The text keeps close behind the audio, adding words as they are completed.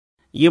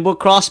yêu bùa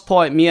Cross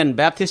Point miền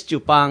Baptist chủ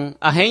bằng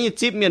à hãy như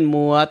chip miền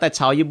mùa tại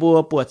cháu yêu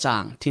bùa bùa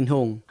chàng thiên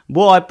hùng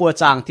bùa oi bùa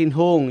chàng thiên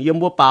hùng yêu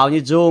bùa bảo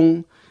như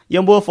dung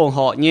yêu bùa phồng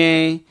họ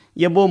nhé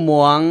yêu bùa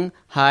muang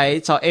hay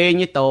cháu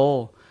như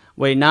tổ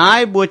vậy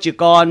nãy bùa chỉ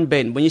con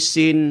bền bùa như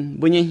xin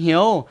bùa như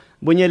hiếu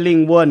bùa như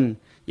linh quân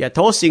và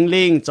thố sinh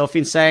linh cho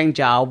phiên sang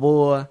chào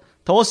bùa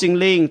thố sinh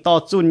linh to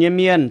chun như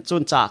miền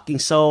chun trả kinh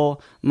sâu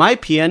mái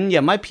phiền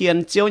và mái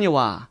phiền chiếu như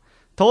hòa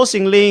thố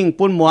sinh linh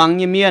buôn muang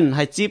như miền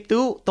hay chip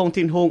tú tông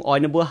thiên hùng ỏi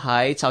nơi bùa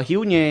hải chào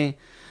hiếu nhé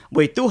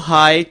bởi tu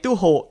hải tu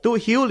hộ tu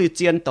hiếu lì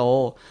chiên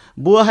tổ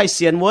bùa hay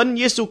xiên muốn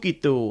Giêsu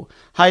Kitô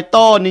hay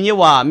to như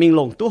hòa mình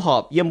lồng tu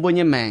họp yếm bùa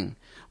như mèng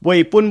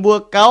bởi buôn bùa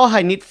cáo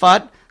hay nít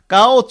phát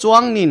cáo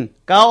choang nín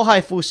cáo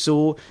hay phu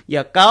su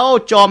và cáo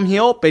chom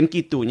hiếu bên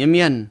Kitô như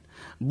miền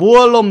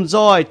bùa lom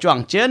roi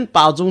choàng chén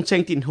bảo dung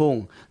tranh thiên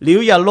hùng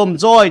liu ya lom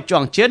roi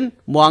choàng chén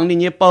muang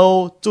như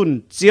bầu chun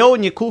chiếu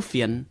như khu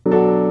phiền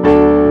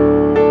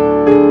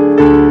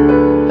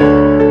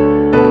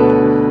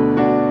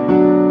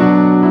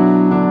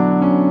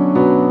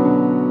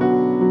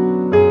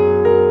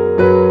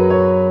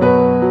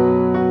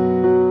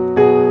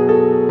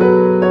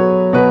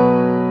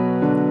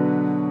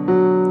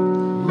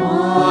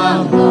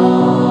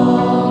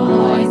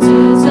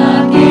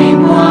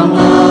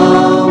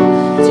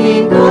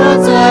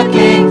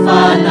Hãy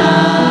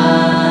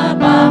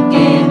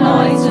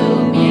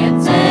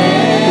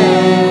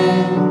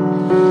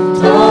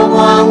subscribe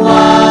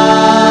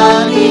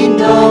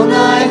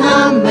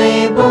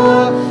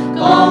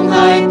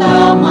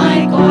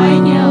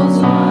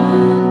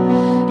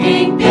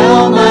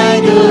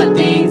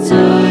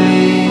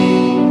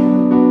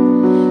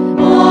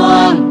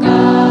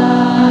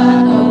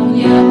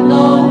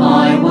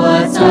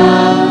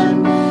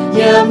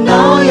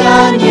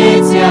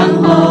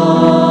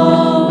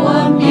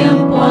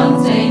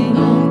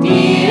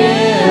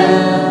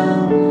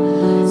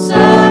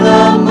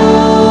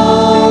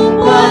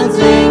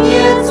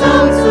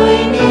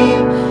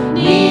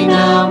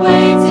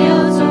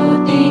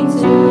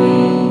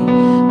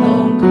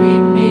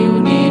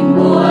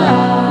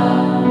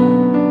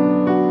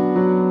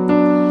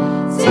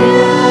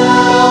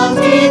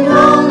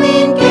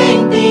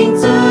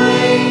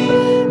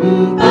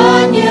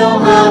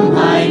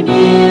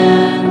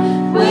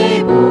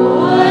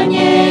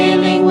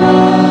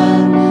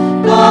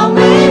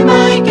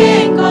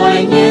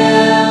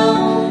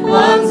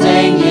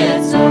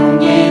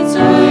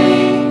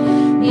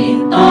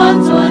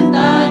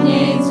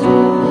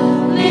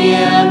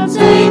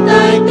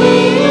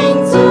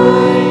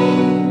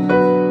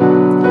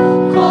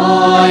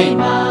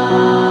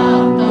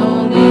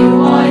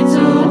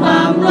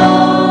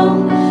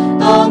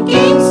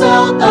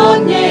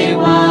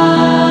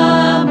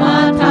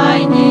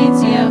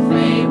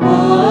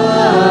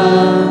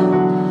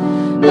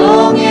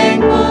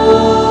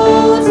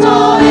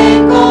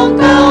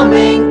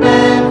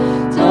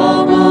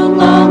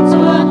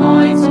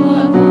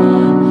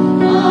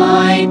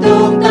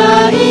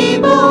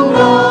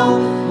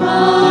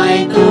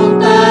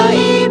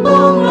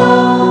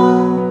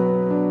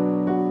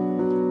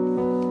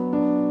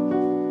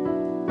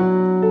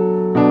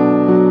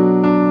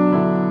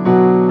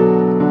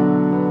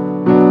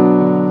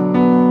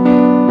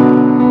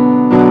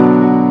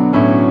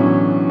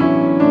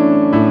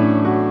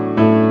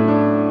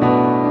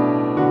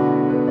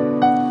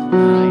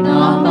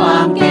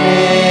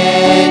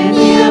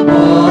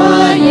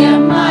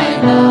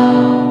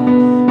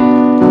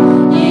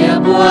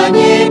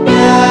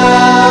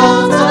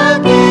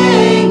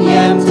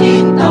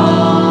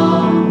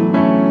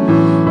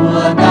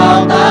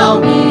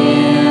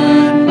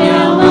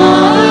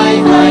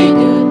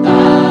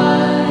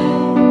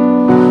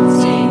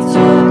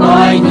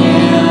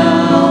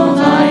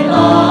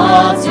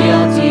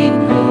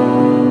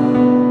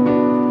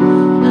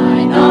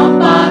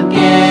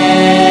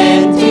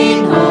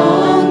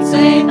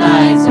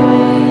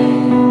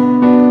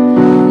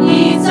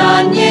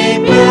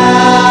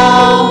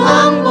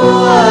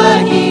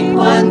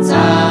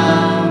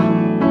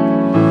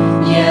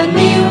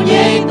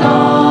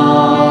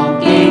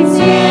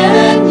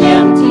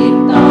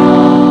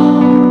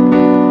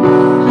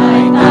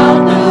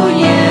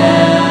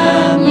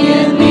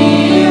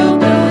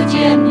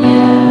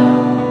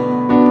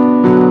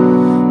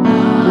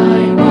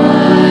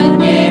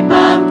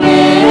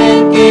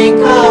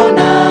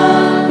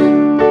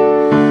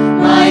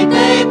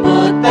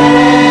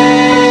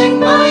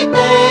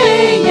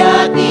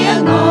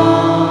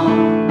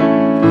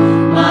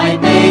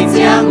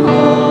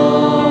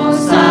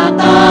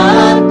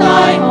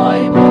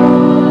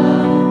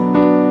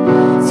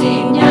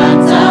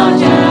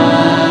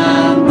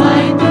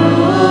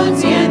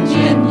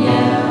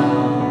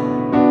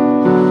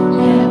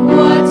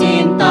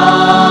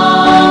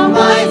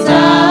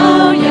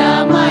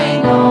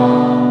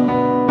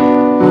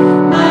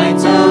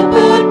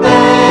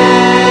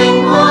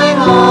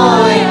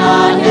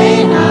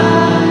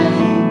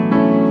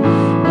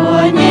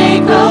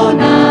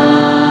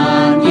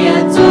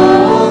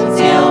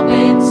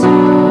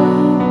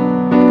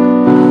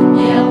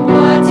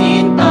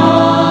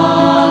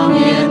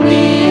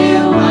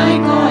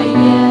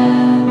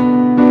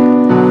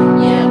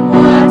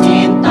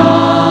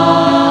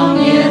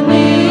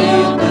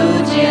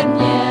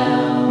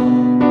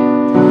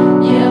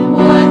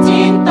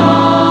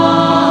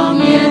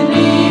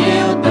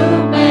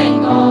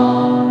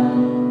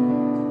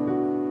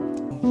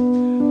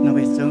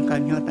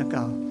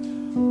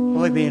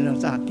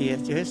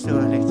với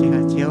sửa để chỉ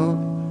hạt chiếu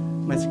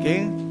mà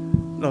kiến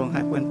lồng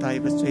hai quân tay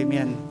và suy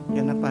miền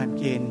cho nó bàn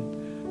kiền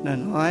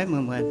nên nói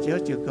mượn chiếu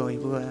chiều cười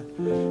vừa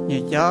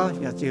như chó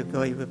và chiều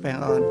cười vừa bèn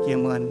on chiều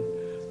mượn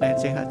nên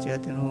chỉ hạt chiếu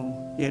thiên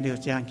hùng để điều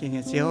trang kia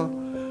như chiếu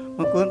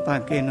một cuốn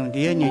bàn kiền nồng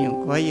đĩa như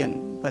những quái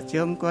hiện và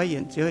chiếu quái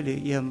hiện chiếu liều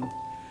yếm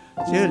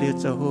chiếu liều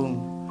sầu hùng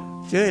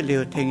chiếu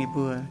liều thành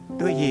vừa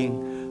đối hiện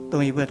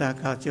tôi vừa đã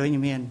khảo chiếu như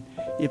miền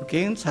yếm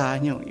kiến xả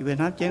nhung yếm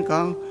hát chén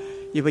con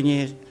yếm bao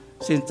nhiêu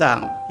xin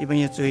chẳng yếm bao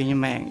nhiêu suy như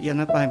mạng yếm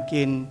nó bàn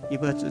kiền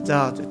yếm bao nhiêu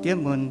giàu sự tiếp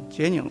môn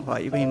chiếu nhung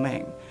hỏi yếm bao nhiêu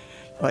mạng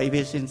hỏi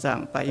yếm xin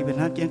chẳng phải yếm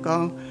hát chén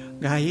con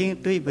gái hiên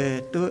tuy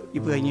về tôi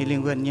yếm bao nhiêu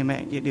liên quan như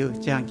mạng yếm điều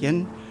trang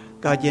kiến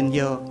cao dân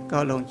nhiều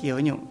cao lồng chiếu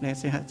nhung nên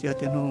sẽ hạt chiếu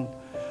thiên hùng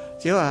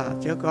chiếu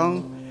chiếu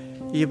con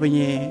yếm bao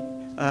nhiêu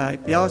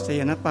béo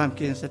sẽ nó bàn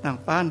kiền sẽ tăng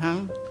pan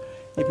hăng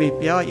yếm bao nhiêu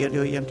béo yếm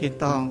điều yếm thiên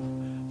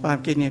tòng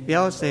bàn kiền yếm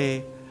béo sẽ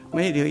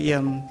mấy điều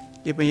yếm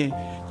yếm bao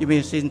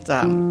nhiêu xin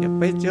chẳng yếm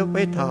bé chiếu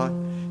bé thọ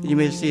yếm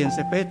bao nhiêu xin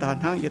sẽ bé thọ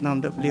hăng yếm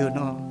nằm đập liều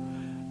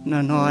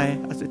nó nói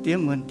ở sự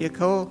tiếng mượn tiếng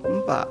khâu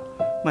bạ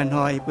mà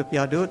nói bữa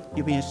béo đốt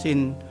yếm bao nhiêu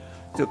xin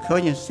chụp khâu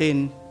như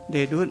xin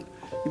để đốt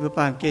yếm bao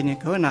bàn kiền như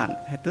khâu nạn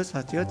hay đốt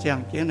hạt chiếu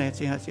chẳng kiến này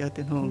xin hạt chiếu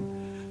thiên hùng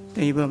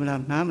thì vừa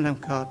làm nám làm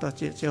khảo to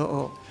chiếu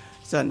ổ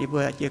dần đi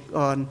vừa chiếc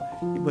on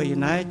đi vừa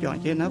yên ái chọn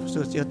chế nắp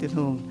phụ siêu thiên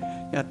hùng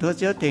và thốt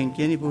chiếu tiền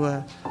kiến đi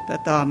vừa ta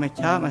tò mày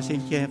chá mà xin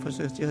chế phụ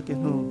siêu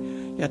thiên hùng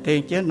và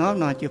tiền chế nó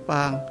nói chịu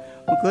pang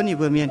một cuốn đi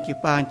vừa miền chịu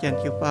pang chèn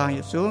chịu pang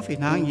và xuống phi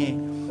nắng nhỉ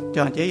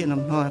chọn chế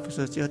nằm nói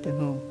phụ siêu thiên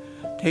hùng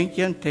tiền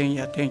chế tiền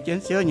và tiền chế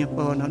siêu nhập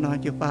bồ nó nói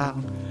chịu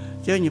pang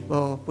siêu nhập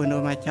bồ vừa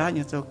nói mày chá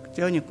nhập sục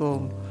siêu nhập cồn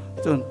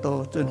chuẩn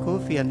tổ chuẩn khố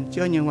phiền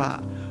siêu nhập họa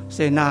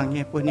xe nàng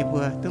nhỉ vừa đi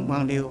vừa tướng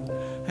hoàng liều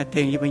hạt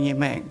tiền như bên nhà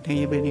mạng tiền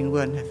như bên liên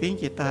vườn hạt phiến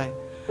chia tay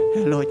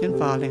hạt lôi chân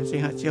phò liền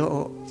sinh hạt chiếu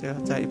ộ sẽ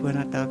chạy vườn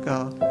hạt tàu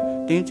cò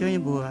tiếng chúa như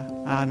bùa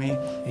amen.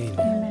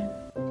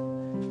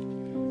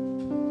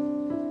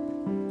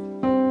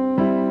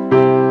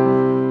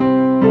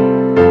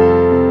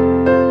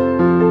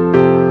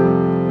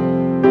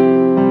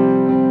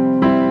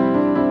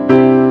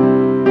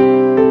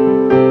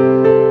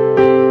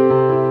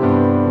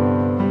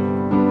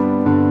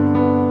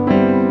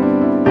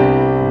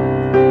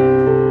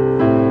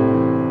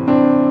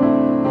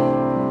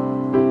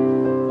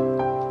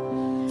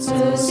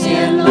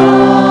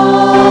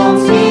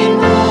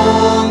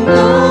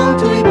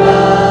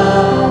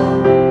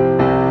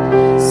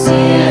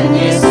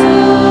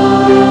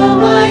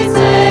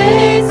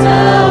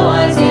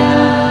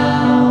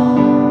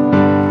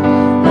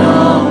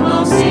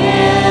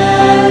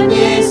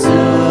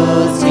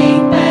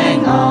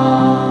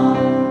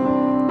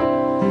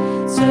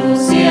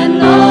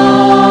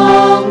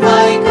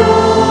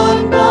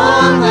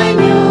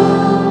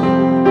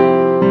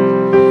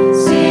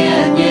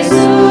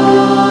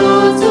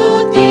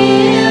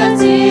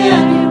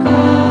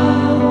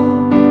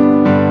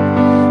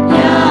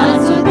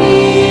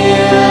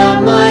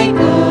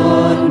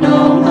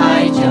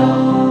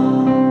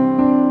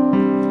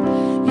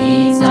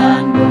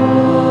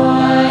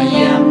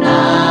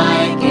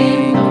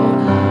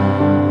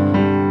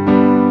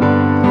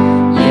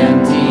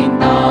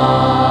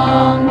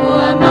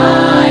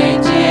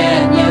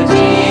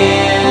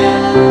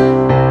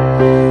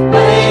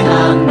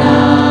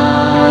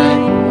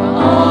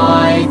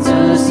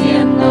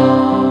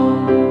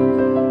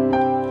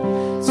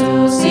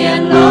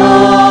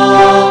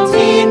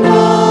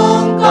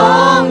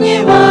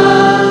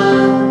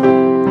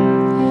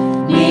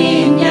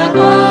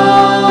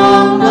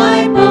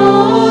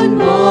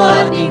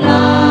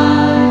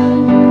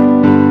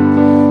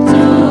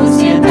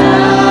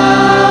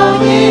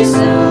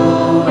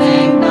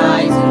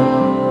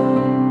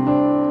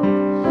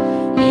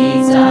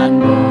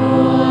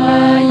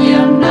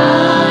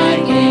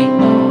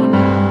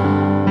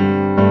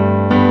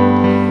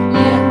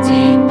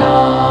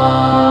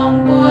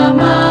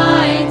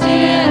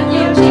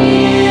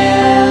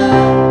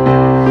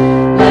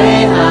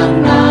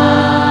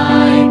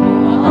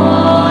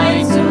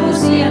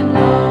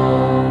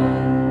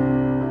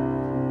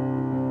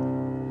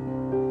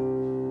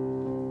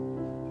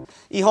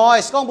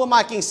 Hoi skong bu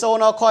mai king so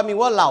no khoi mi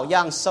wa lao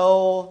yang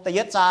so ta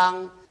yết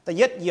chang ta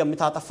yết yểm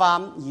thọ ta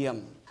pham yểm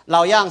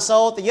lao yang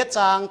so ta yết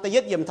chang ta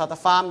yết yểm thọ ta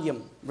pham yểm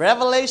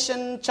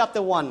Revelation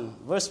chapter 1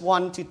 verse 1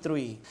 to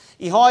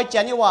 3 hoi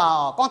chen như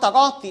wa con ta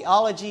có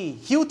theology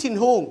hiu tin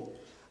hung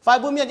phải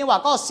bu mian như wa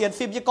có xian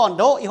phim như còn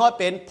đỗ hoiเ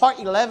ป็น part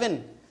 11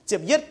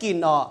 chịp yết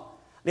kin ọ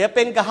เดี๋ยวเ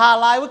ป็นกะฮา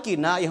ลายว่ากิน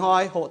นะ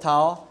hoi hộ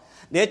thảo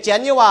เดี๋ยวเ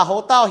chen như wa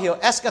hộ tao hiểu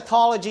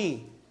eschatology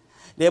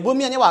เดี๋ยวbu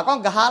mian như wa có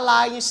กะฮาลา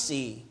ยnhư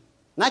สี่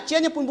na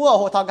chen như pun bua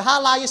hộ thảo gà ha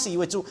la như xì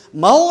với chú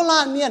mẫu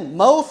lan miên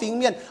mẫu phình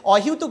miên ở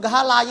hiu tu gà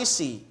ha la như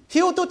xì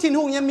hiu tu thiên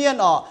hùng như miên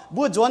ở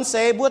bua dọn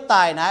xe bua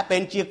tài naเป็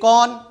นchỉ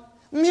con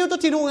hiu tu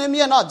thiên hùng như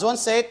miên ở dọn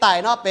xe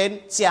tài nóเป็น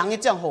เสียง như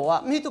chẳng hộ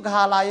à hiu tu gà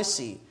ha la như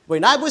xì với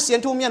nãy bua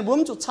xiên thu miên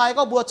bún chú chai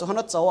có bua chú hắn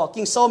nó走à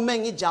kinh sâu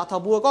mình như giáo thảo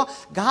bua có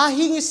gà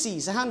hi như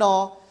xì sẽ hang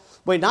đó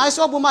với nãy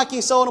số bua mai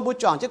kinh sâu nó bua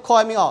chọn chứ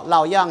coi mình ở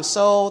lão yang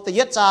sâu tự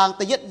yết trang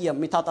tự yết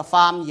yểm mình thảo ta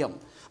farm yểm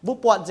bố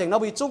bọt dành nó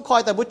bị chung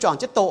khoi tại bố chọn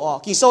chết tổ ở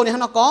kỳ sâu này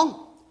nó con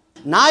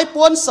nái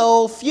buôn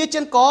sâu phía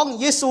trên con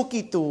Giêsu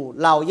Kitô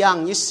lão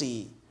yang như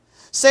sĩ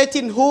xe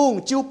thiên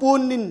hùng chiu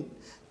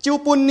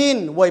pun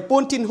nín vậy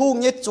pun thiên hùng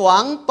như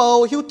choáng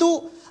bầu hiu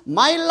tu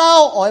mai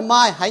lao ỏi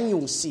mai hay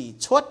nhung sĩ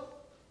chuất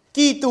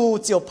Kitô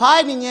chiều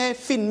phái ni nhé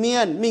phìn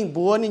miên mình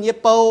bùa ni nhé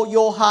bầu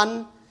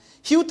Johan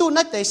hiu tu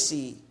nách tế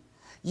sĩ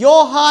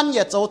Johan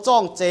ya châu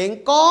tròn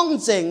chén con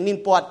chén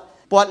nín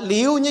bọt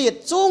liu như ya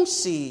chung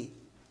sĩ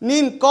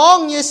nín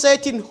con như xe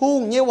thiên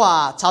hùng như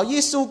hòa cháu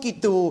Giêsu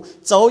Kitô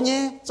châu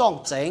như tròn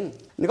chén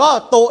có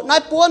tổ nái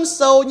buôn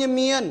sâu như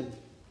miên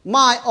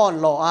mai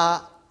ổn lộ à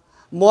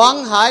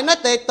muang hải nái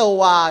tế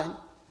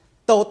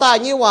tổ tài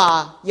như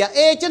hòa ya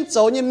ê chân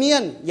châu như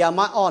miên ya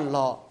mai ổn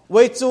lộ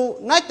với chú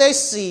nái tế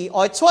sĩ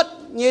ỏi chuất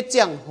như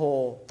chẳng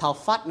hồ thảo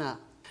phát nè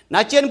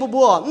nái trên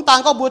bùa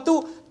tàng có bùa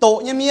tu tổ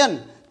như miên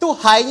tu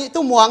hải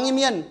tu muang như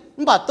miên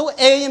bà tu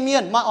ê như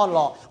miên mai ổn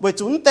lộ với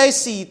chúng tế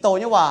sĩ tổ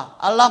như hòa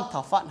alam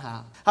thảo phát hả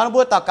hắn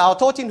bùa tào cáo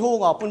thô thiên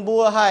hùng ở bùn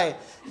bùa hay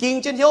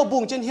kinh trên hiếu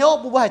bùng trên hiếu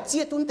bùa hay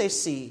chiết tuấn tế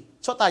sĩ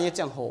cho ta như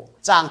chẳng hồ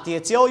chàng tìa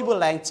chiếu y bùa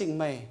lành chỉnh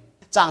mày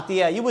chàng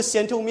tìa y bùa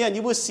xiên thu miên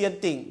y bùa xiên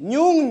tỉnh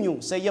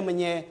nhung xây yếm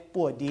nhẹ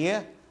bùa đĩa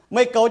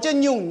mày cầu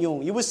chân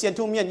nhung y bùa xiên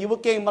thu miên y bùa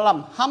kênh mà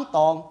làm ham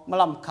tòng mà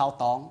làm khảo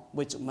tòng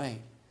với chúng mày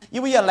y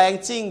bùa lành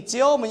chỉnh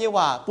chiếu mà như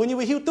hòa bùa y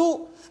bùa hiếu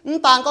tu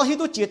tàng có hiếu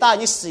tu chỉ ta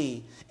như xì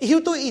hiếu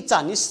tu y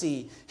chẳng như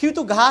xì hiếu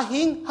tu gá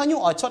hính hắn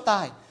nhung ở cho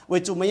ta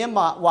với chúng mày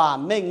mà hòa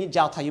mình như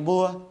giáo thầy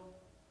bùa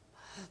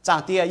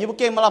chàng tìa y bùa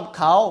kênh mà làm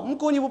khảo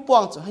mcô y bùa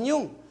buông cho hắn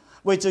nhung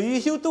với chú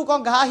ý hiếu tu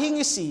con gái hiến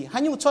như xì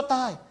hắn nhung cho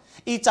tai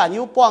y trả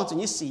nhiều quang cho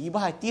như xì và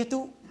hai tia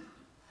tu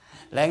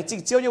lành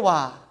chỉnh chiếu như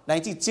hòa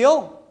lành chỉnh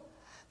chiếu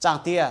chàng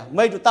tia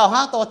mây đủ tàu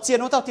hang to chiên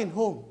nó tàu tiền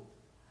hùng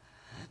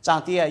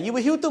chàng tia y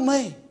với hiếu tu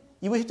mây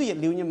y với hiếu tu nhiệt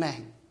liu như mèn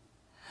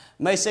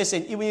mây xây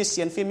xin y với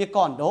xiên phim như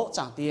con đỗ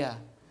chàng tia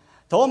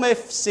thố mây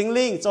sinh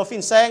linh cho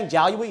phim sang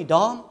giáo y với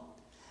đom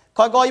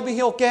coi gọi y với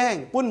hiếu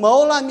keng buôn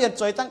mẫu lan miền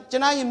trời tăng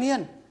chân ai như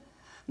miền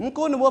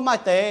mcô nó mua mai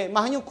tệ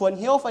mà hắn nhung cuốn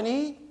hiếu phải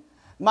ní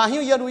mà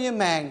hiếu yêu nuôi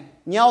mèn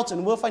nhau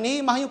chừng bữa phải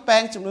ní mà hiếu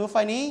bèn chừng bữa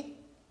phải ní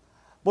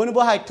buồn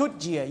bữa hay thút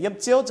dìa yếm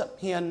chiếu dập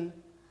hiền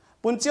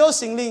buồn chiếu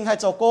sinh linh hay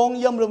trò công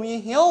yếm rồi mới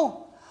hiếu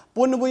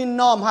buồn bữa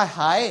nòm hay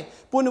hải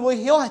buồn bữa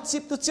hiếu hay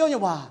chip tu chiếu như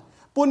hòa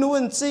buồn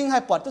bữa chinh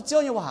hay bọt tu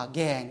chiếu như hòa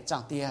gèng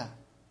chẳng tia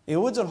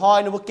yếu chừng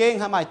hoi nó bữa keng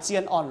hay mày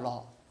chiên on lọ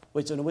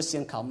với chừng bữa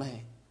xiên khảo mày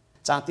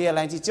chẳng tia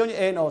lành chỉ chiếu như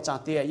eno chẳng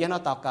tia yên nó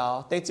tào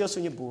cáo tê chiếu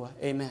xuống như bùa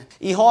amen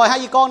y hoi hay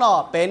y con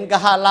nó bên gà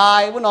hà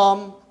lai bữa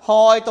nòm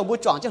hoi tổ bữa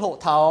chọn chết hộ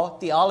thảo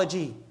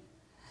theology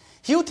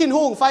hiếu thiên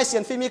hùng phải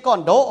xiên phim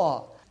còn đỗ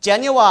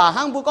chén như hòa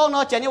hang bữa con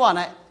nó chén như hòa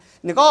này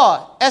nếu có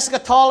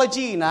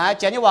eschatology này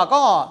chén như hòa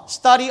có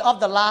study of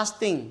the last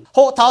thing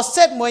hộ thảo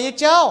xét mười như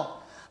cháu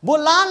bữa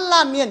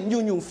lan miền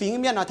nhung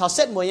phím miền nào thảo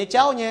xét mười như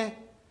cháu nhé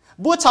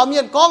bữa cháo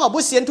miền có ở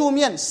bữa xiên thu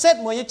miền xét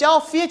mười như cháu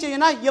phía trên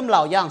này yếm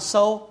lão yang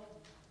sâu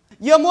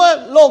yếm mua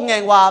lô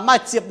ngàn hòa mà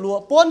chìp lụa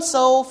buôn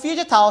sâu phía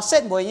trên thảo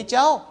xét mười như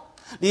cháu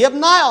điệp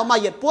nai ở mà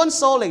yết buôn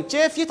sâu lệnh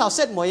chế phía thảo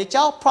xét mười như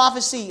cháu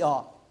prophecy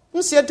ở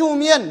xiên thu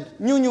miên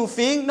nhung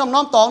phím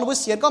nom tòng nó bữa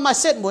xiên có mà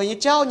xét mười như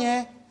cháu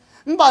nhé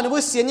bảo nó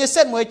bữa xiên như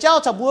xét mười cháu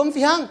chả buông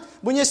phi hăng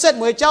bữa như xét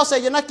mười cháu sẽ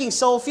như nó kinh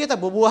sâu phía tại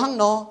bùa hăng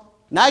nó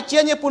nãy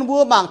chia như bùn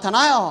bùa mảng thằng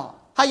ai ở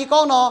hay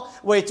con nó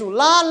về chủ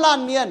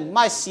lan miên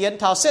mai xiên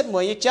thảo xét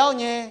mười như cháu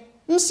nhé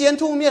xiên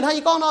thu miên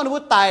hay con nó bữa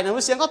tài nó bữa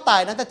xiên có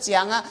tài nó ta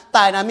chàng á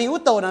tài là mình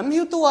út tổ nó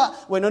hiu tua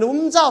về nó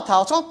đúng giao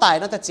thảo trong tài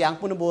nó ta chàng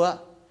bùn bùa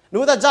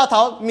nếu ta giao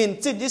thảo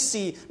miền chín cái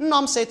gì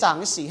nom sẽ chẳng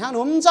cái gì hăng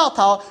đúng giao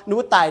thảo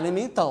nếu tài là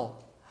mình tổ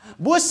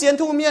bữa xiên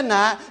thu miên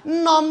nè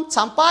nom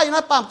chạm pa như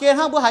nó bám kia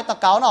hang bữa hai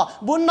tạc cáo nó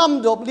bữa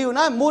nom đột liu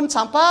nè muôn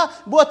chạm pa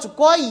bữa chụp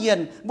quay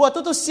yên bữa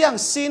tu xiang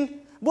xin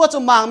bữa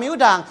chụp màng miếu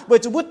đàng bữa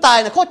chụp bữa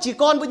tài là khó chỉ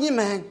con bữa như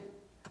mèn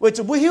bữa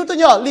chụp bữa hiếu tôi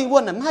nhỏ linh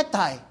quân nằm hai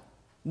tài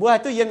bữa hai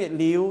tôi yếm nhiệt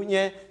liu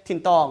nhé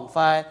thiên tòng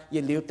phải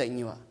nhiệt liu tịnh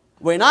nhựa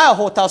vậy nãy ở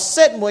hồ thảo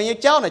xét mùi như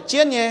cháu là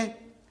chiến nhé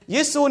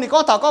Giêsu này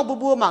con thảo con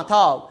bữa mảng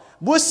thảo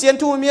bữa xiên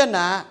thu miên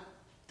nè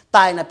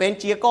tài là bên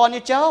chia con như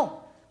cháu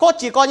có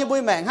chỉ con như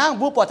bùi mèn hang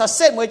bùa bỏ thà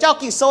xét mới cháu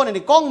kinh sâu này thì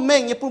con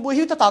mình như bùi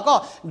hiếu thảo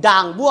có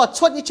đảng bùa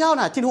chuột như cháu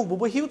này thiên hùng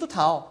bùi hiếu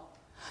thảo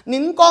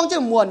nín con chứ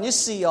muộn như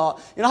xì ọ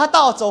nó hay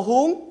tao cho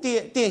húng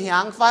tiền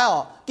hàng phải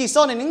ọ kinh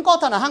sâu này nín con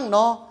thằng nào hang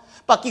nó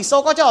và kinh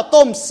sâu có cho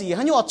tôm xì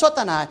hay như ọ chuột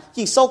thằng này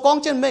kinh sâu con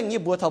trên mình như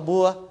bùa thảo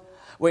bùa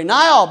vậy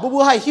nãy ọ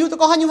bùa hay hiếu tôi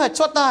có hay như hay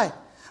chuột tai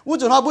bùa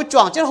chuẩn họ bùa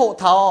choàng trên hộ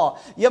thảo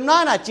yếm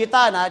nãy này chỉ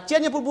tai này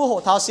chết như bùa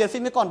hộ thảo xiên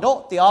phim mới còn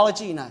độ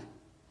theology này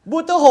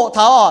bùa tôi hộ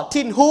thảo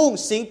thiên hùng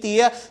sinh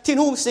tía thiên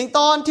hùng sinh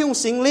ton thiên hùng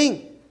sinh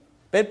linh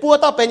bên bùa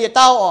tao bên như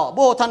tao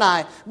bùa thằng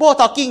này bùa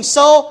thảo kinh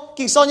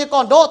sâu như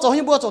còn đốt rồi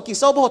như bùa cho kinh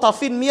sâu bùa thảo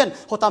phim miên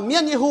hộ thảo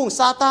miên như hùng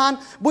Satan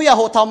bùa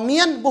hộ thảo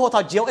miên bùa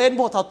thảo diệu en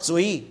bùa thảo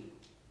chuối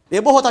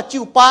để bùa thảo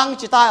chịu băng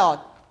chỉ tai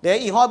để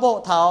ý hỏi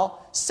bùa thảo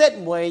xét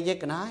mùi như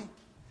cái này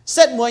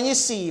xét mùi như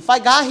xì phải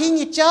gá hình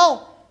như cháu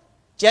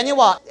chỉ như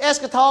ว่า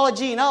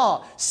eschatology nó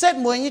xét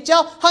mùi như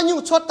cháu hay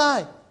nhung chuột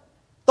tai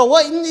tổว่า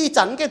อี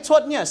จันแกช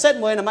ดเนี่ยเส้น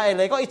มวยน่ะมาไอ้เ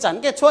ลยก็อีจัน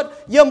แกชด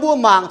เยี่ยมบัว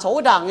หมางโฉ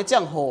ด่างนี่จั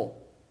งโห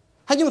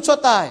hay nhung chuột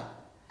tai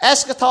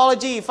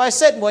eschatology phải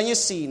xét mùa như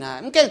xì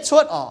này mình kén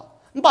chuột ở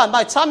mình bản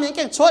bài chăm những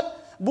kén chuột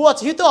bùa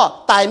chỉตัว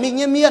tài mình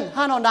như miên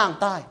ha nó nàng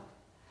tai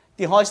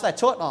thì hỏi sẽ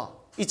chuột ở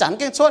ý chẳng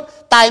kén chuột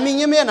tài mình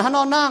như miên ha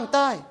nó nàng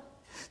tai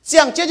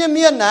chẳng chết như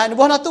miên này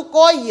bùa nó tu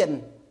coi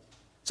yên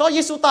cho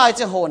Giêsu tai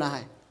chỉ hồ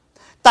này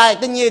tài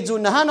tình nhẹ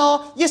dùn ha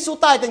nó Giêsu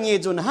tai tình nhẹ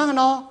dùn ha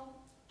nó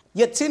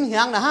nhiệt xin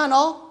hiang ha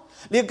nó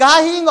li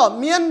gái hi ngọ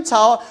miên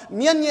chào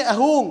miên nhẹ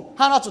hung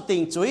ha nó chủ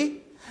tình chuối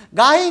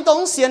gái hi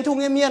tống xiên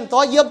thung miên to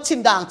yếm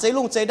chín đảng chế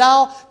lung chế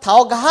đao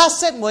tháo gá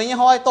xét mười như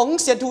hỏi tống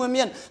xiên thung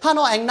miên ha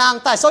nó ảnh nàng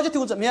tại sao chứ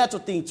thung miên chủ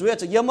tình chuối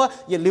chủ yếm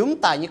nhiệt liếm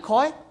tại như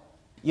khói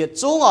nhiệt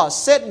chú ngọ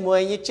xét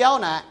mười như chéo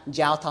nè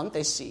giáo thắng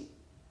tế sĩ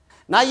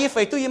nãy y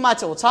phải tôi mà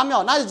chỗ tham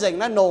nhỏ nãy dành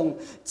nãy nồng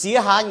chỉ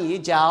hà nhị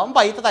giáo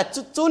vậy tại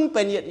chun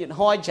bên nhiệt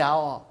hỏi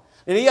giáo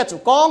để chủ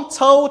con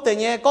châu tự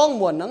nhiên con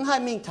muốn nắng hai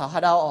mình thảo hà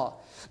đào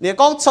để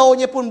con châu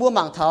như bún bua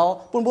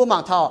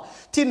mảng thảo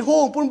thiên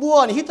hùng bún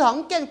bua này hít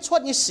thắng kén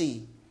chuột như xì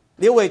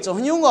nếu vậy chỗ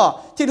nhung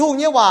thiên hùng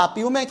như hòa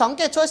biểu mệnh thắng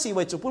kén chuột xì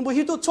vậy chủ bún bua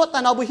hít tu chuột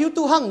tại nào bua hít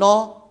tu hăng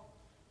nó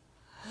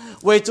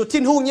vậy chủ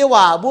thiên hùng như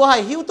hòa bua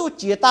hay hít tu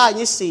chia tai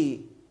như xì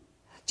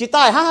chia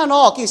tai hăng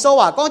nó kỳ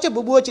sâu con chứ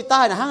bua chia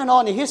tai là hăng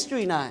nó này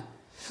history này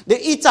để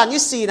y chán như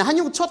xì là hăng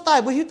nhung chuột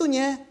tai bua hít tu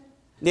nhé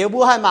nếu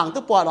bua hai mảng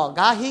tu bỏ đó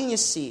gá hí như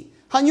xì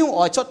hăng nhung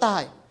ỏi chuột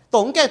tai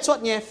tổng kén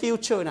chuột nhé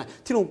future này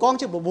thiên hùng con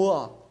chứ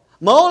bua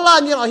mẫu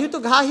là miền ở hiếu tu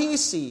gá hiếu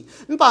xì,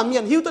 bà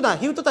miền hiếu tu này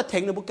hiếu tu ta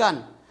thành được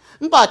bukan,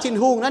 bà thiên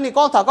hùng này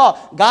con thảo có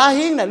gá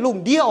hiếu này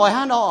lùng đĩa ở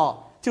ha nó,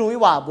 thiên hùng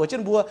hòa bùa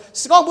trên bùa,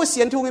 con bùa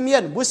xiên thùng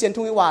miền bùa xiên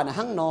thùng hòa này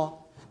hăng nó,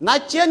 nãy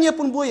chiến như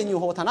bùn bùa như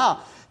hồ thằng nào,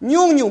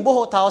 nhung bùa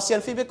hồ thảo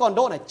xiên phi với con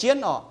đỗ này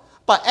chiến ở,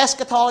 bà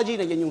eschatology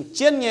này nhung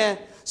chiến nhé,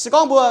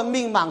 con bùa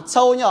mình mảng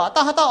sâu nhỏ,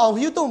 ta ở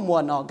hiếu tu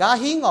muộn ở gá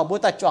hiếu ở bùa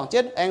ta chọn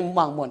chết anh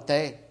mảng muộn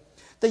tê,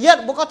 tự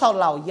nhiên bùa có thảo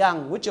lào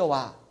yang với châu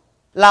à,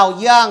 lào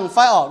yang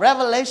phải ở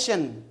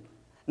Revelation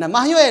nè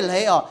mà như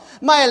vậy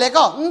mà lại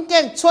có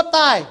cái chuột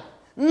tai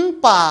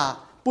bà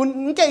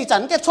bún cái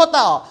chắn cái chuột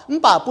tao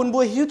bà bún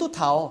bùi hiu tu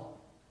thảo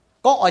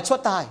có ở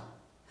chuột tai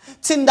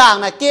xin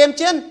đảng này kem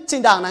chiến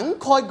xin đảng này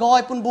khoi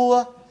goi bún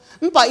bùa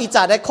bà ý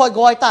trả đây khoi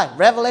goi tai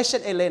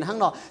Revelation lên hăng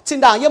nọ xin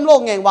đảng yếm lô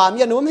ngàn hòa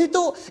miền núi hiu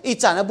tu ý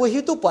trả là bùi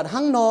hiu tu bọt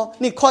hăng nọ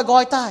nị khoi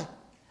goi tai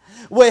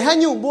vậy hay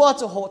nhung bùa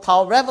cho hộ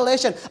thảo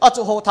Revelation ở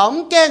cho hộ thảo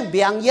keng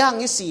biang yang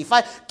như xì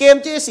phai kem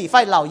chứ xì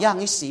phai lão yang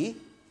như xì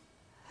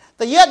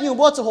แต่ยัดอยู่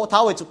บัวจะหัวเท้า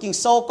ไว้จุกิ่ง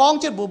โซ่ก้อง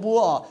เจ็ดบัว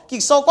กิ่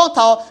งโซ่ก้องเ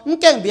ท้ามัน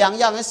แก่งเบียง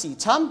อย่างไอ้สี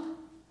ช้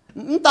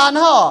ำมันตาเน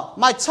าะ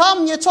ไม่ช้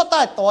ำเนี่ยชดใต้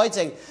ต่อยจ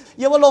ริง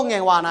ยังว่าลงแง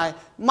งว่าไหน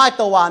ไม่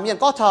ตัวว่าเมียน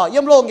ก็เท้ายั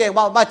งลงแงง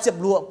ว่าไม่เจ็บ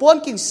หลวป้วน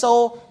กิ่งโซ่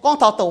ก้อง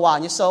เท้าตัวว่า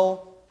เนี่ยโซ่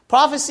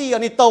prophecy อั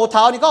นนี้ตัวเท้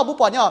านี่ก็บุป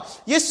ผาเนี่ย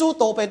เยซู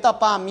โตเป็นตา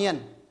ปาเมียน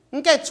มั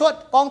นแก่ชด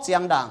ก้องเจีย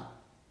งดัง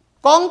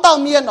ก้องเต้า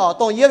เมียน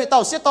ตัวเยี่ยมเต้า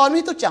เสียตอน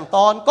นี้ตุจังต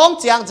อนก้อง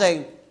เจียงจริง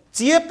เ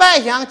จี๊ยบแป้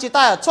ยางจีใ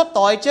ต้ชด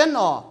ต่อยเจน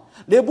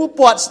เดี๋ยวบัวป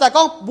วดแต่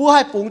ก็บัวใ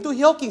ห้ปุ๋งตู้เ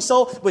หี้ยวกิ่งโซ่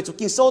บัวจุ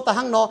กิ่งโซ่แต่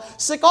ห้างนอ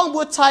แต่ก็บั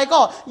วชายก็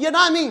ยันไ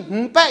ด้มิ่ง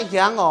แปะห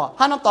าง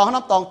ห้าน้ำ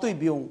ตองตุย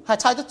บิวให้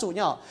ชายตัวจุเ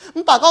นี่ยมั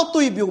นป่าก็ตุ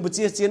ยบิวบัวเ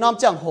จียน้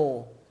ำจังโห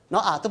เนา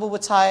ะตัวบัว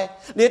ชาย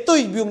เดี๋ยวตุย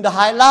บิวเดี๋ยวห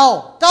ายเล่า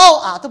เก้า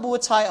ตัวบัว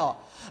ชาย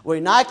ไว้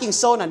นายกิ่งโ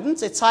ซ่นั่น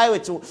จะชายไว้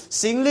จุ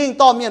สิงลิง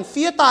ต่อเมียนเ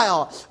ฟี้ยตาย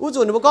อุ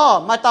จุนบัวก็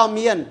มาต่อเ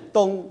มียนต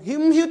รงหิ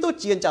มหิวตู้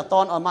เจียนจากตอ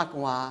นมากก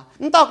ว่า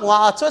ตอกว่า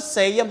ชดเ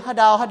สียมฮัด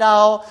ดา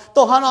ว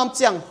ตัวห้าน้ำ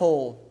จังโห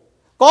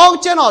con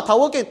trên họ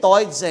thấu cái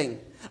tối dình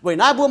bởi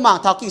nãy bữa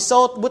mảng thảo kỳ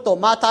sâu bữa tổ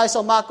ma thai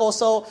sâu ma cô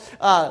sâu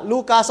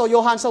Luca sâu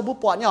Johan sâu bữa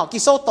bọn nhỏ kỳ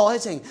sâu tối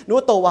dình nó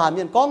tổ hòa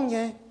miền con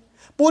nhé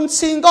bún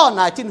xin con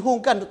này thiên hùng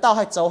cần tao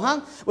hay cháu hăng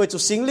bởi chủ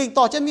sinh linh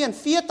to trên miền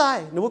phía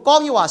tai nó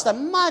con như hòa sẽ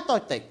mai tôi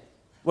tịch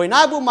bởi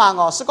nãy bữa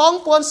mảng sẽ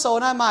con bún sâu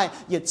này mai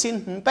nhiệt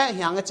xin bé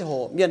hàng cái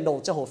hồ miền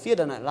đầu cho hồ phía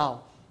đây này lao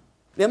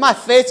nếu mai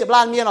phê chụp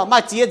lan miền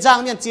mai chia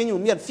giang miền chia nhủ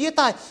miền phía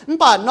tai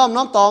bà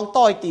nom tòng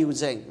tôi tiêu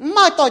dình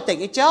mai tôi tịch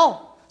cái cháu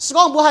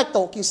con bữa hai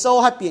tổ kinh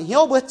sâu hai biển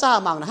hiếu bữa cha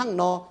mảng là hăng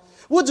nó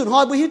bữa chuẩn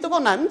hỏi bữa hiếu tôi có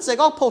nắn sẽ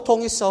có phổ thông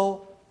như sâu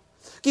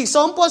kinh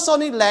sâu bữa sâu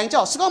này lạnh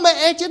cho con mấy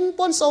e trên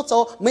bữa sâu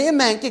cho mấy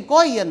mảng kinh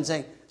coi hiền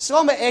gì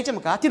con mấy e trên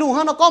mà cả thì đúng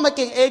hăng nó có mấy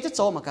kinh e trên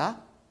sâu mà cả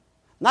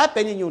nãy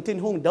bên như nhung thiên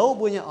hùng đấu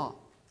bữa nhở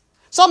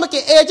sao mấy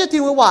kinh e trên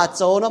thiên hùng hòa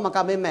sâu nó mà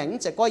cả mấy mảng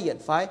sẽ coi hiền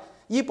phái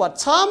y bọt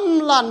chấm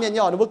lan miền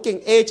nhỏ nó bữa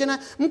kinh e trên này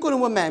mình cũng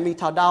muốn mảng mình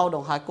thảo đau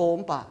đồng hai cô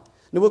ông bà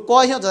nếu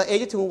coi hiện giờ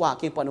ấy thì hòa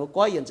kinh bọn nó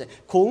coi hiện giờ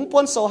khủng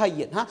bún sâu hay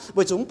hiện ha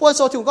bởi chúng bún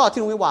sâu thì cũng có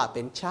thì hòaเ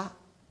ป็นcha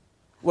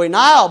vậy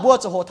nãy bữa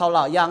cho hồ thảo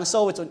là yang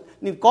sâu cho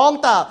nên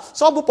con ta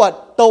so bữa bọt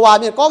tổ hòa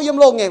miền con yếm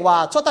lô nghề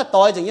hòa cho ta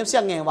tối thì yếm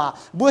xiang nghề hòa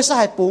bữa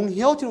sai bùng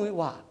hiếu thì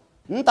hòa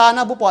ta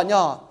na bữa bọt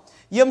nhỏ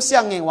yếm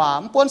xiang nghề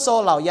hòa bún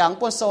sâu là yang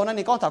bún sâuนั่น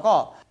นี่con thảo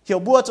có hiểu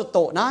bữa cho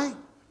tổ nãy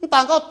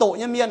ta có tổ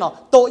như miền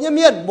tổ như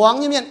miền muang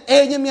như miền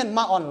e như miền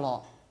ma on lọ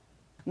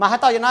mà hai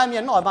tao như nãy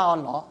miền nói ma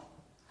on lọ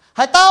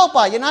hai tao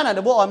ป่ะยันนั่นน่ะเ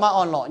ดี๋ยวบัวอ่อนมา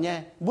อ่อนหล่อเนี่ย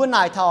บัวน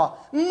ายทอ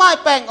ไม่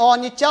แปลงอ่อน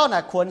ยี่เจ้าน่ะ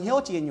ควรเหี้ยว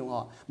จีนอยู่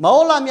เมา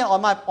ละเมียนอ่อ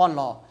นมาอ่อนห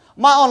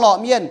ล่อ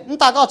เมียนนั่น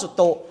ตาก็จุดโ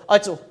ต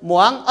จุหม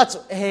วงจุ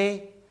เฮ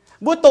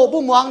บัวโตบั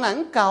วหมวงนั่น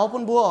เก่าปุ่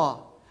นบัว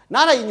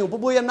นั่นน่ะอยู่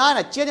บัวยันนั่น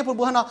น่ะเจี๊ยบปุ่น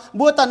บัวนั่น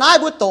บัวตาหน้า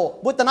บัวโต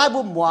บัวตาหน้าบั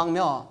วหมวงเ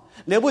นี่ย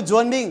liệu bu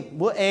juan minh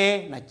bu e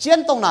này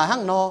chiến tông này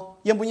hăng nó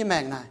yếm bu như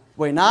mèn này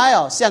buổi nãy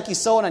xiang kỳ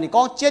sâu này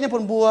con chiến như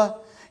phun bùa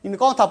nhưng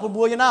con thảo phun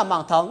bùa như na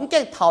mảng thảo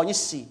cái thảo như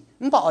xì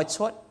bảo ở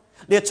chuột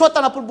để chuột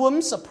ta là phun bùa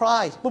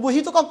surprise bu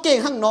hít tôi con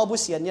king hăng nó bu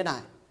xiên như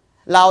này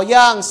lào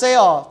yang xe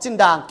trên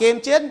đảng game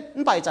chiến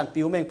phải chẳng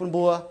biểu mình phun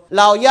bùa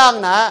lào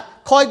yang nè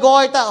khoi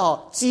gọi ta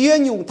chia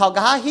nhung thảo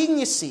cá hính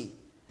như xì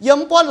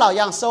yếm bón lào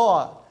yang sâu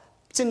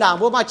trên đảng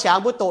bu ma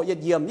chàng bu tổ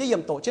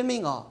yếm tổ trên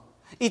mình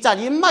อีจาน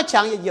ยิ้มมาช่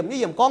างอย่าเ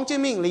ยี่ยมกองเจ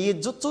มิงหรือ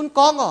จุดจุนก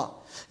อง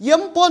ยิ้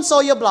มป้นโซ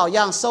ยบเหล่าอ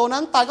ย่างโซนั้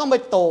นตายก็ไม่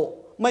โต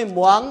ไม่ห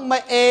วงไม่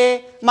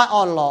ไม่อ่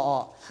อนหล่อ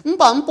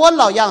ปั๊มป้นเ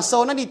หล่าอย่างโซ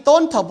นั้นดีต้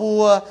นถาบั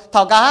วถ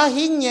ากา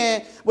หิ้งเย่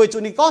เวจุ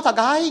นี่ก็ถาก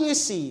าหิ้ง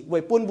สี่เว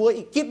ปุ่นบัว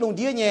อีกกิบลงเ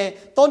ดียเย่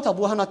ต้นถา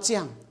บัวฮันนอเจีย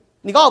ง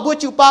นี่ก็บัว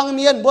จิวปังเ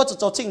มียนบัวจุ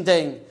ดจริงเด้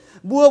ง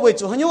บัวเว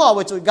จุฮันยัวเว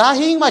จุกา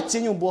หิ้งมาจี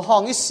นอยู่บัวห้อ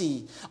งอีสี่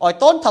อ้อย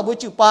ต้นถาบัว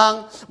จิวปัง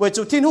เว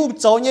จุที่นู่น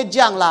โจเย่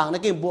ย่างหลังใน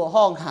เกมบัว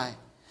ห้องหาย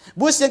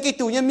บัวเสียงกี่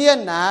ตัวเมียน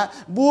นะ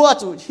บัว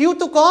จุหิว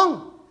ตุกอง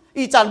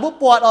อีจันบัว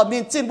ปอดมี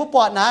นจินบัวป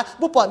อดนะ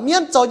บัวปอดเมีย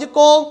นโจยก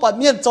งปอด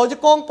เมียนโจย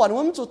กงปอด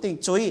วุ้มจุติง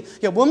จุย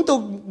อย่าวุ้มตุ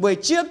เวย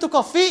เจี๊ยบตุก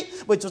าแฟ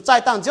เวยจุใจ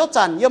ต่างเจ้า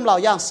จันเยี่ยมเหล่า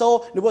อย่างโซ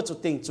หรือว่าจุ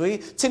ติงจุย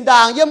ชินด่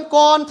างเยี่ยม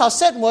ก้อนเท้าเ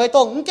ซ็ตมวยตร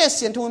งแกเ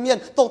สียนทูเมียน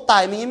ตรงไต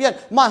มีเมียน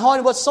มาหอยห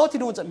รือว่าโซที่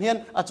ดูจัดเมียน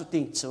จุติ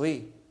งจุย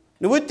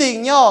หรือว่าติง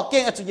ย่อเก่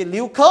งจุยิน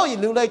ลิ้วเขายิน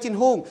ลิ้วเลยจิน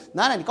หุ่ง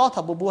นั่นนี่ก็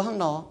ทับบัวข้าง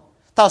นอ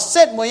thảo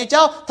xét mồi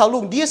cháu thảo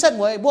lùng đĩa xét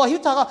mồi bùa hiếu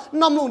thảo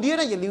năm lùng đĩa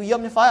đó giờ liều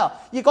yếm như phải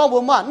y con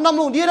bùa mà năm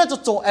lùng đĩa đó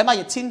chỗ em mà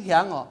giờ chín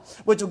hàng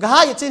bùa chỗ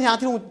gái giờ chín hàng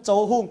thì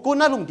chỗ hùng cún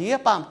nó lùng đĩa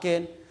bám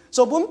kén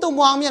số bún tu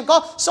muang miệng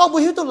có số bùa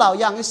hiếu tu lão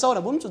yang cái số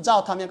là bún chỗ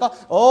giàu tham miệng có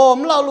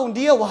lão lùng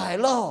đĩa hoài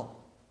lo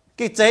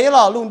cái chế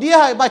lo lùng đĩa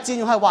hay bài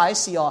chín hay hoài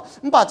xì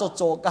bà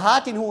chỗ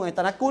gái thì hùng người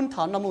ta nói cún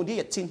thảo năm lùng đĩa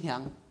giờ chín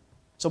hàng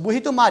số bùa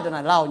hiếu tu mai đó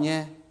là lão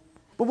nhé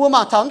บัวหม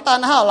ากถอนตา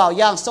หน้าเหล่า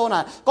ยางโซน่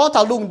ะก็ถ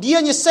อลุงเดีย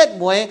นี่เซ็ต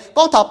มวย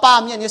ก็ถอปา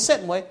เมียนี่เซ็ต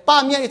มวยปา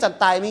เมียนี่จัน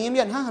ตายมีเมี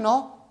ยนห้าเนาะ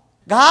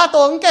กาตั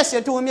วมันแกเสีย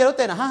ทูเมียแล้วเ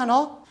ต้นห้าเนา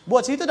ะบัว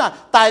ชี้ตัวน่ะ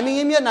ตายมี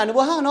เมียนน่ะหนู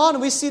บัวห้าเนาะหนู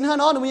วิสินห้า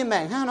เนาะหนูมีแม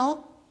งห้าเนาะ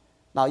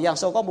เหล่ายาง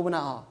โซก็บัวน่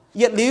ะเห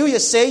ยียดลิ้วเหยีย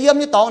ดเสียเยี่ยม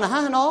นี่ตองน่ะห้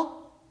าเนาะ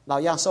เหล่า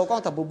ยางโซก็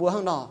ถอบัวห้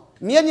างเนาะ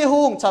เมียนยี่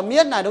หุงถ้าเมี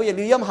ยนน่ะดูเหยียด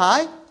ลิ้วเยี่ยมหา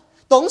ย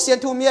ตรงเสีย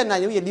ทูเมียนน่ะ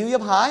ดูเหยียดลิ้วเยี่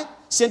ยมหาย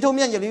เสียทูเ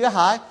มียนเหยียดลิ้วห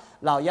าย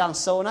เหล่ายาง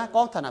โซนะ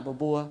ก็ถนัด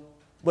บัว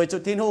bởiจุ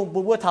ดที่นู่นบั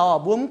วเทา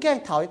บัวมันแก้ง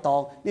เทาไอ้ตอ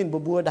งนี่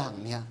บัวด่าง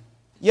เนี่ย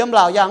ยำเห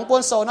ล่าอย่างป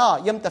นโซน่ะ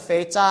ยำแต่เฟ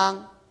จาง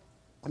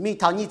มี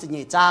เทานี่จะห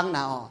นีจางน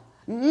ะ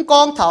ก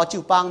องเทาจิ๋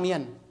วปางเมีย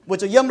นบัว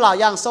จะยำเหล่า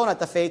อย่างโซน่ะ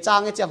แต่เฟจาง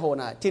ไอ้เจ้าโห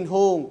น่ะทิ้งห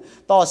ง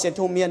ต่อเสียน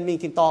ทูเมียนมี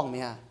ทิ้งตองเ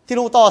นี่ยทิ้ง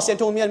หงต่อเสียน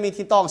ทูเมียนมี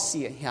ทิ้งตองเ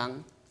สียหาง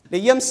เดี๋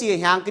ยวเสีย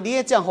หางก็ดี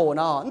เจ้าโห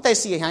น่ะแต่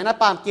เสียหางนะ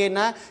ปามเกณฑ์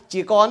นะจี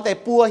ก้อนแต่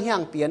ปัวหา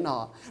งเปลี่ยน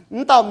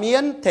เต่าเมีย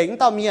นถึง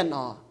เต่าเมียน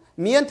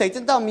เมียนถึงจ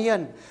นเต่าเมียน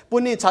ปุ่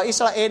นนี่ชาวอิส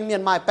ราเอลเมีย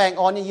นหมายแปลง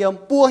อ่อนเยี่ยม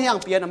ปัวห่าง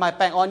เปลี่ยนหมายแ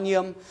ปลงอ่อนเยี่ย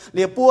มเ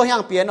รียปัวห่า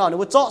งเปลี่ยนหนู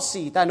ว่าเจาะ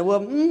สีแต่หนูว่า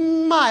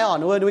ไม่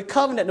หนูว่าเข้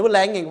าเนี่ยหนูว่าแร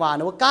งเก่งกว่าห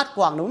นูว่ากัดก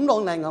ว่างหนูลง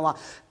แรงกว่า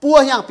ปัว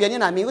ห่างเปลี่ยนยั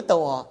งไงมีก็โต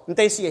มันเ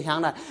ตะเสียห่าง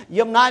น่ะเ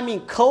ยี่ยมนายมี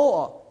เ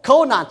ขา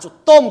หนาจุด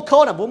ต้มเขา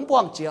หนาบุ้มปว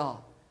งเจียว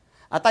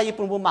แต่ญี่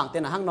ปุ่นบุ้มหมังเตะ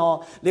หนาห้างนอ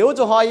เดี๋ยวจ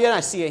ะหอยยังไง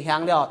เสียห่า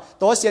งเดียว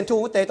ตัวเสียนทุ่ง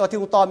เตะตัวที่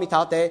ทุ่งตอมีเท้า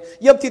เตะ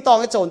เยี่ยมที่ตอง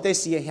ให้โจนเตะ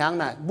เสียห่าง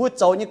น่ะบุ้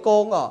โจนี่โก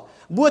ง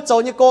บัวโจ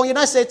นี่โกงยังไ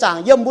ด้เสียจัง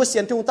เยี่ยมบัวเสี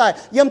ยนทุ่งใต้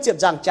เยี่ยมเจ็บ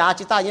จังจ้า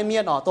จิตใต้เยี่ยมเมี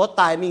ยนตัว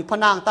ตายมีพ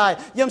นางใต้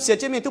เยี่ยมเสีย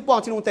เจ็บเมียนทุกปอง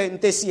ที่นุ่งเ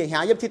ตะเสียหา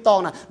งเยี่ยมที่ตอง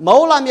น่ะเมา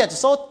ลาเมียจะ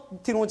โซ่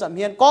ที่นุ่งจับเ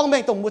มียนก้องแม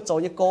งตรงบัวโจ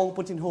นี่โกง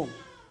ปุ่นทิ้งหุ่ง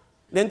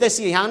เลี้ยงเตะเ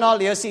สียหางนอ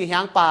เลี้ยวเสียหา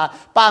งป่า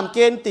ปามเก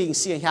ณฑ์ติ่ง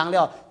เสียหางแล้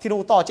วที่นุ่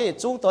งต่อเจ๊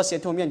จุ้งตัวเสียน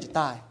ทุ่งเมียนจิตใ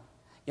ต้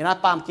ยังน่า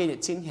ปามเกณ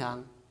ฑ์ชิ้นหาง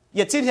เห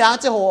ยียดชิ้นหาง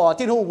จะหัว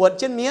ที่นุ่งวนเ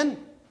จนเมียน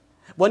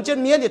วนเจน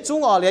เมียนเหยียดจุ้ง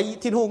อ๋อเลย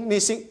ที่นุ่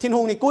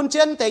งนี่กุ้นเจ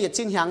นเตะเหยียด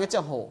ชิ้นหางจะ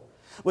หัว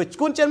วน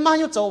กุ้นเจนมา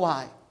อยู่โจวา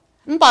ย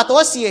ป่าตัว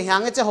เสียหาง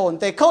จะโหน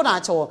แต่เข้าหน้า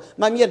โชว์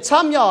มาเมียนช้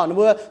ำย่อหนู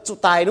จุด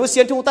ตายหนูเสี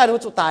ยนทุ่งใต้หนู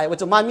จุดตายว่า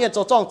จะมาเมียนโจ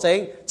จ้องเจง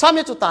ช้ำเ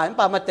มียนจุดตาย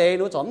ป่ามาเตะห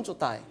นูจอมจุด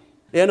ตาย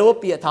เดี๋ยวหนู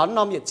เปียถอน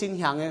น้อมเหยียดชิ้น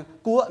หาง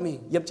กู้มี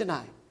เยี่ยมเจ้าหน่า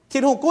ยที่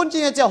ทุ่งกุ้นจริ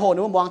งจะโหนห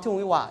นูมองที่ทุ่ง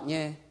วิวาเ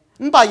นี่ย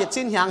ป่าเหยียด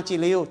ชิ้นหางจี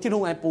ริวที่ทุ่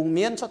งไอ้ปุงเ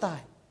มียนชดตาย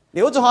เ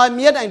ดี๋ยวจะหอยเ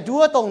มียนไอ้ดั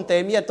วตรงเตะ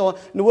เมียนตัว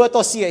หนูตั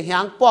วเสียหา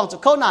งป้องจะ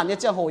เข้าหน้าเนี่ย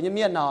จะโหนเ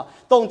มียนเนาะ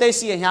ตรงเตะเ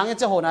สียหางเนี่ย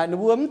จะโหนหนู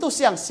มันตัวเ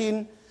สียงซิน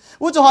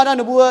อุจจาระห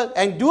นูบัวเอ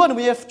งดัวหนู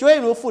บัวช่วย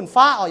หนูฝุ่น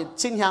ฟ้าอ๋อ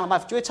ชิ้นหางมา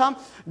ช่วยช้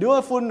ำดัว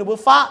ฝุ่นหนูบัว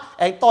ฟ้า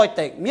เองต่อยเต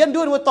ะเมียนดั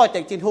วหนูบัวต่อยเตะ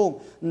ทิ้งหง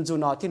จุน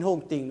อ๋อทิ้งหง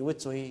ติ่งหนูบัว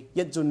ช่วย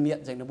ยัดจุนเมียน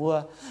จากหนูบัว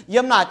เยี่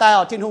ยมหน้าตาย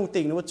อ๋อทิ้งหง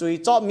ติ่งหนูบัวช่วย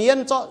เจาะเมียน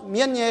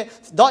เนี่ย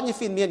ดอทยี่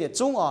ฟินเมียนเนี่ย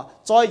จุ้งอ๋อ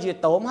จอยยี่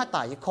โตมให้ต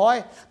ายยี่คอย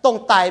ตรง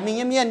ตายมี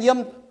เมียนเยี่ยม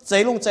ใจ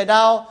ลุงใจด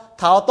าวเ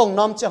ท้าตรง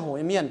น้อมเจ้าหัว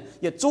เมียน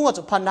ยี่จุ้งอ๋อ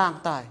จุพันนาง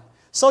ตาย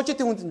โซ่จิ้ง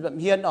หงแบบ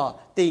เฮียนอ๋อ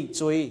ติ่ง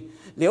ช่วย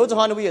เหลียวจุ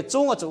พันหนูยี่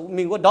จุ้งอ๋อจุ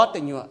มีว่าดอท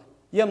ติ่งอยู่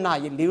เยี่ยมนาย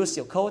ยี่ลิ้วเสี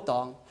ยวเข้าต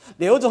อง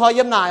เดี๋ยวจะหอยเ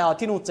ยี่ยมนาย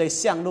ที่นุ่งใจเ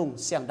สียงลุง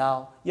เสียงดาว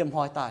เยี่ยมห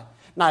อยตาย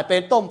นายเป็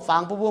นต้มฟา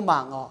งบัวหมา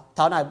งเ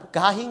ท้านายก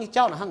าหิ้งเ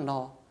จ้าหน้าห้างนอ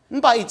มัน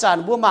ไปอีจาน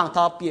บัวหมางเ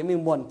ท้าเปียมี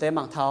มวนเตะหม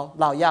างเท้าเ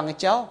หล่ายางไอ้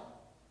เจ้า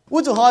อุ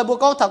จจะหอยบัว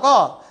ก้องเท้าก็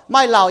ไ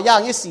ม่เหล่ายาง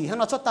ไอ้สีห้าง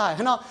นอชดตาย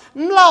ห้างนอ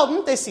เหล่ามั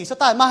นเตะสีชด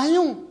ตายมาให้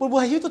ยุ่งบัว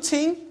ให้ยุ่งตุ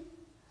ชิง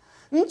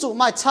มันจู่ไ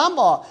ม่ช้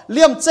ำเ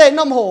ลี่ยมเจ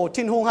น้ำโห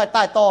ทิ้งหงให้ต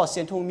ายต่อเสี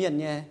ยนทุงเมียน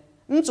เนี่ย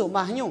chủ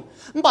mà nhung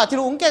bà thì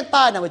uống keng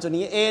tai nào với chủ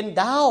ní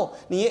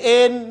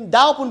en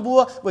đau pun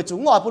bua với chủ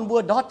ngồi pun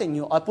bua đó tình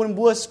nhiều ở pun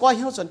bua qua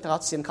hiếu chuẩn thảo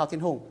xiên khảo thiên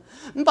hùng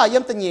bà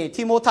yếm tình nhỉ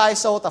Timothy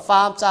sâu ta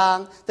farm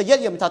trang ta yết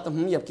yếm thảo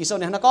tầm yếm kỳ sâu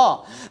này nó có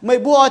mấy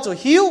bua chủ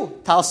hiếu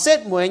thảo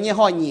xét mùi như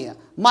hỏi nhỉ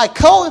mai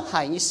khâu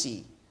hải như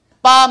xì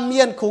bà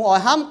miền khung ở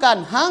ham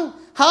can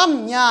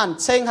ham nhàn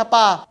xanh ha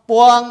bà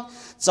buông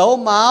dấu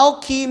máu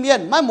khi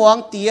miền mai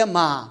muang tia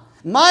mà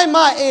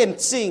mai ên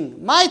chinh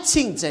mai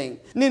chinh chinh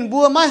nín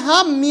bùa mai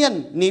ham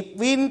miên nịp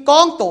vin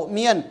con tổ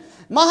miên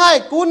mai hai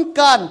cún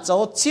can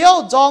dấu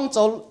chiếu dòng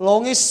dấu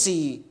lông ấy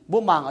xì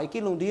bùa mảng ấy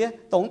cái lông đĩa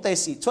tống tê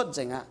xì xuất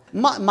chinh à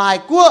mai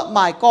cua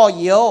mai cò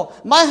yếu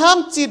mai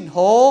ham chín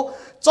hồ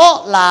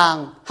cho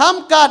làng ham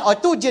can ở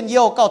tu diện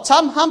nhiều cào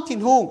chăm ham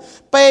thiên hùng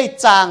bê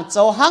chàng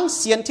dấu hang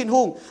xiên thiên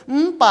hùng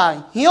bà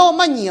hiếu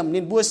mai nhiệm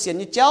nín bùa xiên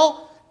như cháu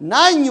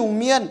nai nhung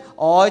miên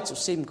ôi chủ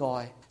sim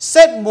gọi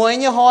xét muối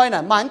như hoi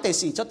nè mai tệ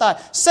sĩ cho ta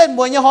xét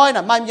muối như hoi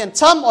nè mai miên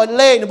chăm ỏi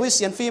lê nó bui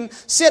xiên phim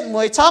xét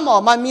muối chăm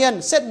ở mai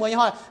miên xét muối như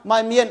hoi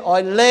mai miên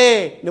ỏi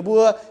lê nó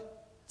bua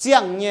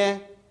chiang nhé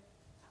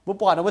bua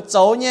bỏ nó bua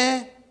chấu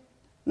nhé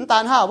nó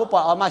tan hao bua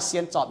bỏ ở mai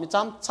xiên chọt như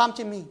chăm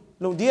chim mi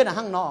lùng điên là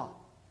hăng nọ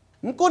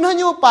mình cún hay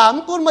nhu bà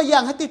mình cún mà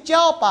yang hay tiêu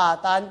chéo bà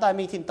ta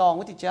mi thìn tòng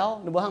với tiêu chéo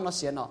nó bua hăng nó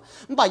xiên nọ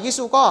bà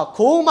Giêsu có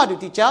khú mà được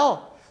tiêu chéo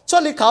cho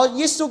lịch khảo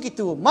Giêsu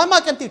Kitô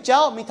mai cái tiêu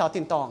chéo mi thảo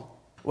thìn tòng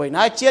vậy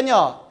nãy chiên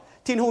nhở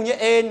thiên hùng như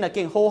en là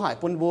kinh hô hải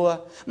pun bùa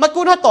mà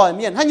cún hát tỏi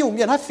miền hát nhung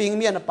miền hát phình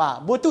miền là bà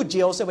bùa tu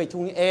diều sẽ về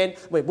thùng như en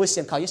về bùa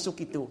xiên khảo Giêsu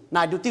Kitô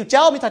này được tiêu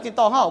cháu mi thật tin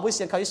to ha bùa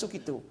xiên khảo Giêsu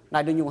Kitô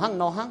này được nhung hăng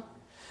no hăng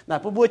này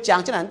bùa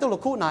chàng cho này tôi là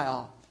khu này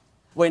à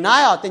về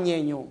nãy à tên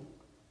nhẹ nhung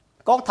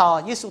con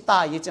thảo Giêsu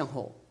tai như chẳng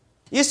hồ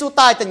Giêsu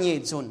tai tên nhẹ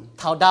dùn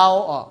thảo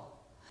đau à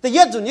tên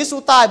yết dùn Giêsu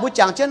tai bùa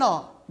chàng chứ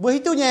nó bùa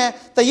hít tu nhẹ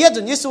tên yết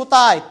dùn Giêsu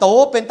tai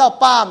tổ bên tao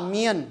pa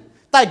miền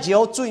tai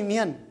diều chui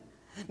miền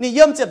นี่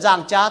ย่อมเจ็บจาง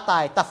จ้าตา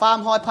ยแต่ฟาร์ม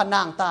หอยพันน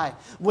างตาย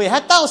เว้ยให้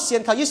เต้าเสีย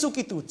นเขายิสุ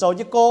กิตุโจ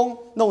ยกง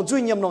นงจุ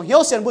ยยมนงเหี้ย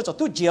วเสียนบุจ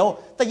ตุเจียว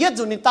แต่เย็ด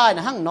จุนิตายน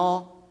ะหั่งนอ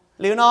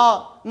หรือนอ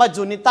มา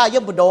จุนิตายเย็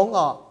บบุดง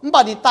อ๋อมบ่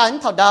นิตายนี่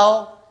เท่าดาว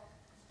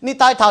นี่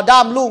ตายเท่าดา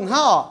มลุงฮ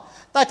ะอ๋อ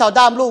ตายเท่าด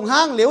ามลุงห้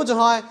างเหลียวจุ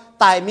หอย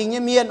ตายมิง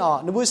เมียนอ๋อ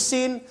นุบุ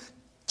ซิน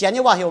เจน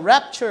ยี่ว่าเหี่ยว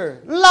rapture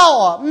เล่า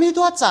อ๋อมี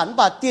ตัวจัน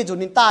บาดเตี้ยจุ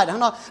นิตายนะหั่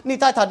งนอนี่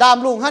ตายเท่าดาม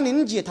ลุงห้างนี่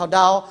นี่จีเท่าด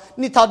าว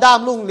นี่เท่าดาม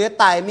ลุงเหลีย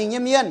ตายมิง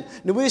เมียน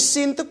นุบุ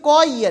ซินตุก้อ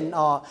ยเย็น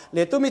อ๋อเห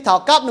ลียตัวมีเท่า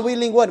กับนุบุ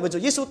ลิงวนบุจุ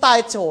ยิสุตาย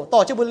โฉต่อ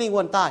เจ้าบุลิงว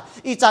นตาย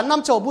อีจันน้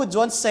ำโฉบุจ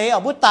วนเสอ๋อ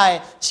บุตาย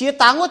เชีย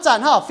ตังว่าจัน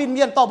ฮะฟินเ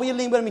มียนต่อบุ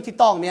ลิงวนมีที่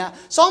ตองเมีย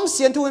ซ้อมเ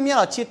สียนทุ่มเมีย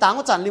อ๋อเชียตัง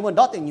ว่าจันลิงวน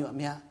ดอติงอยู่เ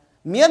มีย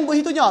เมียนบุ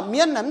หิตุหย่อเมี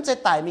ยนนั้นจะ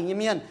ตายมิง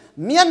เมีย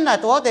นน่ะ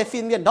ตัวแต่ฟิ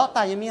นเมียนดอต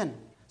ายเมียน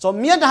จน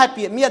เมียนให้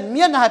ปีเมี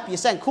ยนให้ปี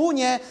แสงคู่เ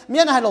นี่ยเมี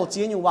ยนให้โล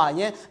จีนอยู่ว่าเ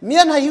นี่ยเมี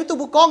ยนให้หิวตุ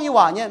บุกองอยู่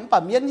ว่าเนี่ยป่ะ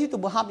เมียนหิวตุ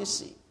บุฮับยี่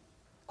สิ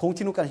คง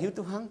ที่นู้กันหิว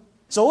ตุหัง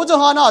โจจะ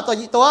ฮะเนาะ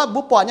ตัว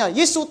บุปผาเนี่ย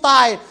ยิสุตา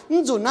ย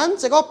จุดนั้น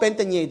จะก็เป็นแ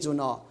ต่เงี้ยจุนเ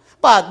นาะ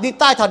ป่ะดิ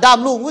ตายถ้าดาม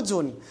ลุงก็จุ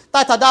นตา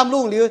ยถ้าดามลุ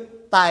งหรือ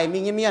ตายมี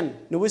เมียน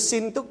หนูสิ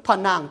นตุกพัน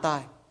นางตา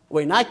ยเว้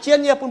ยนายเจียน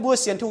เนี่ยปุ่นบัว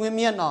เสียนทุ่งเ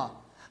มียนเนาะ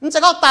มันจะ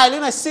ก็ตายหรือ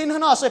ไงสินข้า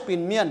งนอกช่วยปิ่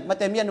นเมียนมา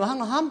แต่เมียนหนูหัง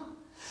เนาะฮัม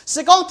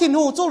สิก้องที่ห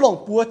นูจู่หลง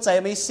ปัวใจ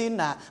ไม่สิน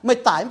นะไม่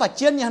ตายป่ะเ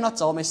จียนเนี่ยเนาะ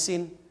โจไม่สิ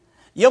น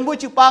ยมบุ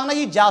จิปังนะ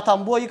ยี่ยาวท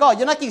ำบัวยี่ก็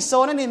ยันนักกิโซ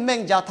นั่นนี่เม่ง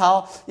ยาวเท้า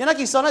ยันนัก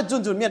กิโซนั่น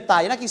จุนเมียนตาย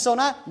ยันนักกิโซ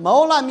นั่นเมา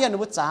ล่าเมียนหนู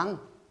จัง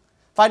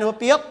ไฟหนู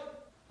เปียบ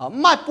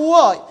ไม่ปั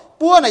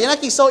วน่ะยันนัก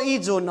กิโซอี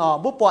จุน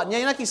บุปผาเนี่ย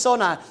ยันนักกิโซ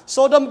น่ะโซ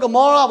ดมกับม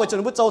อราบุจุ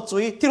นบุโจจุ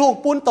ยที่ลูก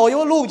ปูนโตอ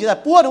ยู่ลูกจีแต่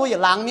ปัวหนูอย่า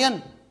ล้างเมียน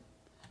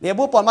เนี่ย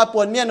บุปผามาป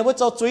วนเมียนหนูบุ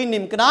โจจุย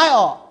นิ่มกันได้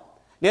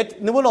เนี่ย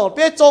หนูบุหลงเ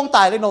ปียจงต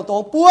ายเลยหนูตรง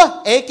ปัว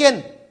เอเกน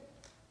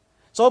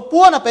โซปั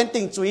วน่ะเป็น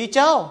ติ่งจุยเ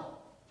จ้า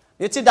เ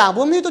นี่ยจีด่าง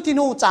บุ้มที่ตัวที่ห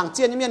นูจางเ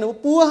จียนเมียนหนู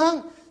ปัวหัง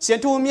เสียน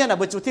ทุ่มเมียน่ะ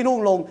บุจุที่นุ่ง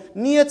ลง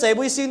เนี่ยใจ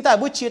บุยซินแต่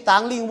บุชีต่า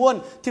งลิงวน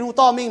ที่นุ่ง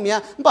ต่อมิงเมีย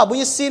มันป่าบุ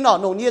ยซิน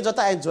หนูเนี่ยจะแ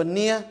ต่แอนจวนเ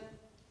นี่ย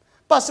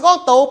ป่าสก้อง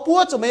โตปัว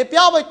จะไม่เปี้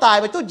ยวไปตาย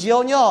ไปตู้เจียว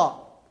เนี่ย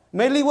ไ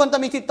ม่ลิงวนแต่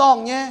มีที่ต้อง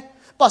เนี่ย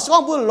ป่าสก้อ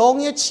งบุลง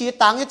เนี่ยชี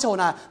ต่างเนี่ยโช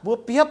น่ะบุ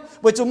เปียบ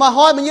บุจุมา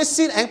ห้อยมันเนี่ย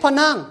ซินแองพ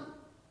นัง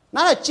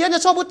นั่นแหละเจียนจะ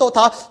ชอบบุโตถ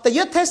าแต่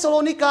ยัดเทสโล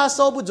นิกาโซ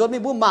บุจวนมี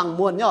บุมัง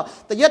มวนเนี่ย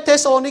แต่ยัดเท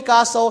สโลนิกา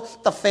โซ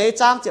แต่เฟ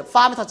จางเจ็บฟ้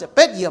าไม่ทันเจ็บเ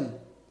ป็ดเยี่ยม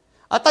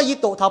แต่ยี่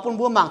โตถาปุ่น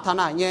บุมังท่าไ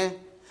หนเนี่ย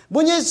บุ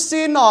ญยิ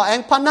สินหน่อแอง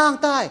พนัง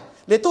ใต้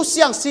หรือตู้เ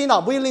สียงสินหน่อ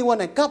บุญลิงวันไ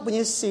หนกับบุญ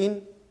ยิสิน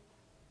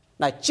ไ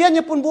หนเชียน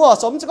ญี่ปุ่นบัว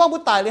สมจะก็บุ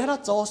ตายเลยฮะ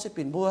โจสิ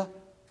ปินบัว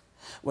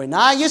ไว้น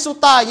ะยิสุ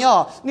ตายเนี่ย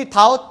นี่เ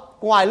ท้า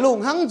กวายลุง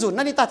หังจุน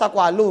นั่นนี่ตาก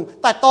วายลุง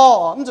ตายต่อ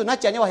มันจุนน่า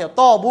เจียนเนี่ยว่าเหี่ยว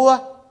ต่อบัว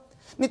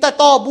นี่ตาย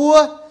ต่อบัว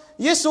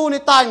ยิสุ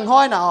นี่ตายห้อ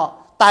ยน่ะ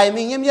ตาย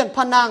มิงเยี่ยมพ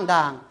นังด่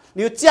างห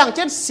รือเจียงเ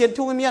จ็ดเสียน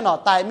ทุ่งเมียน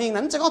ตายมิง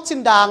นั้นจะก็ชิน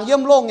ด่างเยี่ย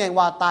มโล่งแงง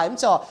ว่าตายมัน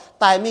จะ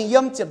ตายมิงเยี่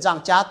ยมเจ็บจัง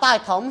จ้าตาย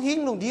เขาหิ้ง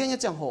ลุงดีเนี่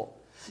ยจังโห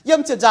ย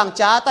มจะจาง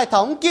จ้าใต้ท้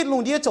องกิดลุ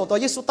งเดียโจตัว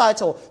ยิสุตายโ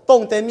จตร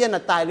งเตเมียนน่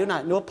ะตายหรือไหน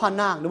หนูพา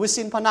นางหนู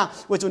สินพานาง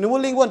ว่าจูหนู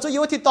ลิงวนจะอ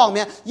ยู่ที่ตองเ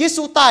มียยิ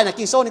สุตายน่ะ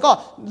กิโซนี่ก็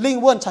ลิง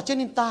วนชัดเจน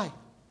นินตาย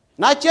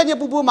นายเจียนย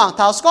บุมังเ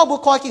ท้าสก็บุ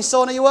คอยกิโซ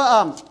นะอยู่ว่า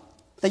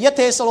แต่ยะเ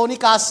ทสโลนิ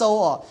กาโซ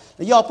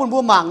ยอปุ่นบุ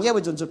มังเนี่ย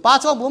ว่าจุดป้า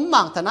ช่วงบุ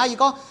มังทนาย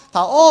ก็ถ้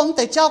าโอ้แ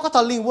ต่เจ้าก็ถ้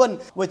าลิงวน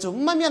ว่าจุ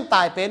ไม่เมียนต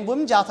ายเป็นบุญ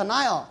ยาวทนา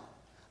ย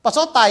ปัสส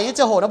าวะไตนี่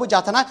จะโหนะบุญญา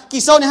ธนะ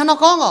กี่โซนี่ฮะน้อง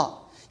ก้องอ๋อ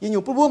ยังอ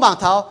ยู่ผู้บาง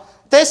เท้า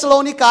เทสโล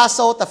นิกาโซ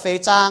ตะเฟ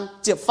จาง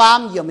เจ็บฟาม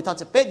เหยี่ยมไม่ทัน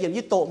จะเป็ดเหยี่ยม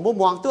ยี่โตมัว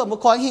มองตัวมัว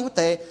คอยหิ้งเ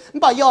ตะมัน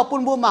ป่ายอปุ่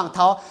นบัวมังเ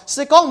ท้าเส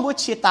ก้องมัว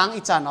เชียตัง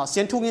อีจานอ๋อเสี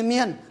ยนทุ่งเมี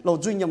ยนลง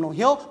จุนยำลงเ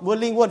หี้ยวมัว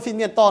ลิงวนฟินเ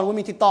มียนตอนมัว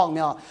มีที่ตองเ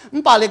นี่ยมั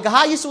นป่าเลยกะห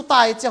ายิสุต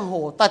ายเจียงโห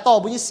ตายต่อ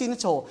บุญยิสิน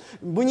โฉ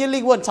บุญยิลิ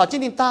งวนชาวจีน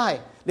ดินใต้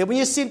เดี๋ยวบุญ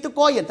ยิสินตุก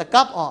ก้อยเหยียนตะ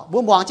กับอ๋อบัว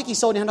มองจิกิ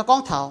โซนี่ฮะน้องก้อ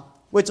งเท้า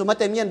เวจุมาเ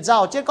ตเมียนเจ้า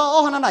เจ้าก็อ๋อ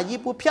ฮะนั่นน่ะยี่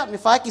ปูเพียบมี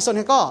ไฟกิโซ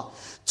นี่ก็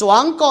จว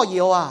งก็เ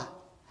ยี่ยวอ่ะ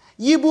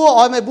ยี่บัว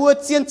อ้อยไม่บัว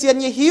เจียน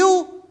ยี่หิว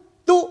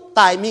ตุ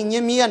ตายมิง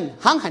เมียน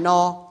หังไหนอ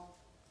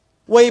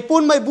เวยปุ่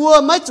นไม่บัว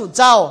ไม่จุดเ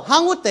จ้าหั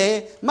งอุเต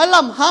ไม่ล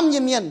ำห้ำ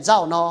เมียนเจ้า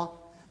นอ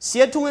เสี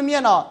ยทุ่งเมีย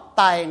นอ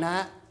ตายนะ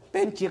เ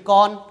ป็นเกียรก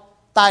ร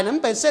ตายนั้น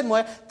เป็นเส้นมว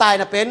ยตาย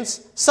นะเป็น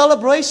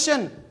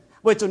celebration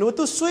เวยจุนู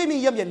ตุซุยมี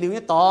เยี่ยมเหยียดหลิวเ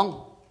นี่ยตอง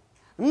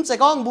ใส่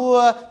ก้องบัว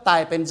ตา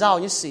ยเป็นเจ้า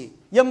ยี่สิ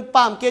ยิ่มป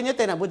ามเกณฑ์เนี่ยเ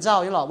ตนะบุเจ้า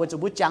ยี่หรอเวยจุ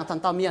บุจางทัน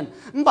ตาเมียน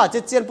บ่าจะ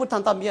เจียนพุทธั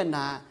นตาเมียนน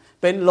ะ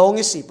เป็นโลง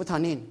ยี่สิพุทธา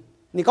นิน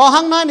นี่ก็หั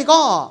งนะนี่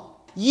ก็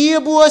ยี่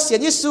บัวเสียน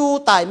ยิสู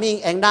ตายมิง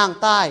แองนาง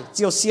ตายเ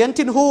จียวเสียน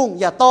ทิ้นหุง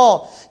อย่าโต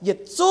เหยียด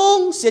จุ้ง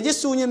เสียนยิ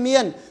สูเมีย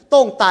นตร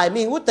งตาย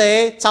มิงอุเต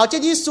ชาวเจ้า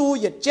ยิสู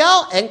เหยียดเจ้า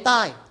แองต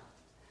าย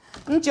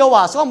นั่นเจียวว่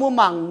าสก็มัว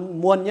มัง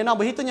มวนยันเอาไ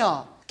ปฮิตตัวเนาะ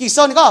กี่โซ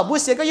นก็บัว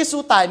เสียนก็ยิสู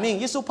ตายมิง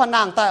ยิสูพน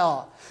างตายอ๋อ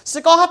ส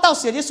ก็ถ้าเต้า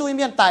เสียนยิสูเ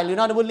มียนตายหรือเ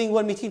นาะในบุลิง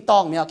วันมีทิ้งตอ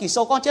งเนี่ยกี่โซ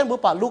ก้อนเช่นบัว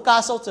ป่าลูกา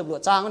โซเจ็บหลว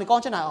ดจางนี่ก้อน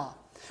เช่นไหนอ๋อ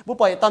บัว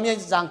ปล่อยตอนเมียน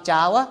จางจ้า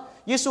วะ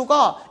ยิสูก็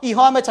อีห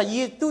อยไม่ใช่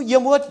ยี่ตู้เยี่ย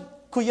มวัว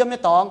คุยเยี่ยมใน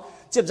ตอง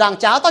เจ็บจาง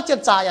จ้าต้องเจ็บ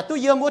จ่ายตู้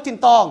เยี่ยมวัวทิ้ง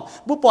ตอง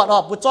บุปอดออ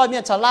กบุจอยเมีย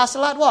นชาลาส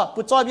ลัดว่า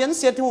บุจอยเมียนเ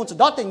สียนทุ่งจุด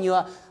ดอดเต็งเหยื่อ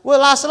เว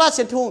ลาสลัดเ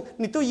สียนทุ่ง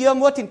นี่ตู้เยี่ยม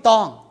วัวทิ้งตอ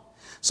ง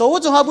สมม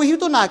ติจะหาบุหิว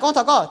ตัวไหนก็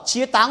ถ้าก็เชี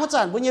ยตังว่าจั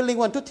นบุญยิลิง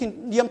วันทุกทิ้ง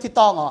เยี่ยมทิ้ง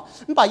ตองอ๋อ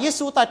มันป่าเย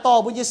ซูตายต่อ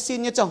บุญยิสิน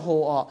เนี่ยจะโห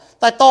อ๋อ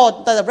ตายต่อ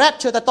แต่แรก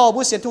เชื่อตายต่อบุ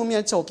เสียนทุ่งเมีย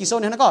นโฉกิโซ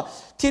เนี่ยนั่นก็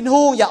ทิ้ง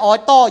หูอย่าอ้อย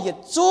ต่ออย่า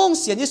จุ้ง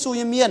เสียนเยซู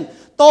เมียน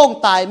ต้อง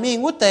ตายมี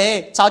งุเต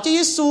ชาวเจ้าเย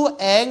ซู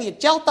เองอย่า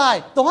เจ้าตาย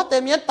ตรงฮัตเต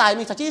เมียนตาย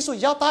มีชาวเจ้าเยซู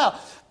เจ้าตาย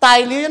ตาย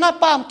เลยนะ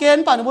ป้ามเกณ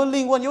ฑ์ป่านบุญ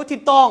ลิงวันยุติ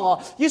ตองอ๋อ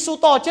ยิสู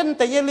ต่อเช่นแ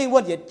ต่เยลิงวั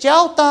นอย่าเจ้า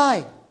ตาย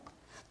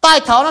ตาย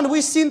เขานั้นวิ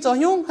สินจะ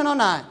ยุ่งขนาด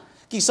ไหน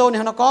กิโซเนี่ย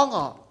เขาก้อง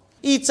อ๋อ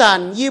อีจัน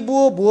ยีบั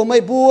วบัวไม่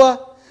บัว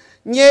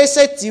เย่เส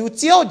จิวเ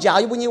จียวใหญ่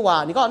บุญยี่ว่า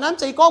นี่ก็น้ำใ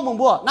จก้องมึง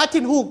บัวน่า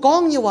ทิ้งหูก้อ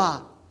งยี่ว่า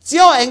เจี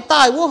ยวเองต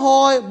ายวัวห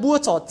อยบัว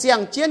จอดเจียง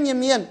เจียน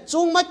เมียนจุ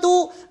งไม่ตู้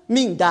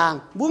มิ่งด่าง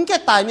บุญแก่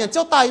ตายเมียนเจ้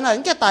าตายไหน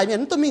แก่ตายเมียน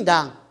ตู้มิ่งด่า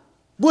ง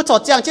บัวจอด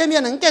เจียงเจียนเมีย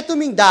นนั่งแก่ตู้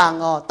มิ่งด่าง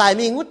อ๋อตาย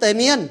มีงุเต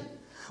เมียน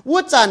วัว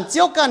จันเจี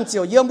ยวกันเจี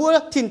ยวเยี่ยมบัว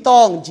ทิ้งต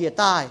องเจีย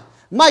ตาย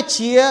ไม่เ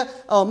ชีย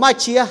ไม่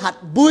เชียหัด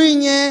บุย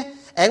เนี่ย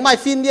เองไม่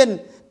ฟินเมียน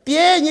เปี้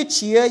ยเนี่ยเ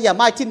ชียอย่าไ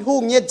ม่ทิ้งหู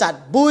เนี่ยจัด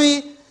บุย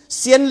เ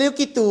สียนลิ้ว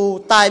กิตู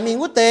ตายมี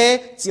งุเต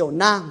เจียว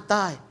นางต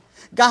าย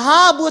กะหา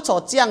บัวจอ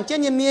ดเจียงเจีย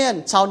นเมียน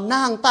ชาวน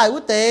างตายอุ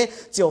เต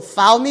เจียว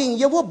ฟ้าวมิง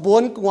ยบัวบว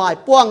นกวาย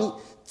ป้วง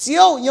เจี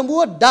ยวยบั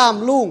วดาม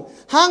ลุง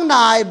ห้างน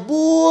าย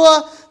บัว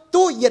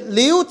ตู้เหยียด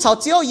ลิ้วชาว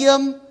เจียวเยี่ย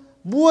ม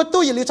บัว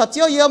ตู้เหยียดลิ้วชาวเ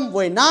จียวเยี่ยมเว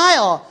นาย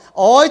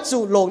อ้อย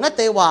จู่ลงนั่นเ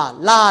ตว่า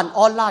ลานอ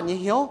อนลานยี่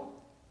เหี้ยว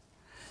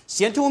เ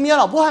สียนทูเมียเ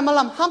ราบัวให้มา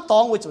ลำห้ามตอ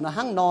งไว้จู่นะ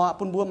ห้างนอ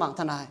ปุ่นบัวหมัง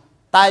ทนาย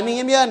ตายมี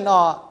เมียน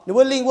หนู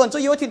ว่าลิงวนจู่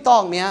ยี่ว่าทิ้งตอ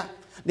งเมีย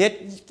เด็ด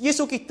ยิ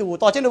สุกิตู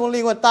ต่อเช่นหนูว่าลิ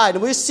งวนตายหนู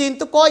ว่าซิน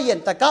ตุก้อยเย็น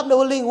แต่กับหนู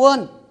ว่าลิงวน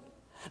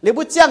หรือ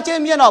บุเจียงเจ้า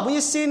เมียนบุญ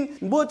สิน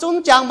บุจง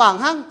จางหมาง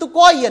หังตุ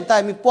ก้อยเย็นแต่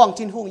มีปวง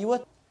ทิ้งหงอยู่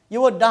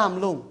ว่าดาม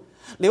ลุง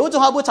หรือว่าจง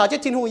หาบุชาเจ้า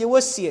ทิ้งหงอยู่ว่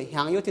าเสียห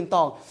างอยู่ทิ้งต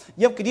อง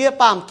เยี่ยมกระเดีย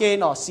ปามเก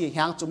นเสียห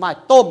างจุ่มไม้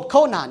ต้มเข้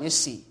าหนาเนี่ย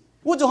สี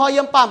ว่าจงหาเ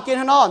ยี่ยมปามเกน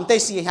ข้างนอกแต่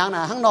เสียหางหน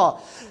าข้างนอก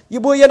อยู่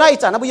บุยได้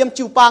จันนะบุเยี่ยม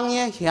จิวปังเ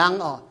นี่ยหาง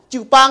จิ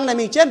วปังใน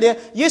มีเช่นเดีย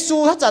เยซู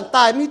ถ้าจันต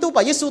ายมีตู้ป่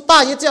ะเยซูตา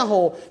ยเนี่ยเจ้าโห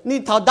นี่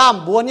เท้าดาม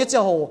บัวเนี่ยเจ้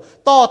าโห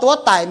ต่อตัว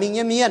ตายมี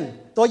เมียน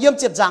ตัวเยี่ยม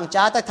เจ็บจางจ้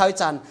าแต่เท้า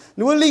จันห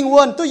นูลิงว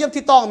นตัวเยี่ยม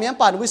ที่ตองเมียน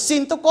ป่าหนูซิ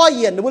นตัวก้อยเ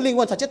ย็นหนูลิง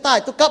วนถ้าจะตาย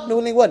ตัวกับหนู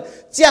ลิงวน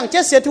เจียงเจ้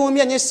าเสียทุ่งเ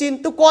มียนเนี่ยซิน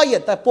ตัวก้อยเย็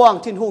นแต่ปวง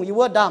ทิ้งหงอยู่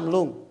ว่าดาม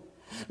ลุง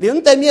เหลือง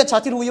แต่เมียชา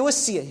ที่รู้อยู่ว่า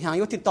เสียหางอ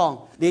ยู่ที่ตอง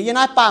เดี๋ยวยัน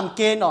ายปามเ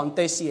กนแ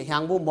ต่เสียหา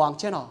งบุมวางเ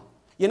ช่น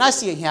ยันายเ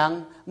สียหาง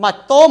มา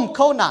ต้ม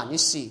ข้าวนาน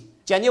นี่สิ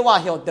เจนยี่ว่า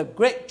เฮล the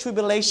great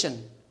tribulation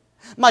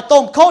มาต้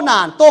มข้าวนา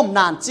นต้มน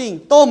านจริง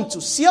ต้มจุ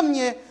เสียมเ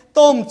นี่ย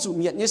ต้มจุเ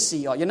มียนเนี่ยสี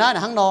ยันายน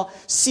ะฮังนอ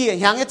เสีย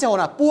หางเนี่ยเจ้า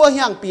น่ะปัวห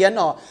างเปลี่ยน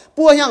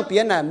ปัวหางเปลี่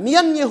ยนน่ะเมีย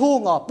นยี่หู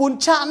ปุน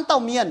ชานเต้า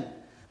เมียน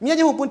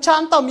ยี่หูปุนชา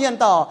นเต้าเมียน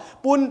ต่อ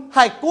ปุนไ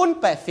ห่กุ้น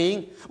แปะฟิง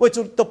ว่า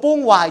จุดตะปุ้ง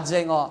วายเจ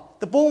ง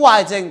ตะปุ้งวา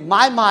ยเจงไ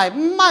ม้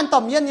มันต่อ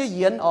เมียนเนี่ยเ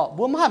ย็น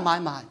บัวไ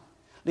ม้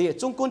เดี๋ยว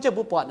จงกุ้นจะ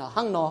บุปผา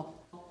ฮังนอ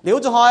เหลียว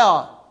จะหอย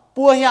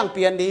ปัวหางเป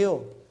ลี่ยนเดียว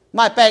ไ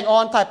ม้แปลงอ่อ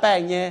นถ่ายแปลง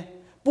เนี่ย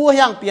ปัวห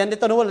างเปลี่ยนใน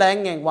ตัวนู้นแรง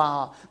เง่งว่า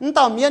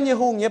ต่อเมียนยี่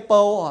หูเนี่ยเปา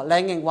แร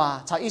งเง่งว่า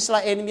ชาวอิสรา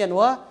เอลเมียน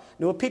วะห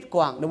นูพิษก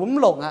ว่างหนูมัน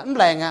หลงมัน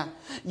แรง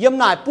เยี่ยม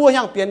นายปัว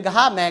ยังเปลี่ยนกับ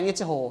ห้าแมงนี่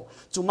จะโห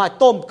จุ่มมา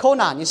ต้มข้าว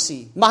หนานี่สี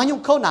มายุ่ง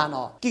ข้าวหนา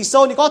กี่โซ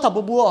นี่ก็ทำ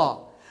บัว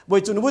บ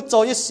จุ่มบุโจ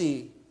นี่สี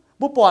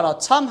บุปผา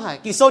ช้ำหาย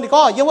กี่โซนี่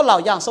ก็ยังว่าเหล่า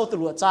อย่างโซต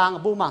รัวจาง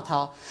บุหมากเท้า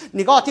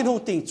นี่ก็ที่ทุ่ง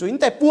ติ่งจุน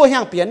แต่ปัวยั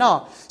งเปลี่ยน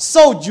โซ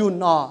ยุ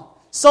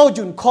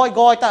นคอยก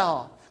อยแต่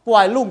ปล่อ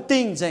ยลุ่ม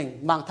ติ่งเจง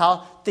หมากเท้า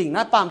ติ่ง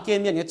นั้นปามเกณ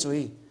ฑ์เนี่ยจุย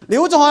หรื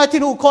อจะหอยที่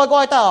ทุ่งคอยกอ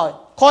ยแต่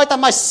คอยแต่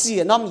มาเสี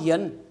ยน้ำเย็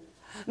น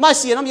mai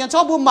xì nó miền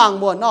cho bố màng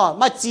muộn nó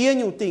mai chia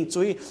nhung tình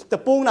chuối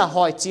tập bung là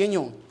hỏi chia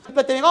nhung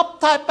bây giờ ngóc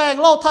thay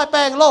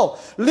bèn lâu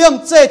liêm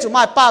chê chủ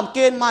mai pam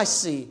kên mai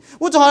xì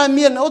u cho họ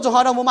miền u cho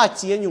họ đâu mai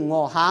chia nhung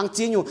ngò hàng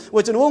chia nhung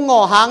u cho nó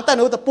ngò hàng ta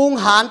nó tập bung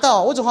hán ta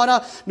u cho họ nó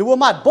nó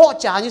mai bỏ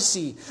trả như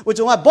xì u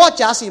cho mai bỏ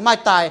trả xì mai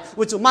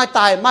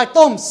tài mai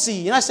tôm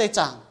xì nó sẽ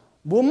chẳng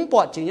bún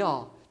bọt chỉ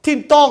nhỏ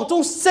thìn tòng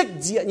chung xích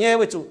diện nhé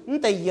với chủ nó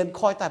tay yên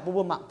khoi tại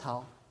bố mạng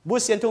tháo bố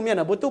xiên thu miên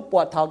là bố tu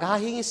bọt tháo cả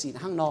hí xì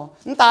hăng nò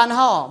nó tàn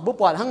ha bố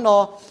bọt hăng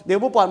nò nếu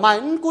bố bọt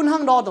mai cún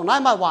hăng nò tổng nãy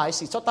mai vải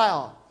xì cho tay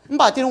à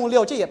bà thiên hùng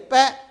liều chứ dẹp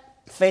bé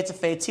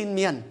phê chín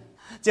miên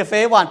chỉ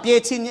phê hoàn bia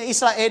chín như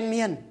Israel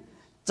miên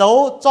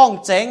dấu trong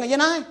chén như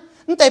này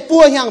nó tay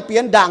bua hàng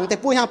biến đảng tay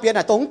bua hàng biến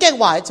là tổng kẹt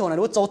vải chỗ này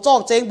nó dấu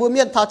trong chén bua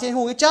miên tháo thiên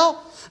hùng cái cháu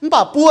nó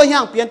bà bua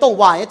hàng biến tổng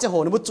vải chứ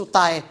hồ nó bố trụ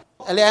tay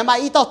lẽ mà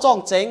ít tao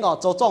trong chén ở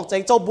chỗ trong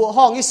chén chỗ bùa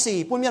hong cái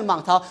xì bún miên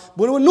mảng tháo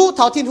bún nút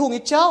tháo thiên hùng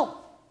cái cháu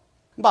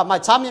bà mà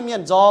chăm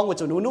miên giong của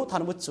chỗ nút tháo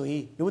nó bút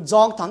chui nút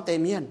giong thắng tề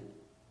miên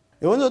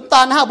nếu nó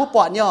tan ha bút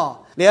bọt nhỏ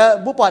nếu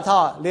bút bọt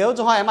thọ nếu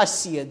cho hai mà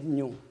xìa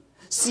nhung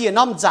xìa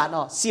năm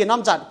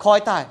giặt khoi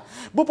tai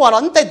bút bọt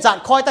nó tề giặt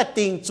khoi tai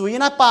tình chui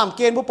nó pam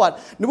kên bút bọt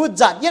nó bút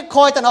giặt yết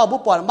khoi tai nó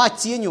bút bọt mà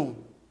chia nhung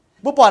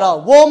bút bọt nó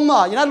vôm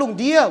à như nó lùng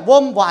đĩa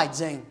vôm vài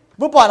dèn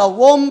bố bỏ là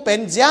vômเป็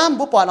นjam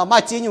bố bỏ là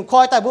mai chỉ nhung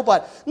khoi tai bố bỏ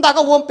ta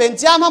có vômเป็น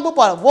jam ha bố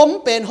bỏ là vôm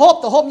เป็นhộp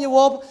ตัวhộp như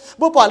vôm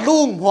bố bỏ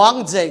luông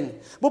hoang dình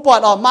bố bỏ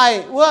là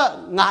maiว่า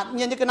ngạt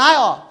miên như cái này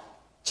à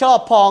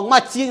cho phong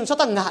mai chỉ nhung cho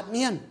ta ngạt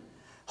miên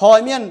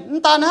hỏi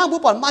miên ta na bố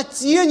bỏ mai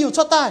chỉ nhung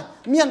cho ta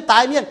miên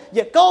tài miên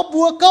giờ câu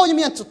bùa câu như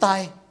miên chủ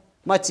tài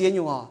mai chỉ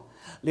nhung à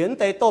liền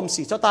tay tôm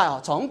xì cho ta à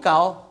chóng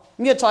cáo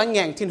miên cho anh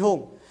ngẹn thiên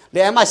hùng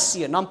để mai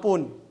xỉa năm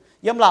pun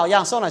yếm lão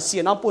yang sau là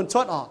xỉa năm pun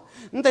chốt à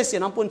nó tay xỉa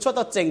năm pun chốt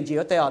tao chỉnh gì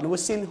ở đây à nó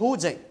xin hú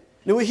chỉnh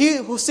nó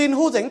xin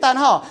hú chỉnh tan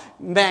ha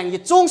mèn gì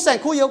trung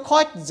sen khu yếu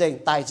khói chỉnh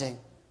tài chỉnh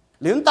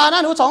liền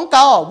ta nó chóng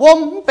cao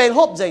vômเป็น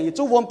hộp chỉnh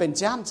chú vômเป็น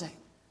jam chỉnh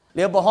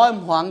liền bỏ hỏi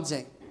hoang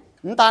chỉnh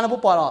nó ta nó bố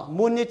bỏ rồi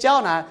muốn như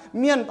cháu nè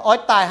miên ói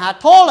tài hạt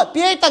thô là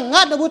bia tăng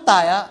ngắt nó bố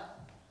tài á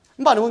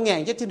nó bảo nó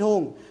ngẹn chết thiên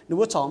hùng nó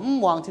bố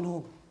chóng hoang thiên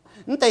hùng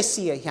nó tay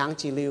xỉa hàng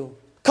chỉ liu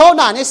khâu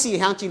nào như xỉa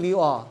hàng chỉ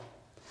liu à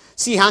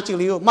xỉa hàng chỉ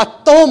liu mà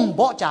tôm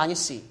bỏ trả như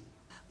xỉa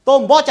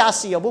tôm bỏ trả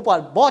xì ở bố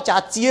bỏ trả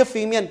chia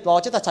phi miên lo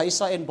chứ ta chạy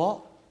Israel bỏ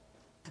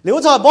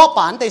nếu cho bỏ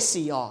bán tay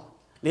xì ở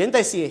liền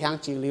tay xì hàng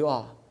chỉ liu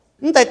ở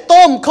nhưng tay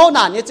tôm khâu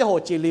nản như thế hồ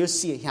chỉ liu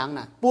xì hàng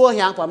nè bua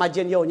hàng quả mà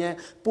dân yêu nhé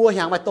bua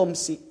hàng mà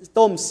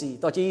tôm xì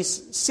to chỉ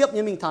xếp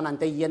như mình thằng nản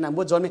tay yên nè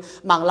bua rồi mình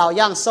mảng lào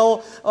yang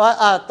sâu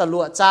tờ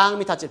lụa trang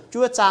mình thằng chỉ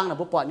chúa trang là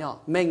bố bỏ nhỏ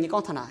mình như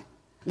con thằng này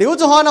nếu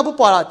cho họ nó bố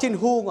bỏ là thiên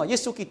hu của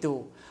Giêsu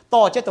Kitô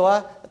to chứ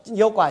tôi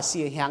yêu quả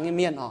xì hàng như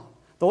miên ở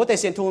ตัวแต่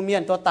เสียนทูเมีย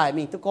นตัวตาย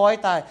มิงตัวก้อย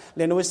ตายเ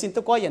รียนวิสินตั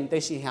วก้อยยันแต่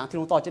สีหางที่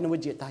ลงต่อจะนวิ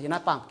จิตตายยันน่า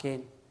ปามเกณ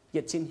ฑ์เหยี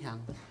ยดชิ้นหาง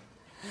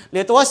เรี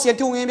ยนตัวเสียน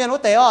ทูเมียนว่า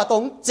แต่ว่าตร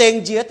งเจง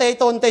เจียแต่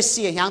ตรงแต่เ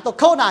สียหางตัว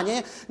เข้าหน้านี้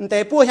แต่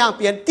ปูหางเ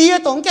ปลี่ยนเตี้ย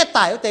ตรงแก่ต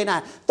ายว่าแต่น่ะ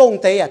ตรง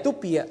แต่ตู้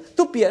เ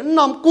ปีย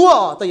น้ำกั้ว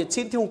ตัวเหยียด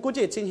ชิ้นที่ลงกู้จะ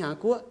เหยียดชิ้นหาง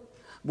กั้ว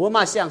บัวม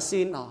าเสียงซิ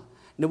นอ๋อ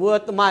หนูบัว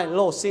ไม่โล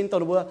ซินตัว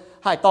หนูบัว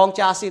หายตอง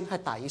จ่าซินหาย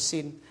ตายซิ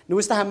นหนู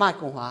จะให้มา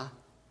ของหัว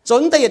จ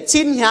นแต่เหยียด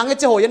ชิ้นหางไอ้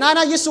เจ้าอย่างนั้นน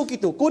ะเยซูกิ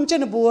โตกุนเจ้า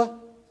หนูบัว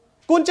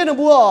quân trên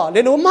bùa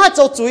liền nó mà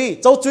châu chuối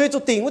cho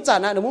tình của chả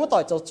này nó muốn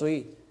tỏi châu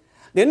chuối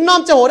liền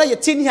năm châu hồ đây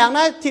chín hàng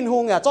này thiên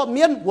hùng à cho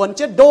miên buồn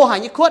chết đô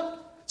hàng như khuất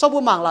cho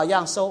bùa mảng là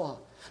giang sâu à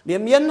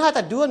liền miên hai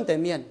ta đuôn để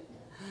miên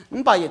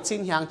không phải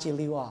chín hàng chỉ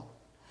liu à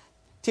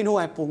thiên hùng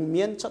ai bùng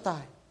miên cho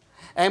tài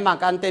em mà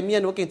can tề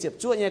miên nó kinh chụp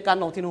chuột như can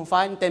nòng thiên hùng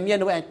phái tề miên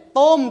nó ai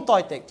tôm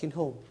tỏi tệ thiên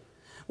hùng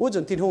u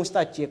chuẩn thiên hùng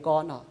sẽ chia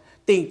con à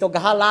tình tôi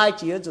cả lai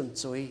chia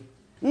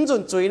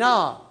chuẩn chuối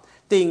nó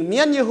tình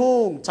miên như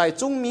hùng chạy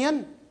trung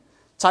miên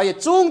chạy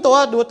chungตัว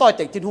ดูต่อยเ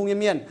ต็กทิ้งหง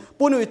เมียน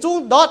ปุ่นchung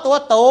ดอตัว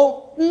โต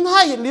ใ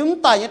ห้ลิ้ม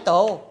ตายเนี่ยโต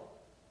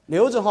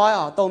nếuจะห้อย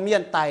อ่ะตัวเมีย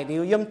นตายลิ้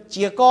วยิ่มเ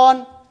จียก้อน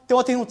ตัว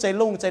ทิ้งใจ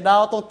ลุงใจดา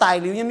วตัวตาย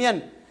ลิ้วเมียน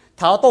เ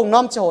ท้าตรงน้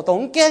ำเจ้าตรง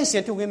แก้งเสีย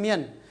ทิ้งเมียน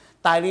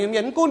ตายลิ้วเมี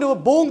ยนกูดู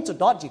บุ้งจุด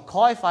ดอจีค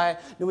อยไฟ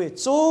ดู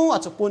chungอ่ะ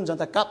จุปุ่นจน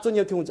ตะกับจน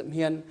ยิ่งทิ้งจำเ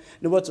ฮียน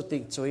ดูจุดติ่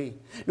งจุย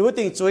ดู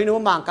ติ่งจุยดู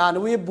มังการดู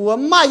บัว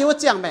ไม่ยุ่ง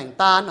เจียงแบ่ง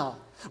ตาเนาะ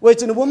为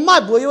着我们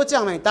买不要这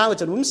样名单，为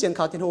着我们先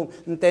考天空，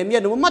对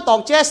面我们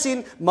当接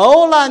心，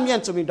冇来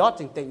面就面多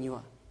定定要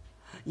啊，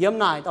因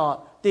奈ต่อ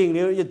定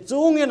了也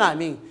中也奈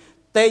名，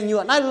定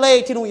要奈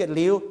累天空也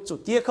了就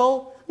跌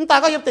扣，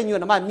大家要定要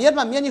那嘛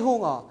面一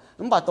空哦，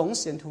把东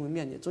先通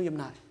面也中因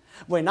奈，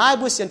为奈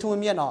不先通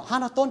面哦，哈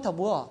那ต้นทับ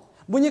บัว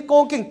บุญโก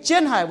งเก่งเจีย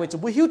นหาย为着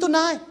บุหิวตัวน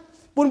าย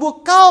บุญบัว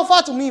ก้าวฟ้า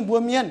จะมีบัว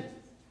เมียน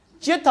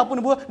เจียนทับบุญ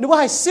บัวนึกว่า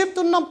ให้ซิม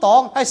ต้นน้ำตอ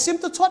งให้ซิม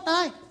ต้นชดนา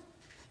ย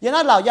อย่าง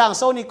นั้นเหล่าอย่างโ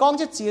ซนี่ก้อง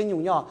จะเจียนอยู่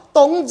ย่อต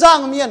รงจาง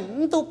เมียน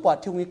ตัวปวด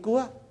ทิ้งมีกัว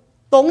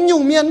ตรงอยู่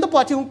เมียนตัวปว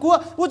ดทิ้งกัว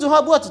ว่าจะหา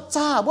บัวจะ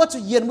จ้าบัวจะ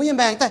เย็นบัวยัง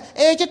แบ่งแต่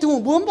จะทิ้ง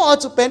บัวบ่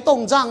จะเป็นตรง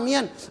จางเมีย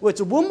นว่าจ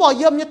ะบัวบ่เ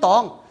ยี่ยมเนี่ยตอ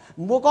ง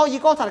บัวก็ยี่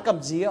ก้องถัดกับ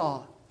จีอ๋อ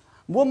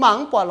บัวหมัง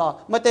ปวดหรอ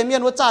มาเตเมีย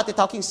นว่าจ้าติดเ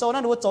ท้าคิงโซ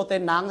นั่นว่าโจเต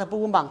นนางแต่บัว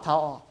หมังเท้า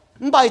อ๋อ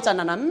มันใบจัน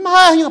นั้นมา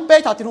อย่างเป้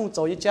เท้าทิ้งโจ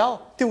ยี่เจ้า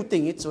ทิ้งติ่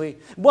งยี่จุย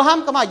บัวห้าม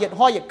ก็มาเหยียด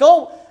หอยเหยียด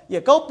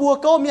เก้าบัว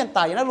เก้าเมียนต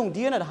ายอย่างนั้นลง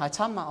ดีน่ะหาย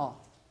ช้ำมาอ๋อ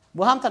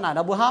บัวห้ามถนัดน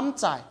ะบัวห้าม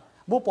ใจ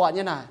บัวปอดเ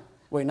นี่ยนะ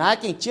buổi nãy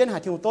kinh chiến hà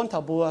thiêu tôn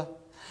thảo bùa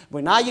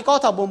buổi nãy y có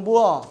thảo bùm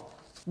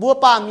bùa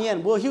pa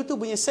miền bùa hiu tu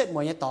bùa set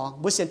mọi nhà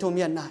tòng bùa xiên thu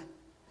miền này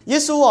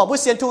Giêsu ở bùa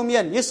xiên thu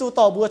miền Giêsu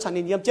tỏ bùa chẳng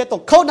nên yếm chết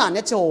tòng khâu nản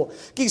nhất chỗ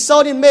kinh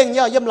sau đến mình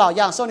nhá yếm lão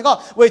giang sau này có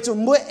về chủ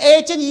bùa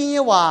trên y như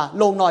hòa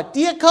lồng nổi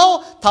tiếc khâu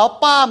thảo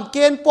pam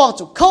kiên quang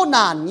chủ khâu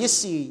nản như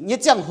xì như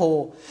giang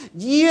hồ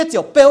như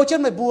tiểu bèo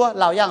trên mày bùa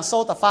lão giang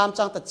sau ta farm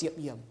trang ta chiệp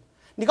yếm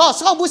นี่ก็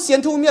สร้างบุษเสียน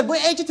ทุ่งเมียนบุษ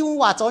เอจิทุ่ง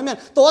ว่าจอยเมียน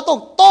ตัวตรง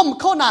ต้ม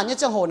ข้าวนานเนี่ย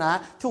จะโหนะ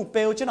ทุ่งเปล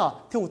วใช่หรอ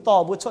ทุ่งต่อ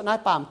บุษชดนาย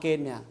ปามเกณ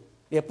ฑ์เนี่ย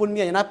เดี๋ยวปุ่นเมี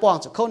ยนนายปอง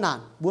จุดข้าวนาน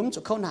บุ้มจุ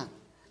ดข้าวนาน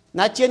น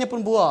ายเจียนเนี่ยปุ่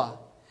นบัว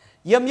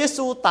เยี่ยมเย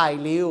ซูตาย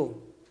ลิว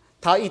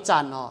เท้าอีจั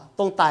นเนาะต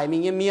รงตายมี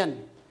เงี้ยเมียน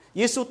เ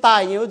ยซูตา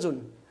ยเยอะจุน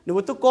หนู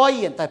ตุก้อยเ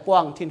ยียนแต่ปอ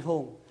งทินห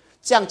ง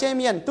จังเจเ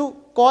มียนตุ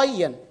ก้อยเ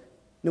ยียน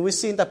หนู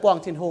ซินแต่ปอง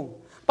ทินหง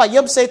ป่าเยี่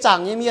ยมเสจัง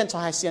เงี้ยเมียนช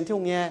ายเสียนทุ่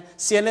งเงี้ย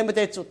เสียนเลยไม่ไ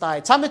ด้จุดตาย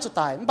ช้ำไม่จุด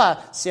ตายป่า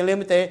เสียนเลยไ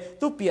ม่ได้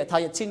ตุเปียทา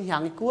ยชิ้นหา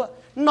งอีกกัว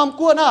นอม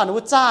กัวน่ะหนู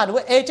จ้าหนู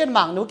เอเจนต์ห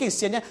มังหนูเก่งเ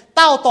สียนเนี่ยเ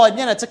ต้าต่อยเ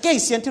นี่ยน่ะจะเก่ง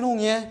เสียนที่นู่น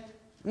เนี่ย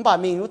มันบ่า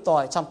มีหนูต่อ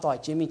ยช้ำต่อย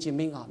จิม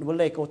มิงอ่ะหนู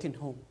เลยโกทิน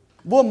หง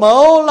บัวเมา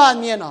ลาน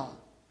เนี่ยน่ะ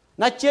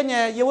นายเจียนเนี่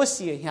ยเยอะเ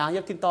สียหางเย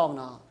อะทินตอง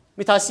น่ะ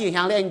มีทาเสียห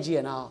างเลยเอ็นเจีย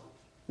น่ะ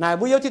นาย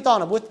บัวเยอะทินตอง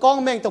น่ะบัวก้อง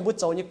เม่งตรงบัว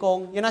โจเนี่ยกง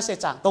ยันน่าเสีย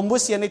จังตรงบัว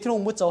เสียนในที่นู่น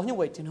บัวโจเนี่ย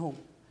เวทินหง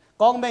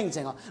ก้องเม่งจ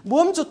ริงอ่ะบัว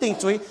มันจุดติ่ง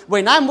จุยเว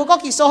นายบัวก็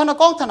กี่โซ่ให้น่ะ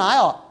ก้องทนาย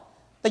อ่ะ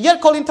แต่ยัด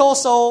โคลินโท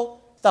โซ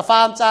แต่ฟ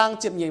าร์มจาง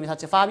จิบยิงมีทั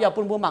ศน์ฟาร์มยา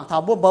ปุ่นบัวหมังถา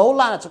วบัวเบา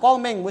ลานจะก้อง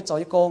เม่งบัวโจ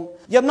ยกง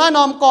ยามน้อยน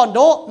อมก่อนโด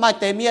มา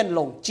เตเมียนหล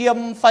งเจียม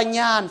ไฟย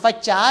านไฟ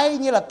ใจ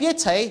นี่แหละเปี้ย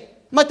เฉย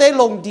มาเตห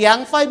ลงเดียง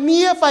ไฟเมี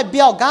ยไฟเ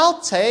บี้ยวก้าว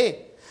เฉย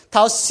ถ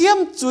าวเสียม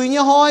จุยเ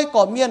นี่ยหอยก่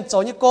อเมียนโจ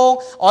ยกง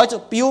อ้อยจะ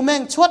ปิวแม่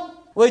งชด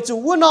ไว้จู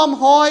วัวนอม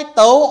หอยเ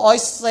ต๋ออ้อย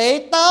เส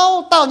เต้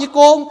าเนี่ยก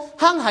ง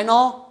ห้างหายน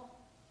อ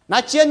น่า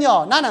เจียนย่อ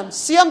น่าหนำ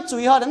เสียมจุ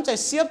ยฮะนั่นใจ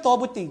เสียมตัว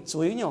บุติ่ง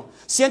จุยเนี่ย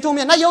เสียมทุ่งเ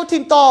มียนน่าโยทิ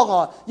นตองอ่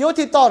ะโย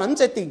ทินตองนั่นใ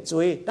จติ่งจุ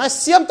ยน่า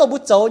เสียมตัวบุ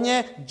โจเนี่ย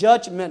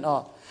judgment อ่ะ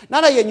นั่น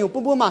อะไรอย่างอยู่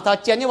ปุ่นปุ่นหมากทา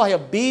เจียนเนี่ยว่าเหรอ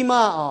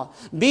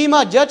bima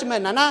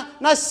judgment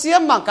น่าเสีย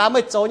มหมากกาไ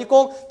ม่โจเนี่ยก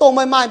งตรงไ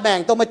ม่แบ่ง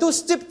ตรงไม่ตู้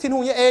จิบทินห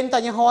งเนี่ยเองแต่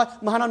ยังหอย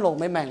มาหานั่นหลง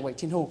ไม่แบ่งไว้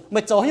ทินหงไม่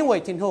โจให้ไว้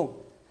ทินหง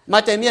มา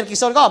แต่เมียนกิ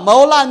โซนก็เมา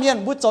ล้านเมียน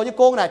บุโจเนี่ย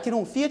กงน่ะทินห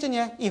งเฟี้ยจังเ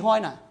นี่ยอีหอย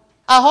น่ะ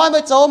หอยไม่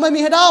โจไม่มี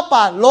ให้ดาวป่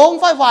าลง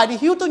ไฟวายดิ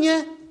หิวตัวเนี่ย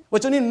ว่า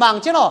จนนี่มัง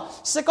ใช่หรอ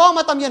สกอม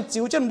าตำยัน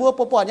จิ๋วจนบัวป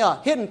วดเนี่ย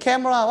เห็นแค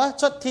มราวะ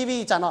ชดทีวี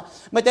จันเนาะ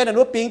ไม่แต่ห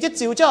นูปิงจะ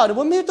จิ๋วเจ้าหนู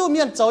ไม่ตู้เมี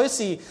ยนโจย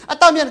สิ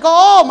ตำยันก็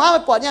มาไม่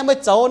ปวดเนี่ยไม่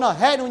โจเนาะ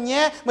แห่หนูเนี่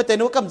ยไม่แต่ห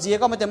นูกำเจีย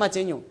ก็ไม่แต่มาเ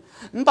จียอยู่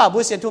มันป่าบั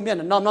วเสียนทุ่มเมีย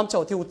นน้อมโจ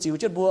ที่หูจิ๋ว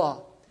จนบั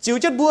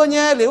วเ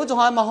นี่ยเหลียวจะห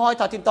อยมาหอย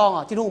ถอดทินตองอ่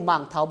ะที่หูมั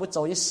งเท้าบัวโจ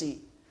ยสิ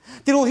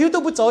ที่หูหิวตู้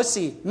บัวโจย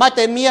สิมาแ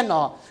ต่เมียนเน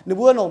าะหนู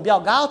บัวหลงเบี้ยว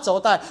ก้าวโจ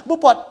แต่บัว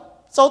ปวด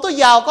โจตัว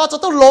ยาวก็โจ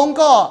ตัวลง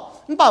ก็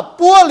มันป่า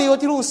ปัวเหลียว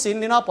ที่หูสิน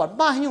เลยเนาะปวด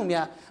บ้าให้อยู่เ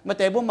นี่ยมาแ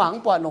ต่บุหมัง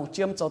ปวดหลงเ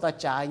จียมโจตา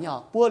จ่ายเนาะ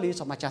ปัวลี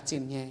สมาจัดจิ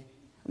นเนี่ย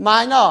มา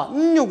เนาะ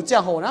ยุ่งเจ้า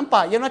โหน้ำป่า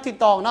ยังนัดทิ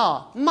ตองเนาะ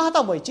มาต้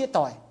องบ่อยจี้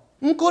ต่อย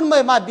กุนไม่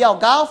มาเบี้ยว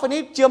ก้าวฟันนี้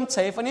เจียมเฉ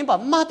ยฟันนี้ป่า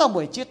มาต้องบ่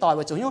อยจี้ต่อย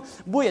ว่าจุยุ่ง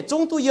บัวจุ้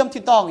งตู้เยี่ยมทิ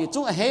ตองอยู่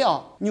จุ้งเฮีย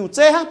อยู่เ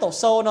จ้ห้างโต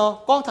โซเนาะ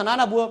กองฐานะ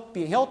นะบัว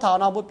ปีเฮียวเท้า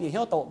เนาะบัวปีเฮี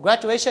ยวโต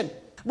graduation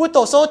บัวโต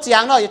โซเจีย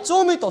งเนาะอยู่จุ้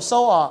งไม่โตโซ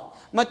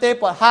มาเตะ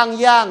ปวดหาง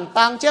ยาง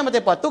ตังเจ้ามาเตะ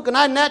ปวดตุ๊กน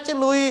ายแนทเจ้า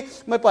ลุย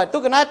มาปวดตุ๊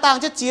กนายตัง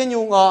เจ้าเจียนอ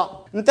ยู่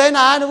เตะน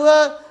ะนึกว่า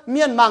เ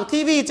มียนมังที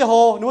วีเจ้าโห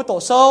นึกว่าโต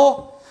โซ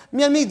เ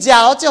มียนมีเจ้า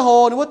เจ้าโห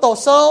นึกว่าโต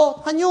โซ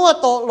ฮันยัว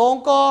โตลง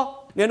ก็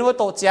เดี๋ยวนึกว่า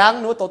โตเจียง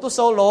นึกว่าโตตู้โซ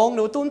ลงนึ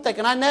กว่าตุ้นแต่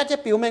กันนายแนทเจ้า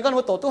ปิวเมงก็นึก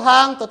ว่าโตตู้หา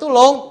งโตตู้ล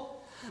ง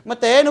มา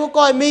เตะนึกว่า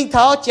ก้อยมิงเ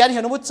ท้าเจียนเห็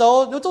นนึกว่าโจ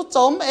นึกว่าตู้โจ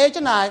มเอ๋เจ้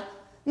าไหน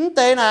เ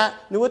ตะนะ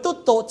นึกว่าตู้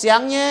โตเจีย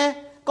งเนี่ย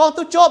ก็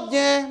ตู้จบเ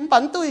นี่ยมันปั่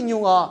นตู้ยังอยู่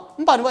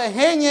มันปั่นว่าเ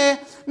ฮ้เนี่ย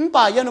มัน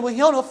ป่ายังนึกว่าเ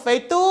หี้ยวนึกว่าเฟย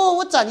ตู้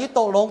ว่าจันยี่โต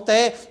ลงเตะ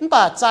มันป่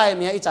าใจเ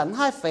มียอีจันใ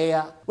ห้เฟย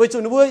อ่ะเว้ยจุ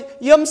นึกว่า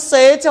ย่ำเส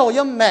เจ้า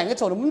ย่ำแมงก็โ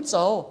จนึกว่าโจ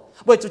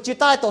เว้ยจุจี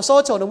ใต้โตโซ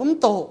โจนึกว่า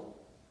โต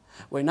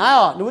เว้ยนาย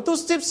นึกว่าตู้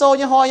ซิปโซ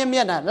ยังหอยยังเมี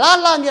ยน่ะล้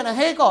านเมียน่ะเ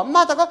ฮ้ก็ม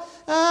าแต่ก็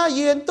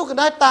ยืนตู้กันไ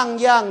ด้ตัง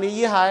ย่างนี่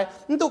ยี่หาย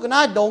มันตู้กันได้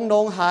ด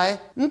งหาย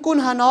มันกุน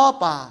ฮานอ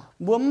ป่า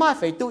บัวไม้เ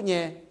ฟยตู้เนี่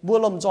ยบัว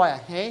ลมจอยอ่ะ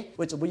เฮ้เ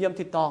ว้ยจุบัวเยี่ยม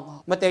ทิตอง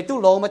มาเตะตู้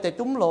ลงมาเตะ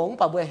ตุ้มหลง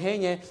ป่าบัวเฮ้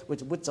เนี่ยเว้ย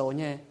จุบัวโจเ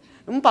นี่ย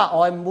มันป่าอ้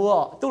อยบัว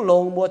ตู้ล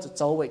งบัวจะโ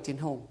จเว้ยทิ้ง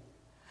หง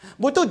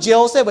บัวตู้เจีย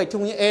วเสเว้ยทุ่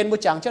งยี่เอ็นบัว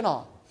จังเจ้าหนอ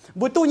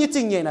บัวตู้ยี่จ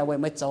ริงเนี่ยนะเว้ย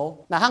ไม่โจ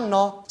น่ะหั่งเน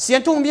าะเสียน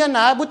ทุ่งเมียนน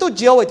ะบัวตู้เ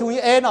จียวเว้ยทุ่ง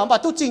ยี่เอ็นเนาะป่า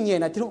ตู้จริงเนี่ย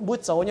นะที่บัว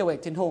โจเนี่ยเว้ย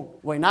ทิ้งหง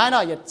เว้ยนายเนา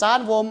ะอย่าจาน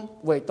วม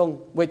เว้ยตรง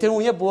เว้ยทิ้งห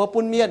งเนี่ยบัว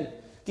ปุ่นเมียน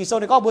กี่โซ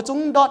นก็บัวจุ้ง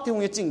ดอดทิ้งห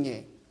งยี่จริงเนี่ย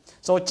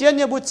โซเจียนเ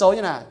นี่ยบัวโจเ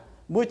นี่ยนะ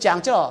บัวจัง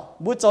เจ้า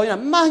บัวโจเนี่ย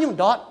มายุ่ง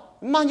ดอด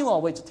มายุ่งออก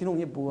เว้ยทิ้งหง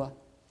เนี่ยบัว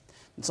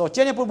โซเจี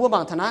ยนเนี่ยปุ่นบัวบา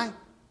งทนาย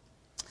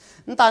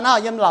นั่นตาหน้า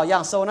เยี่ยมเหล่าอย่า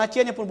งโซนะเจี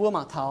ยนเนี่ยปุ่นบัวบ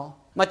างเท้า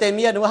มาเต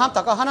มียดูห้ามแต่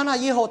ก็ฮันน่า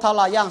ยี่ห้อทา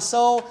ลาอย่างโซ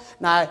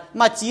นาย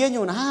มาเจียอ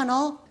ยู่นะฮะเนา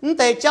ะนั่นแ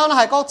ต่เจ้าหน้า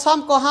ก็ซ้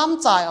ำก็ห้าม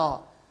ใจ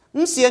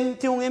นั่นเสียน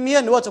ที่งเมีย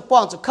หนูว่าจะป้อ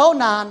งจะเข้า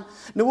นาน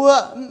หนูว่า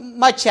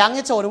มาแข็งเ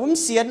นี่ยโจหนูว่า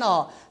เสียน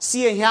เสี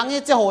ยแข็งเนี่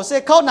ยจะโหเสีย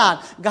เข้านาน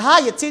ก็หา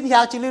อย่าทิ้งแข็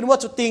งจีรีหนูว่า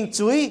จะติง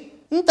จุย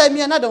นั่นแต่เมี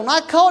ยน่าดงน่า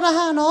เข้านะฮ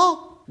ะเนาะ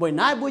buổi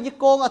nãy bữa như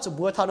con chụp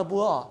bữa thao nó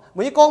bữa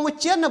buổi như con bữa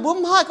chiến là bữa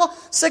hai con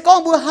sẽ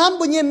con bữa ham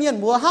bữa nhiêm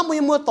miên bữa ham bữa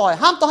nhiêm mưa tỏi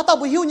ham tỏi tao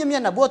bữa hiu nhiêm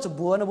miên là bữa chụp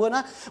bữa nó bữa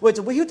na buổi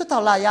chụp bữa hiu tất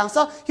thảo là yang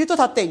sao hiu tất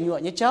thảo tỉnh nhựa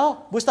như cháu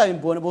bữa sai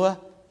mình bữa nó bữa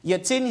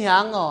nhiệt xin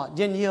hàng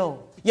yên nhiều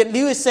nhiệt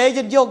liu xe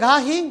yên nhiều gà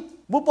hing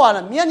bữa bỏ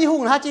là miên như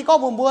hùng hai chỉ có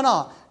bữa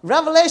nó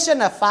Revelation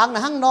là phang là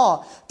hang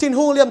nó thiên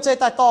hùng liêm chơi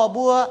tai to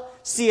bữa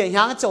xỉa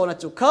hàng chỗ là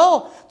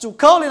chủ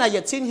khâu lên là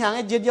nhiệt xin hàng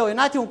ấy nhiệt nhiều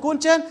này thì hùng cún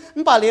trên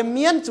ông bà liêm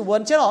miên chủ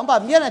buồn chết rồi ông bà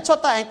miên này cho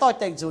ta anh toi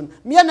tỉnh dùn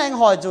miên này anh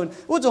hỏi dùn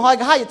chủ hỏi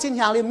cái hai nhiệt xin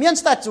hàng liêm miên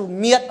ta chủ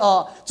miệt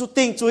chủ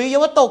tình chú ý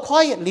yêu tàu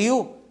khói nhiệt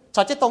liu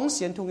cho chết tống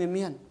xiên thùng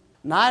miên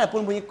nãy là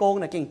pun bùi công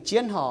là kinh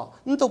chiến họ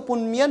nhưng tàu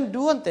pun miên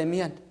đuôn tề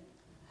miên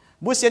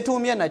bùi xiên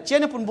thùng miên là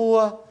chiến là pun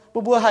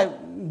bùa hay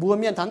bùa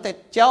miên thắng tề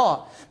chéo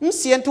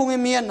xiên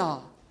thùng miên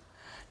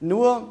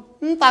nua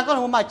ta có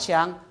nua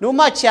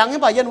mà chàng như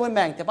bà dân nuôi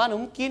mèn thì ba nua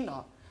kín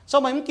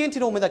sau mấy kín thì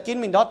nua mình ta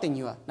kín mình đó tình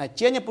nhiều này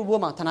chiến như bùa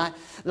mảng thằng này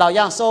lão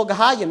giang sâu cái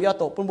há yểm do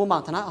tổ bùa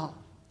mảng thằng này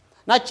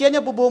này chiến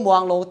như bùa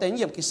mảng lô tính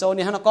yểm kỳ sâu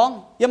này hắn nó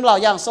con yểm lão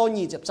giang sâu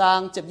nhị chụp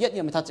sang chụp yết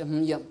yểm mình thật chụp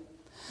yểm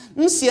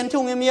xiên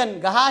thung miên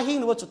cái há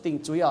hinh nua chụp tình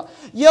chú ý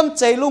yểm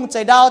chạy lung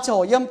chạy đau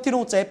chỗ yểm thì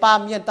lung chạy pa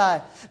miên tai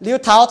liu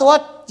tháo thôi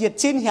diệt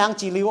chín hàng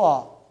chỉ liu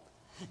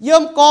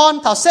yểm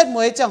con tháo xét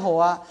mới chẳng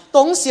hồ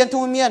tống xiên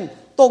thung miên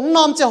tống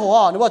nom cho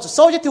hồ nếu mà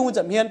sâu cho thung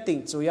chậm hiên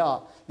tỉnh chú ý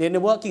để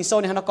nếu mà kinh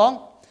sâu này nó có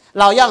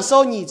lão giang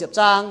sâu nhị chụp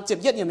trang chụp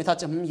yết nhầm mình thật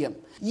chụp hiểm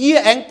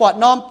ye anh quạt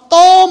nom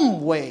tôm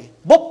quẩy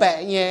bốc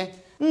bẹ nhé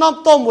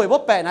nom tôm quẩy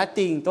bốc bẹ này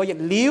tỉnh tôi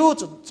hiện liu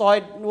chụp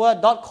soi nuôi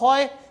đọt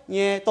khói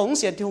nhé tống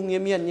xiên thung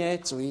miên nhé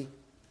chú ý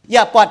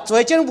ya quạt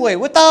chuối trên quẩy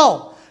với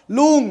tao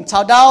lùng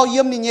chào đau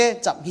yếm đi nhé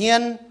chậm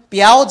hiên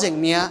béo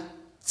dình mía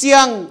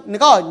chiang nó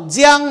có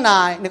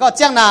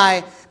chiang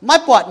này máy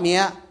quạt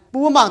mía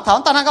bùa mảng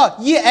tháo ta năng có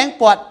ye anh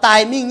quạt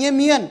tài mình nhé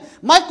miên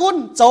máy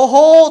cún dấu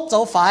hô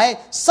dấu phải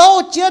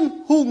sâu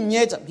chiến hùng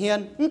nhé chậm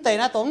hiên tây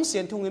na tống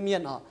xiên thung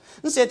miên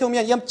xiên thung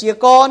miên yếm chia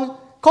con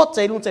khót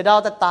chạy lùng chạy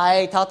đau ta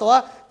tài tháoตั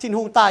วthiên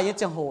hùng tài nhé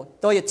chẳng hồ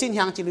tôi xin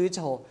hàng chỉ lưu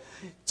chẳng hồ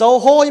dấu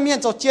hô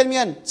miên dấu chiến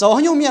miên dấu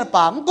nhung miên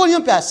bám cún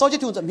yếm bẻ sâu chiến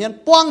thung chậm hiên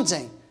quang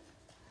dình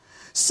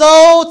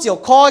sâu chiều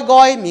khoi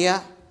gói mía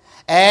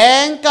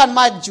anh can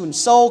mai chuẩn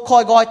sâu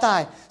khoi gói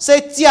tài sẽ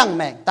chiang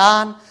mèn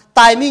tan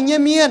tài mình như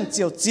miên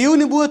chiều chiếu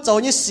như bua trâu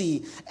như xì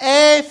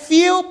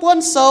phiêu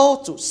buôn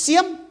sâu chủ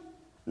xiêm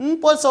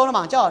buôn sâu nó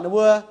mảng cho nó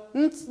bua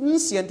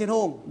xiên thiên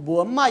hùng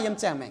búa mai yếm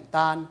chiang mèn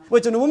tan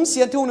bởi cho nó búa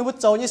xiên thung nó bua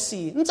trâu như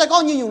xì nó chạy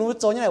có như dùng nó bua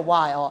trâu như này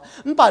hoài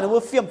nó bảo nó bua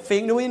phiêm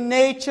phình nó bua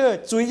nature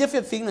chui như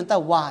phiêm phình nó ta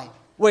hoài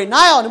bởi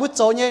nãy nó bua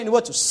trâu như nó bua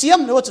chủ xiêm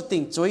nó bua chủ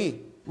tỉnh chui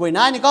bởi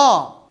nãy này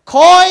có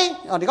khói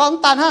thì có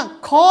ông tan ha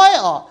khói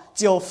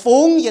chiều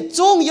phúng nhiệt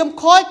trung yếm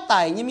khói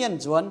tài như miền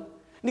chuồn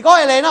ni có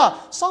ai lấy nó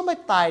sao mấy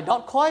tài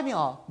đọt khói mi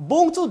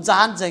bung chú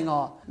dàn dình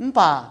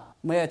bà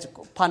mấy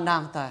pan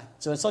nàng tài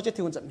chuồn sao chết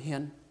thiên chậm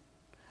hiền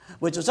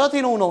bởi chuồn sao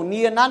thiên hùng nồng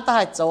niên nan ta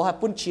hai cháu hai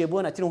bún chia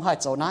bún này thiên hùng hai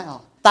cháu nãy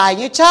tài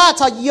như cha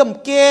cho yếm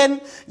kên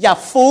ya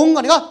phúng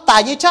còn có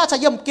tài như cha cho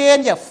yếm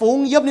kên ya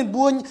phúng yếm nên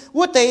buôn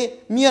quốc tế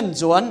miền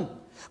chuồn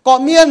có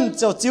miền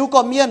cháu chiếu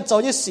có miền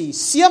cháu như xì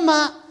xiêm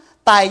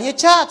tài như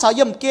cha cháu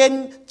yếm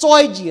kên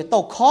trôi gì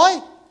tàu khói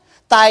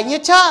tài như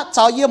cha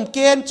cháu yếm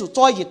kên chủ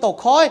trôi gì tàu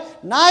khói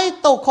nãy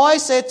tàu khói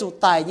sẽ chủ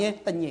tài như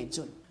tân nhị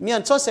chuẩn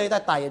miền cho sẽ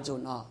tài như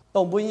chuẩn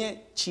tàu bún như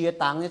chia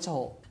táng như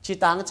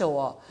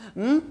chỗ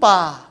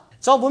bà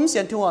cháu bún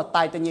xiên thua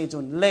tài tân nhị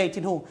chuẩn lê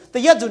thiên hùng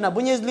tài nhất chuẩn là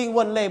bún như linh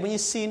quân lê bún như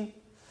xin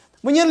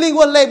bún như linh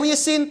quân lê bún như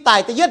xin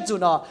tài tài nhất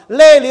chuẩn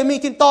lê liễu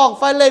mình thiên tòng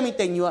phải lê mình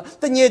tỉnh nhựa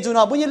tân nhị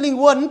chuẩn bún như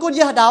linh quân cũng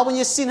như đào bún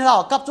như xin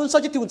hảo cặp chuẩn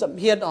sao chứ thiên chậm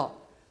hiền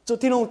chủ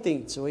thiên hùng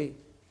tỉnh chui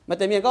mà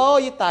tại miền có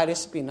ý tài để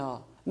spin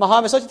mà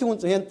họ mới sao chứ thiên hùng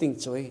hiền tỉnh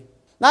chui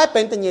nãy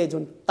bên tân nhị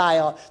chuẩn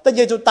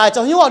tài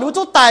cho hiếu đúng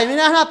chỗ tài mới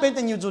na bên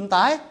tân nhị chuẩn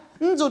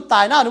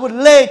tài nào nó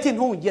lê thiên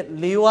hùng nhiệt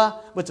liu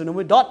bởi chủ nó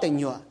mới đót tỉnh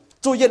nhựa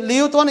chủ nhiệt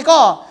liuตัวนี้ก็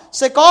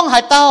sẽ có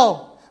hai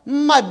tàu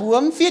mà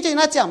buồm phía trên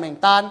nó chẳng mảnh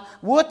tan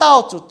búa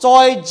tàu chủ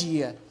trôi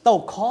gì tàu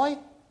khói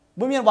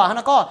bữa miền hòa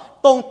nó có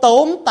tông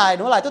tống tài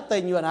nó lại tốt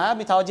tình nhựa na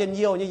bị tháo trên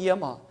nhiều như yếm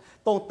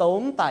tông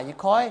tống tài như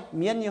khói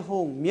miên như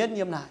hùng miên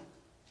như này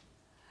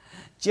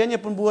chiến như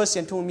bún búa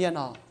xiên thu miên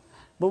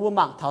búa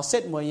mảng tháo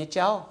xét mới như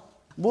cháu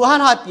búa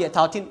hắn hai bìa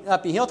tháo thiên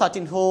bìa hiếu tháo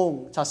thiên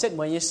hùng tháo xét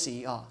mới như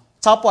xì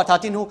cháu bỏ tháo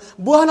thiên hùng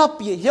búa hắn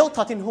bìa hiếu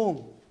tháo thiên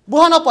hùng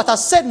búa hắn bỏ tháo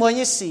xét mới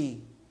như xì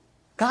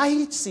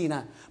cái xì nè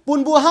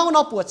bún búa hắn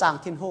nó bùa chàng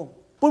thiên hùng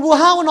bún búa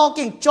hắn nó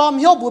kinh chom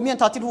hiếu búa miên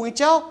tháo thiên hùng như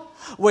cháu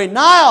vậy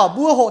nãy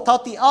búa hộ tháo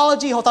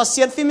theology hộ tháo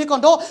xiên phim mấy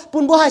con đó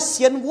bún búa hai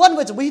xiên quân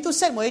vậy chúng búa tu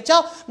xét mới như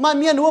cháu mà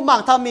miên búa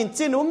mảng tháo miên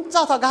trên búa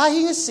giao tháo cái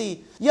như xì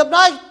dập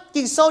đấy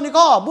kinh sâu này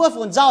có búa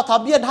phun giao tháo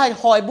biên hay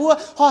hỏi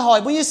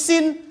búa như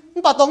xin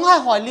bà tống hai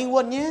hỏi linh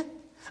quân nhé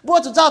búa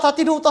chủ giao tháo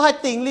thiên hùng tao hai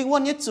tỉnh linh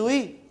quân nhé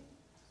chui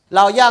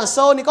lão giang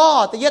sâu này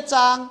có tự yết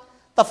trang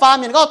tập pha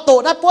miền có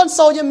tổ nát buôn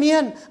sâu như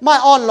miền mai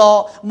on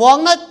lọ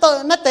muống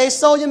nát tế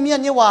sâu như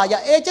miền như hòa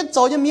ya chân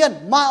sâu như miền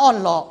mai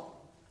on lọ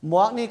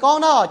muống này có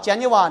nó chén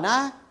như hòa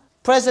na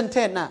present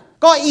tense nè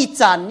có y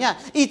chán nha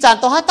y chán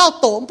tao hai tao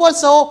tổ buôn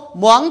sâu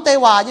muống tế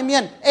hòa như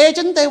miền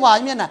chân tế hòa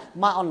như miền nè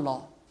mai on lọ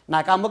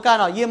nãy cả một cái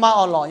nào yên mà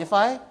ở lọ như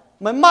phải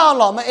mấy mà ở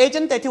lọ mấy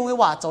agent để thiên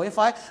hòa châu như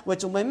phải vậy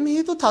chúng mấy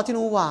mi tu thảo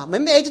thiên hòa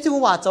mấy agent thiên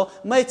hòa châu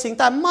mấy chính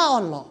ta mà ở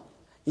lọ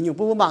nhiều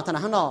bùa mạng thằng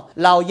nào hắn nọ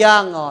lào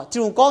giang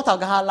chúng có thảo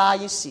cái la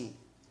như xì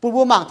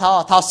bùa mạng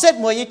thảo xét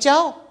mười như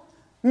cháu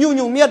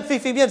nhung miên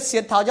phi miên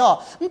xiên thảo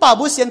cho không bảo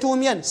bùa xiên thu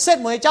miên xét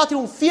mười cháu thì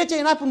phía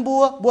trên này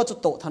bùa chụp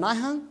tổ thằng này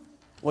hăng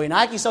vậy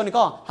nãy kỳ sau này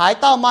có hãy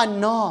tao mà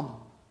nòm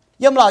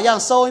yếm lào giang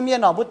sôi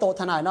miên nọ bùa tổ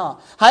thằng này nọ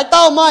hãy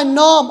tao mà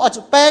nòm ở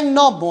chụp beng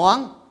nòm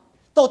muang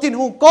tổ thiên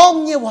hùng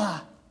công như hòa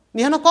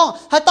นี่ฮะน้องก็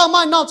ให้ต้าไม้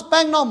น้อมจะแป้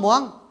งน้อมหมว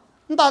ง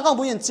น้ำตาก็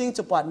บุญจริงจ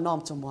ะปวดน้อม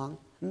จะหมวง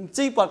จ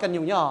ริงปวดกันอ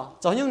ยู่เนี่ย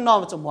จะยังน้อม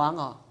จะหมวง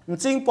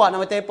จริงปวด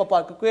มาเตะปว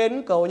ดก็เกวียน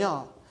เก่าเนี่ย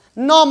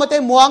น้อมมาเตะ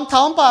หมวงถ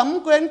ามป่ะ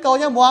เกวียนเก่า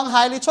เนี่ยหมวงห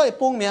ายเลยช่วย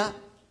ปุ้งเนี่ย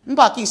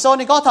ป่ะกิ่งโซ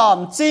นี่ก็ท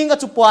ำจริงก็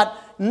จะปวด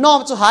น้อม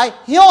จะหาย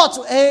เหี้ยวจ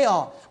ะ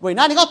เว้ย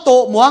นั่นนี่ก็โต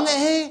หมวง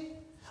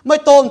ไม่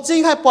โตจริง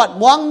ให้ปวด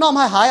หมวงน้อม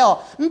หาย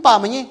ป่ะ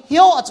มันนี่เ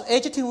หี้ยวจะ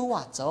จะทิ้งหัว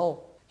เจ้า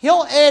เหี้ยว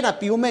น่ะ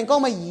ผิวมันก็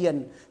ไม่เย็น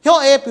เหี้ยว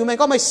ผิวมัน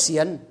ก็ไม่เสี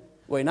ยน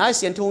vậy nãy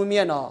xiên thu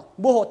miên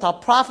bữa hộ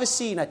thảo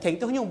prophecy này thành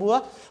tiêu nhung bữa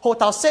hộ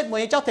thảo set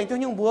mới cháu thành tiêu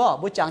nhung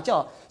bữa chẳng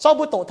cho sau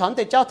bữa tổ thắng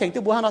thì cháu thành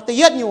tiêu bữa hắn tê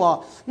yết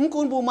nhiều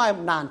cũng bữa mai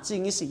nản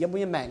chinh cái gì giống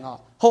như mẹ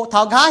hộ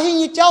thảo gái hình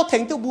như cháu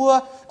thành tiêu bữa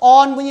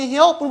on bữa như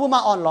hiếu bữa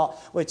mai on lọ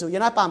vậy chú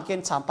yên ai bám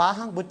kiên chạm phá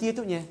hang bữa tia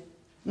tụi nhé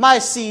mai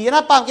xì yên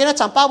ai bám kiên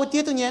chạm phá bữa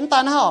tia tụi nhé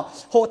ta nó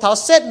hộ thảo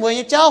set mới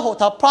như cháu hộ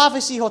thảo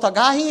prophecy hộ thảo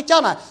gái hình như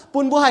cháu này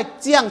bữa hay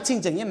chiang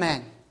chinh chừng như mẹ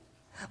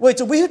vậy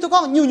chú biết tụi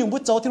con nhiều bữa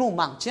cháu thì nó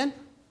mảng chiến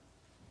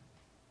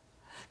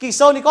kỳ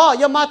sau này có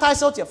yếm ma thai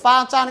sau chỉ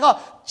phang chan có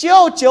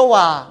chiêu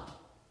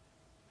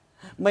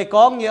mày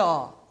có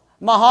nhiều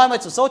mà hỏi mày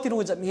chủ số thì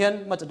đủ dậm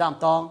hiền mà chủ đảm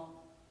tòng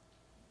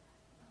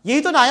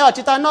ý tôi này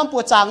chỉ ta non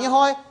bùa chàng như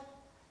hỏi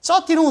số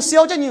thì đủ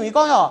siêu cho nhiều ý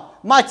con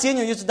mà chia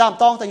nhiều chủ đảm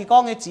tòng tại ý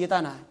con nghe chia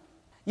ta này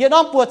ý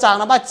non bùa chàng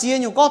là mà chia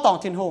nhiều có tòng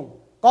thiên hùng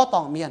có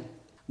tòng miền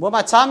mua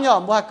mà chăm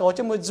mua cầu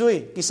cho mua duy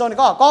kỳ sau này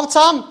có con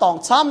chăm tòng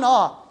chăm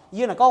nó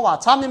ý là có quả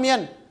chăm như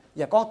miền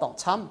giờ con tòng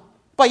chăm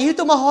bởi ý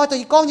tôi mà hỏi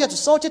tôi con nhà chủ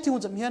số chết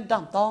thiên dậm hiền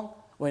đảm tòng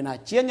vậy này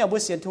chiến nhà bữa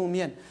xiên thung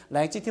miền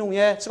lại chỉ thung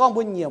nhé sẽ con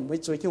bữa nhiều với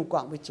chuối thung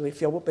quảng với chuối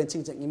phiếu bữa bên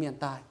trình dựng như miền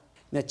tài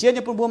nè chiến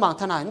nhà bữa mảng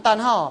thằng này nó tan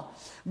hao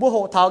bữa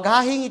hộ thảo gà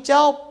hình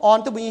cháu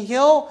on tôi bữa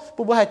hiếu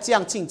bữa hay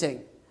chiang trình dựng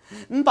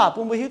bảo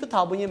bữa hiếu tôi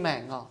thảo bữa như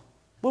mẹ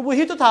bữa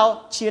hiếu tôi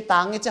thảo chia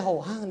táng như cái hộ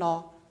hang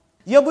nó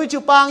giờ bữa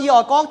chịu bang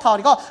giờ con thảo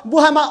thì có bữa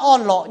hai mà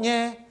on lọ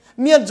nhé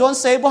miền dọn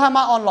xe bữa hai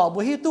mà on lọ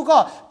bữa hiếu tôi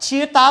có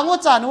chia táng của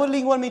trả nó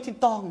linh quân mình thiên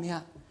tòng nè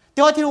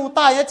tiêuที่ลุง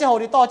ตายเนี่ยจะห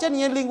ดต่อเช่น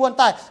นี้ลิงวน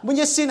ตายบุญ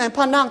ยศิลป์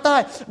พันนางตา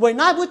ยวัน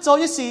นั้นบุญโจ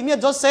ยสีเมียน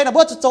โจเซนะ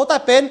บุญโจตา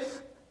ยเป็น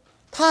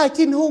ท้าย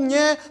ทิ้นหุ่งเ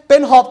นี่ยเป็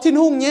นหอบทิ้น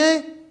หุ่งเนี่ย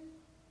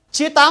เ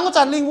ชี่ยตังก็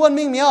จัดลิงวน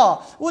มิงเมีย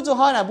บุญโจ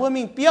ห้อยนะบุญ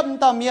มิงเปียบ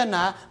ต่อเมียนน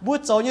ะบุญ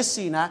โจย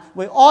สีนะ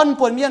วันอ่อน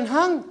ปวดเมียน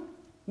หั่ง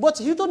บุญ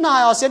หิวตัวนาย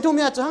เสียนทุ่งเ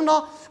มียนจะหั่งเนา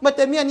ะมาเต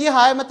เมียนยี่ห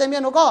ายมาเตเมีย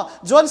นก็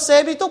โจนเซ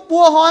บิตุปั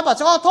วห้อยป่ะจ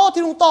ะก็โทษ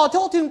ที่ลุงต่อโท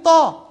ษที่ลุงต่อ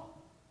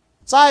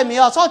ใช่เมี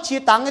ยชอบเชี่ย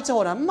ตังก็จะห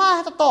ดนะมาใ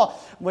ห้ต่อ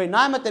vậy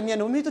nay mà tìm miền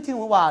núi mi tôi thiên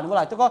hòa nó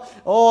lại tôi có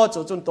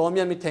chỗ chun tổ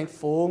miền mi thành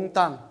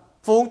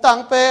phúng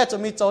tăng pe chỗ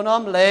mi chỗ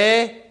nôm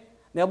lệ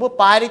nếu bữa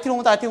bài đi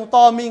thiên tại thiên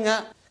to mình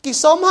á kỳ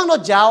sống hang nó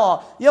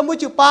giàu giờ bữa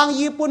chịu bang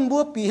y pun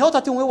bữa bì hậu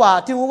thật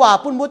thiên hòa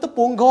pun bữa tôi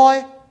buông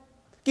gọi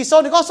kỳ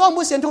sống thì có sống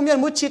bữa xiên thiên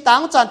miền bữa chi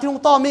tăng chăn thiên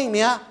to mình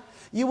mía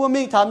y bữa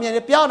mình thảm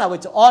miền béo nào vậy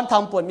chỗ on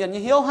thảm buồn miền như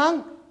hiếu hang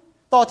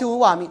to thiên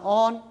hòa mình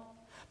on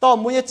to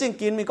bữa như chính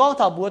kín mình có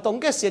thảo bữa tống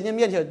cái xiên như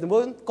miền hiểu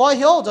bữa có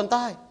hiếu dần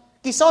tai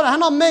kỳ sau này hắn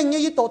nói mình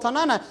như tổ thằng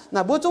này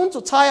là bữa chúng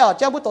chụp chai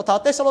cha bữa tổ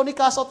thằng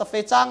Thessalonica sau tập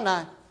phê trang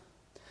này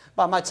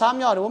bà mà chăm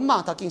nhau để muốn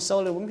mang thằng kinh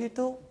sâu để muốn hít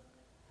thuốc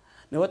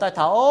nếu tại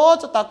thảo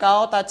cho ta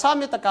cao tại chăm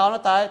như ta cao nó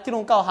tại thì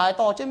đồng cao hại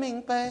to chứ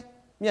mình pe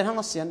miền hắn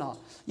nó xiên nó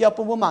giờ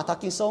bữa muốn mang thằng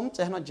kinh sâu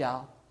chứ hắn nó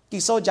giàu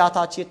kinh sâu giàu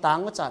thằng chia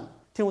táng cái trận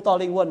thì đồng to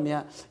linh quân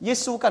miền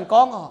Giêsu cần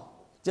con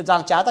chỉ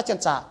rằng trả ta chân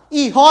trả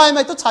ý hỏi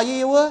mày tôi trả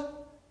yêu á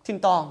thiên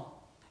tòng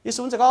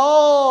Giêsu chỉ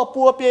có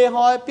bùa bìa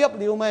hỏi biếp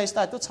liu mày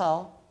tại tôi trả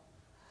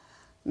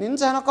nín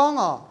ra nó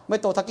có mấy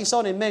tổ thằng kinh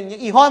sâu này mình những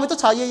ý hỏi mấy tôi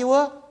trả gì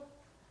quá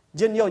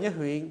dân nhiều như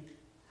huyền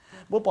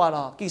bố bỏ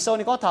là kinh sâu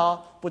này có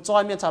thảo bố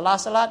trôi miền trả la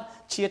salad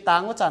chia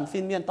táng có chẳng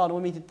phim miền to nó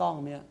mình thì to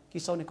mẹ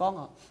kinh sâu này có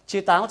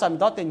chia táng có chẳng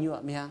đó tiền nhựa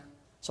mẹ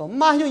số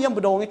mai như yếm bồ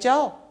đồ nghe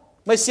cháu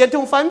mày xiên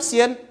thùng phím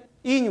xiên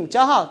y nhung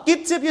cháu hả kít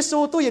chip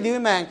Giêsu tôi giờ đi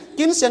mèn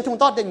kín xiên thùng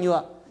to tiền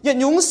nhựa giờ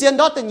nhúng xiên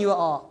đó tiền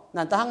nhựa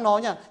nàng ta hăng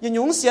nói nha giờ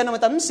nhúng xiên mà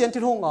tấm xiên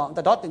thùng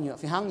ta đó tiền nhựa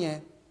phải hăng nhé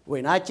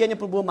buổi nay chia như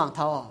bố mảng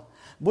thảo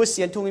bữa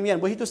xiên thùng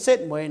miền bữa hít tu set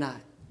mới này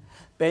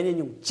เป็นอย่า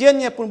งเจียน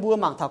เนี่ยปุ่นบัว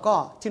หมั่งเท่าก็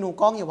ที่นุ่ง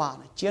ก้องอย่างว่า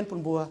เจียนปุ่น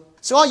บัว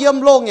สก็เยี่ยม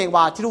โลงอย่าง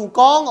ว่าที่นุ่ง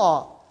ก้อง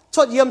ช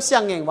ดเยี่ยมเสีย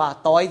งอย่างว่า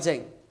ต่อยเจง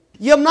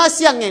เยี่ยมหน้าเ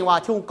สียงอย่างว่า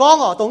ที่นุ่งก้อง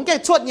ตรงแก่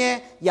ชดเนี่ย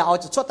อย่าเอา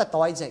จะชดแต่ต่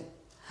อยเจง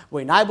วั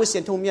นนี้บัวเสีย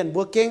นทุ่งเมียนบั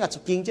วเก่งอาจจะ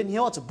กินเจนเหี้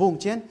ยวอาจจะบุ้ง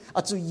เจนอ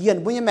าจจะเย็น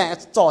บัวยังแม่อาจ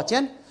จะจ่อเจ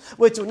น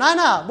วันจุดนั้น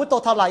น่ะบัวโต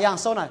ทำหลายอย่าง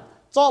โซ่หน่อย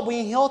จ่อบัว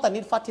เหี้ยวแต่นิ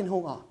ดฟัดทิ้งห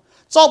ง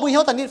จ่อบัวเหี้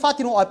ยวแต่นิดฟัด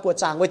ทิ้งหงปวด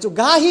จางวันจุด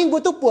ก้าหิ้งบัว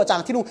ตุ๊กปวดจาง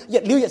ที่นุ่งเหยีย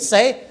ดลิ้วเหยียดเส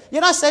ยยั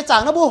นน่าเสยจา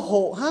งน่ะบัวโห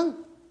หั่ง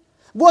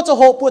บัวจะโ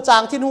หปวดจา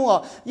งที่นู่น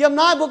เยี่ยม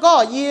น้อยบัวก็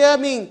เยี่ย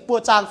มิงปว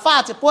ดจางฟา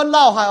ดจะป้วนเ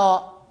ล่าหาย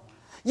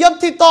yếm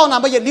thiên tông nào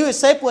bây giờ lưu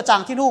xếp bùa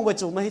chàng thiên hùng với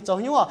chủ mới cho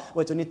nhung à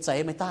với chủ nít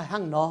chế mới tai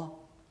hăng nó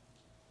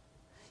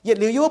yết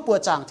lưu yếu bùa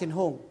chàng thiên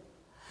hùng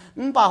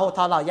bà hồ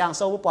thảo lão giang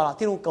sâu bùa là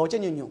thiên hùng cấu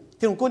trên nhung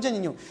thiên hùng cún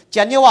trên nhung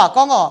chén như à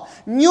con à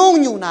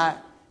nhung này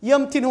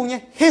yếm thiên hùng nhé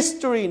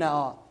history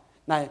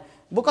này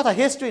bố có thể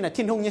history này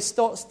thiên hùng nhé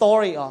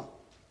story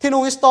thiên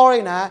hùng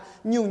story nè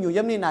nhung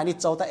yếm này nít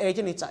châu ta ê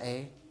chứ nít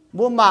chạy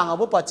bố màng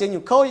bố bỏ trên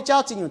nhung khâu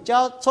cho trên nhung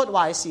cho chốt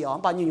vài xì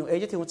bà nhung ê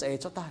chứ thiên hùng chạy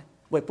chốt tai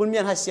bởi bún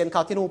miền hay xiên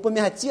khảo thiên hùng bún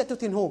miền hay chia tu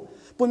thiên hùng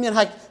bún miền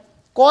hay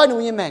coi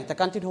nuôi như mènแต่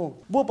การthiên hùng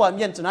bố bỏ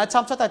miềnจุดนั้น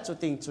chăm sócแต่จุด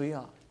ติ่งจุย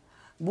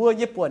bố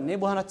ญี่ปุ่นนี่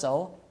bố hắn cháu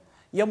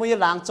ยังบ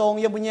หลังจง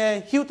ยังบ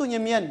หิวตัว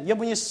เมียนยัง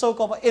บ so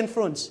called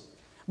influence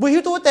บ หิ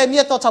วตัวแต่เมี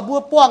ยนต่อชาวบ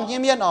ป้วง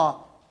เมียน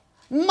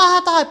มา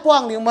ตายป้ว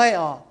งเหลียวไม่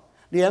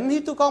เหลียมหิ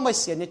วตัวก็ไม่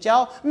เสียเนี่ยเจ้า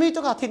มีตั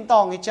วก็ทิ้งตอ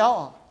งเนี่ยเจ้า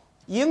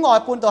ยิงงอย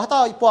ปุ่นตัวถ้า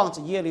ป้วงจ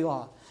ะเยี่ยเลย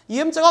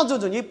ยิ้มจะก้องจุ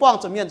ดยี่ป้วง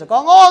จะเมียนจะก้อ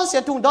งเสีย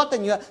ทุ่งดอดแต่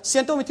เนื้อเสี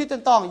ยตัวมีที่ตั้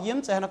งตองยิ้ม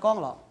จะให้นักก้อง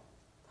หรอ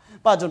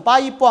ป่าจนป้า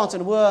ยี่ป้วงจ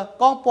นวัว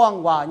ก้องป้วง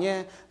ว่าเนี่ย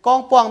ก้อง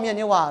ป้วงเมียนเ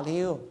นี่ยว่าเ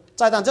ลี้ยวใ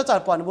จต่างจะจัด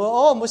ป่อนวั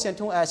วมุเสียน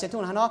ทุ่งเสียนทุ่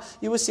งนะเนาะ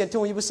ยี่บุเสียนทุ่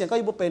งยี่บุเสียนก็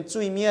ยี่บุเป็นจุ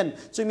ยเมียน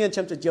เชื่อ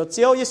มจุดเจียวเ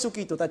จียวยิสุ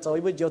กีตัวแต่โจ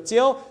ยี่บุเจียวเจี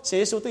ยวเสีย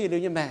ยิสุตัวยี่เลี้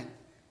ยวยี่แมง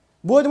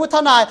บัววัวท่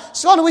านาย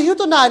สก้อนวัวหิว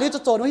ตัวนายเลี้ยวจะ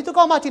โจวัวหิวตัว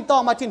ก้องมาทิ้งตอ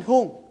งมาทิ้ง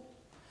หุ่ง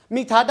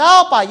มีถาดาว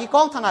ป่ายี่ก้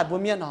องท่านายบัว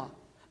เมียน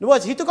วัว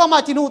หิวตัวก้องมา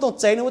ทิ้งหุ่งตรง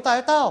เจนวัวตาย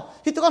เต้า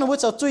หิวตัวก้องวัว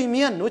จะจุยเ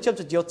มียนวัวเชื่อม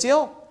จุดเจียวเจียว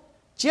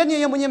เชียนยี่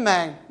ยังบุยี่แม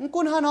ง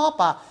กุ้นห้าน้อ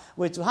ป่า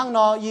วัวจุห้าง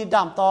น้อยี่ด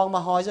ำตองมา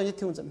หอยจนยี่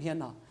ทิ้งจำเฮีย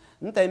น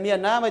แต่เมียน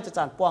นะไม่จะ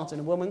จัดป้วงจ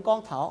นบัวมันก้อง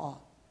เท้า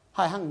ห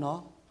ายห้างเนาะ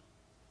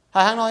ห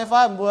ายห้างน้อยฟ้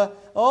าบัว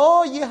โอ้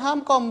ยี่ห้าม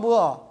ก้มบัว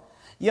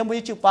ยี่บัว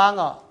ยี่จุปัง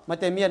มา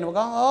แต่เมียนบัว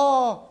ก็โอ้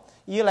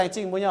ยี่อะไรจ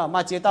ริงบัวเนี่ยมา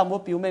เจียตามบัว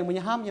ปิวเมงบัว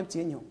ยี่ห้ามยี่เจี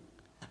ยอยู่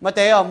มาแ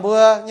ต่บัว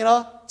นี่เนาะ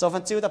จอฟั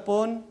นจิ้วตะปู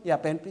นอย่า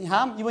เป็นห้า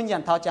มยี่บัวยั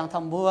นเท้าจังท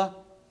ำบัว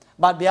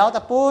บาดเบี้ยวต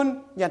ะปูน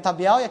ยันทำเ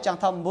บี้ยวอย่าจัง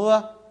ทำบัว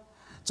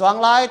จวง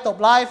ลายตบ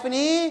ลายฟัน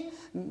นี้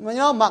มันเ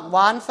นาะหมักหว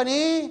านฟัน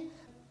นี้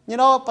นี่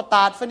เนาะปต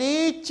าดฟันนี้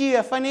เจีย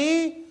ฟันนี้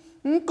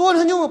กูน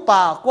หันยุ่งป่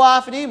ากว่า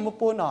ฟินี่มุ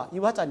ปูน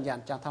ยี่ว่าจันยัน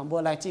จังทำบัว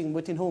แรงจริงบั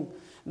วทิ้งหุ่ง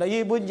แล้ว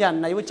ยี่บุญยัน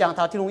ในบุญจังท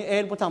ำทิ้งหุ่งเอ็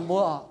นบุญทำบั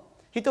ว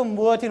ฮิตุม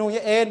บัวทิ้งหุ่ง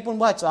เอ็นบุญ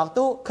บัวจวง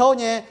ตู้เขา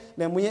เนี่ยแบ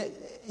บมุ้ย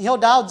เหี่ยว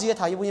ดาวเจีย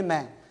ถ่ายยี่บุญแม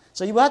ง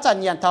ส่วนยี่ว่าจัน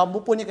ยันทำบุ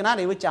ญปูนยี่กันนะใ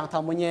นบุญจังท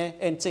ำมุ้ย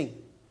เอ็นจริง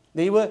ใน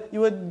ยี่ว่า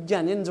ยั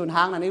นยันจุนห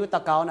างนะในบุญตะ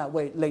เกาน่ะเ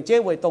ว้ยเหล่งเจ้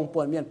เว้ยตรงป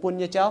วนเมียนปูน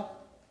ยี่เจ้า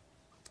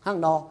หาง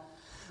นอ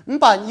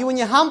ป่านยี่บุญ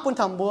ยี่ห้ามปูน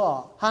ทำบัว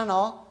หางน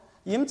อ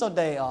ยิ้มจดเ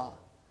ดย์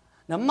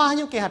น้ำมาให้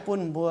ยุ่งเกี่ยหัดปูน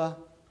บัว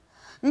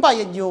ไม่ไป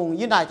ยุง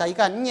ยืนไหนแต่อี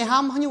กันยี่ห้า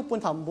มให้ยุงปุ่น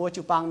ทำบัว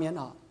จูปังเมีย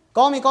น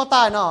ก็มีก็ต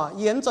ายเ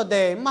ย็นจะเด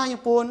มายุง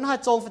ปุ่นให้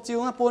โจงฟิจิว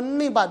ให้ปุ่น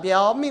มีบาดเบี้ย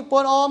วมีปุ่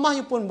นมา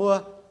ยุงปุ่นบัว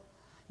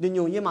ดิน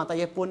ยุงยี่มาแต่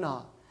ยี่ปุ่น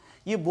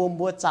ยี่บวม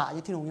บัวจ่า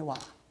ยี่ที่หงยี่ว่า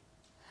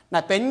ไหน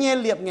เป็นยี่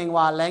เลียบเงง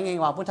ว่าแรงเงง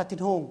ว่าปุ่นทัดทิศ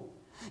หง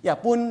อย่า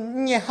ปุ่น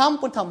ยี่ห้าม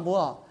ปุ่นทำบัว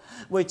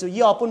เวจู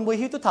ย่อปุ่นบัว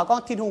หิ้วตุถากอง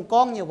ทิศหงก้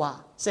องยี่ว่า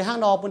เสียห้าง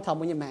นอปุ่นทำ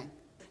บัวยี่แมง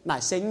ไหน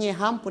เสียยี่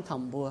ห้ามปุ่นท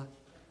ำบัว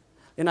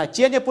เดี๋ยวไหนเ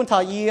จี๊ยยี่ปุ่นถา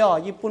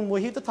ยี่ปุ่นบัว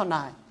หิ้วตุถาน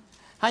าย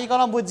ให้ก็เ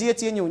ราบัวเจี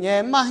ยอยู่เนี่ย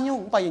มายุ่ง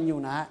ไปอยู่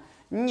นะ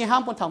ยี่ห้า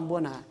มปุ่นทำบัว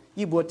นะ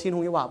ยี่บัวทิ้งห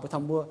งยี่ว่าบัวท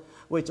ำบัว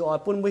เวจูอ่อย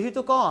ปุ่นบัวหิ้ว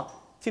ตุก็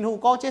ทิ้งหง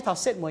ก้องเจ้าเท้า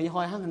เสร็จเหมือนยี่ห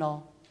อยห้างนอ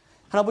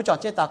ให้เราบัวจอด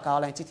เจ้าตากาว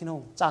แรงจีทิ้งห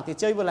งจางตีเ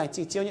จ้าบัวแรง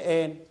จีเจ้าเนี่ยเอ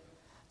ง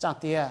จาง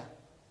เตี้ย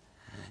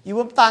อยู่บ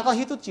นตาก็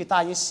หิ้วตุจีตา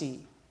ยยี่สี่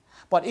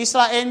ปอดอิสร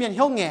าเอลเมียนเ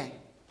ฮี้ยวแง่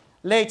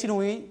เลยทิ้งห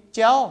งเ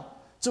จ้า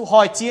จูหอ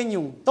ยเจียอ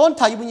ยู่ต้น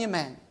ถ่ายยี่บุญยี่แม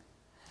ง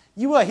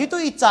ยี่บัวหิ้วตุ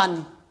อีจัน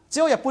เ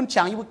จ้าอย่าปุ่นฉ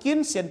างยี่บัวกิน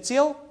เสียนเ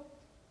จ้า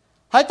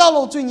ให้ตาล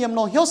งจุยเงียบล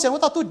งเหี้ยวเสียงว่า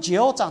ตาตู้เจี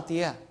ยวจังเ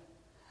ตี้ย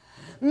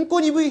กู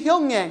นี่วิ่งเหี้ยว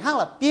แงงห้าง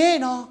ละเปี้ย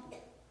เนาะ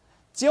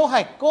เจียวให้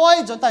ก้อย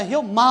จนตาเหี้ย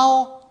วเมา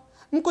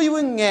กูนี่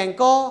วิ่งแงง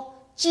ก็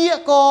เจี๊ย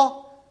ก็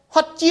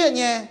ฮัดเจี๊ยเ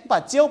นี่ยป่า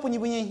เจียวปุ่นนี่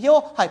วิ่งเหี้ยว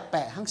ให้แป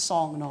ะห้างซ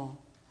องเนาะ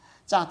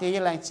จังเตี้ยยั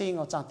งแรงจริง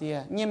จังเตี้ย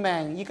ยี่แม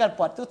งยี่กันป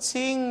วดตู้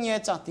ชิงเนี่ย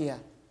จังเตี้ย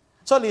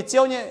ส่วนหลีเจี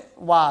ยวเนี่ย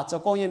ว่าจะ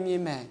โกงยี่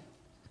แมง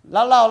แ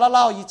ล้วเ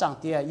ล่ายี่จัง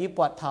เตี้ยยี่ป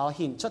วดเท้า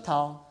หินชุดเท้า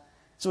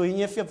จุยเ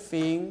นี่ยเฟียบ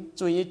ฟิง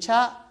จุยเนี่ยชะ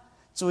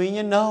จุยเ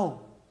นี่ยโน่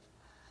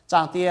จา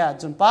งเตีย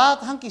จุนป้า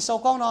ทั้งกี่โซ่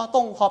ก้องเนาะตร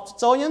งหอบ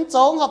โจยันโจ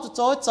หอบโ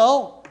จโจ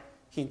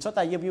หินชดแ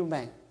ต่บิวแ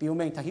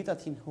มงทางฮิต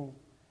ทินหู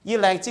ยี่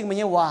แรงจริงมัน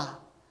ยี่ว่า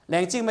แร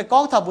งจริงมันก้อ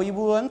งทับบุย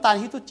บัวตาน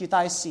ฮิตุจีต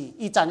ายสี่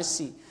อีจัน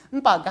สี่มัน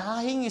ป่ากะ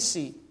หิ้ง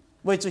สี่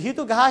เวจุฮิ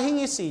ตุกะหิ้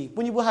งสี่บุ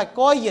ญบัวให้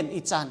ก้อยเย็น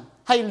อีจัน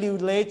ให้ลิว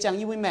เลจัง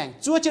ยี่บุยแมง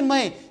จั่วจนไม่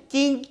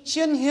กินเชี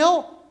ยนเหี้ยว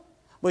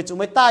เวจุไ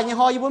ม่ตายยี่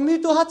หอยยี่บัวมี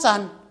ตัวฮัจั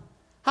น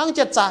ห้างจ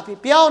ะจ่าปี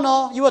เปี้ยวเนา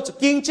ะยี่บัวจะ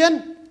กินเชียน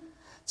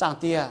จาง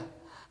เตีย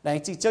แรง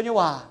จริงเจ้าเนี่ย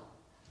ว่า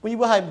บุญ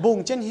บัวให้บุ่ง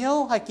เช่นเหี้ยว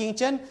ให้กินเ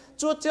ช่น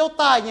จั่วเจ้า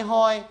ตายยี่ห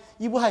อย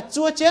ยี่บัวให้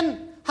จั่วเช่น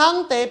หัง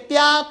เตะเปี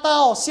ยเต้า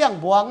เสียง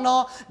บวงเนา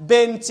ะเบ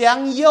นเจียง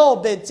โย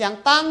เบนเจียง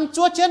ตั้ง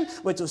จั่วเช่น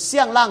ไว้จุเสี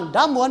ยงลังด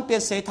ำม้วนเปลี่ย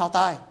นเสเท่าต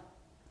าย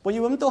บุญ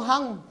บัวมันตัวหั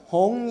งห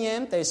งเยี่ย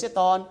มเตะเสียต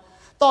อน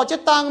ต่อจะ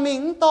ตังมิ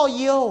งต่อเ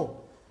ยี่ยว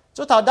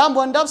จุดเท่าดำ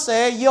ม้วนดับเส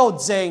ยเยี่ยว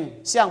เจง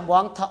เสียงบว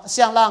งเ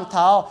สียงลังเ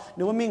ท้าห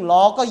รือว่ามิงล้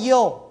อก็เยี่ย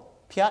ว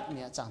เพียดเ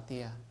นี่ยจังเตี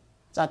ย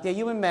จากเตีย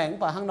ยิ่งเป็นแมง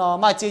ป่าห้างนอ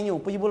มาเจียนอยู่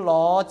ปีบุญล้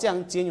อเจี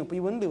ยนอยู่ปี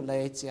บุญหลิวเล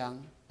ยเจียง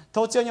โท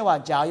ษเจ้าเนี่ยว่า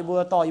จ่ายบัว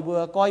ต่อยบัว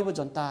ก้อยบัว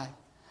จนตาย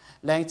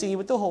làng chính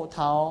yêu tu hộ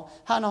thảo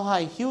hà nó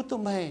hay hiếu tu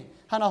mê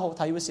hà nó hộ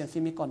thảo yêu xiên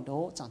phim mi còn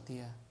đố chẳng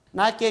tia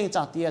nãy kinh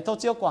chẳng tia thâu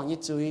chiếu quảng như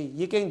chuối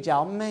y kinh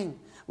giáo mình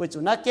với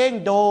chủ nãy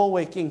kinh đô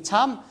với kinh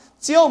chăm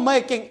chiếu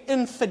mê kinh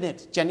infinite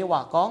chân như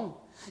hòa con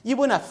y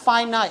bữa là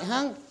finite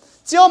hăng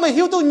chiếu mê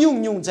hiếu tu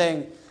nhung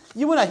dèn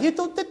y bữa là hiếu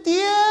tu tết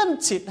tiên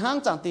chít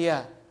hăng chẳng tia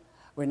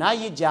với nãy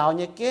y giáo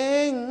như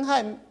kinh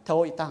hay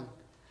thôi tăng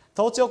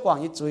thâu chiếu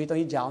quảng như chuối tôi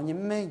y giáo như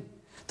mình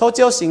thâu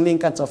chiếu sinh linh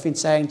cần cho phiên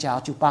sang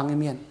giáo chủ bang như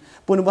miền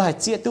bùn bùn hay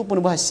chia tu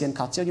bùn bùn hay xiên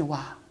khảo chiếu như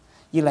hòa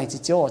y lành chỉ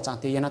chiếu ở chẳng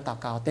tia nó tạo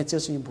cao tên chiếu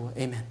suy bùa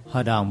amen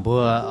họ đảng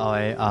bùa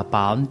ở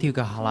bảo tiêu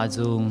cả hà la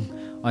dung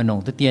ở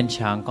nông tự tiên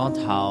sáng con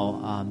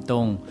thảo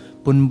tông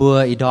bùn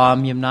bùa ý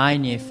đom yếm nai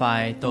nhẹ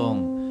phai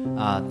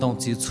tông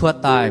chịu chuột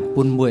tai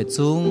bùn bùa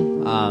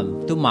chung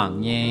tu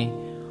mảng nhẹ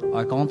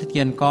ở con tự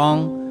tiên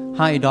con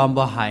hai đom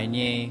bùa hải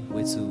nhẹ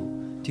với chủ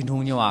thiên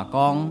hùng như hòa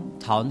con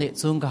thảo nệ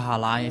chung cả hà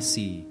la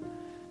xì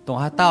tông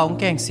hai tao ông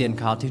keng xiên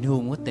khảo thiên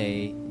hùng quốc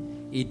tế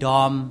ý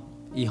đom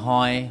ý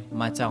hoi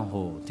mà chẳng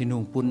hồ thiên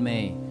hùng bùn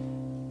mê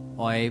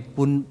oi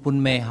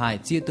bùn mê hải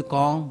chia tu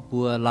con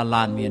bùa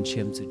lan miền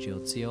chiêm sự chiếu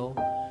chiếu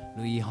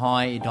lui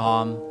hoi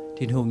đom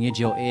thiên hùng như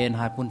chiều en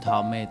hai bùn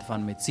thảo mê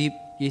phần mê chip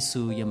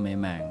Giêsu yếm mê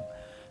mảng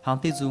hàng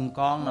tí dùng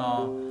con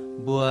nó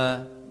bùa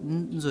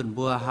dùn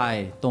bùa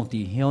hải tông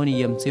tỷ hiếu ni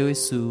yếm chiếu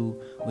Giêsu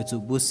với chủ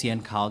bùa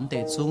xiên khảo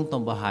tệ chung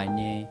tông bùa hải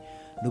nhé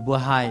lu bùa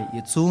hải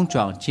yết chung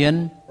chọn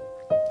chiến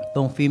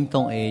tông phim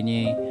tông ế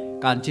nhé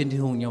can chiến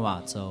thiên hùng như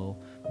hòa châu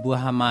bùa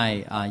hà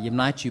mai yếm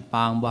nái chư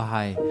pang bùa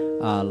hải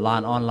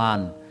lan on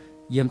lan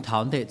yếm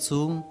thảo tệ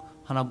chung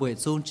hana bùa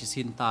chung chỉ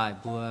xin tài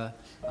bùa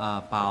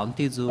bảo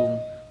tí dùng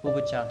bùa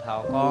bùa chàng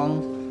thảo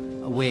con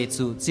về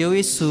chủ chiếu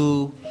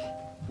Giêsu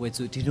về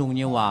chủ thiên hùng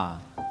như hòa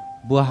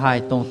bùa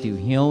hải tông tiểu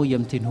hiếu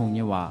yếm thiên hùng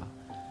như hòa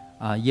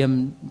yếm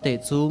tệ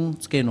chung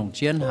kê nông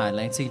chiến hải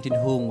lãnh sinh thiên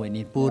hùng về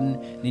nít bùn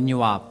nít như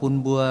hòa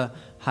bùn bùa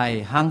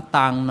hải hang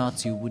tăng nó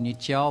chịu bùn như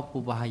chéo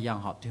bùa hải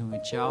yang họp thiên hùng như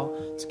chéo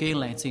kê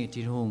lãnh sinh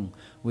thiên hùng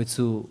về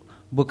chủ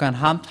bùa can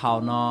ham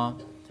thảo nó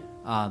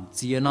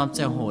chia nó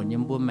trang hồ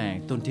yếm bùa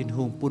mèng tôn thiên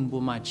hùng bùn bùa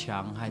mai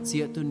trắng hải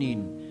chia tu nín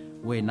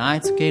về nái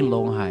kê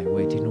lông hải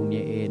về thiên hùng như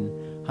en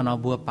hắn nó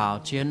bùa bảo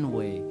chiến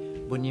về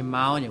bùn như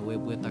máu như về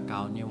bùa ta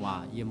cao như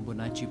hòa yếm bùa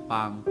nái chư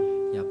pang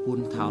อย่าปุ่น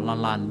เท้า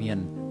ลานเมียน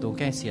ตรงแ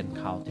ก้เสียน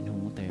ขาวติน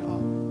หูเตอ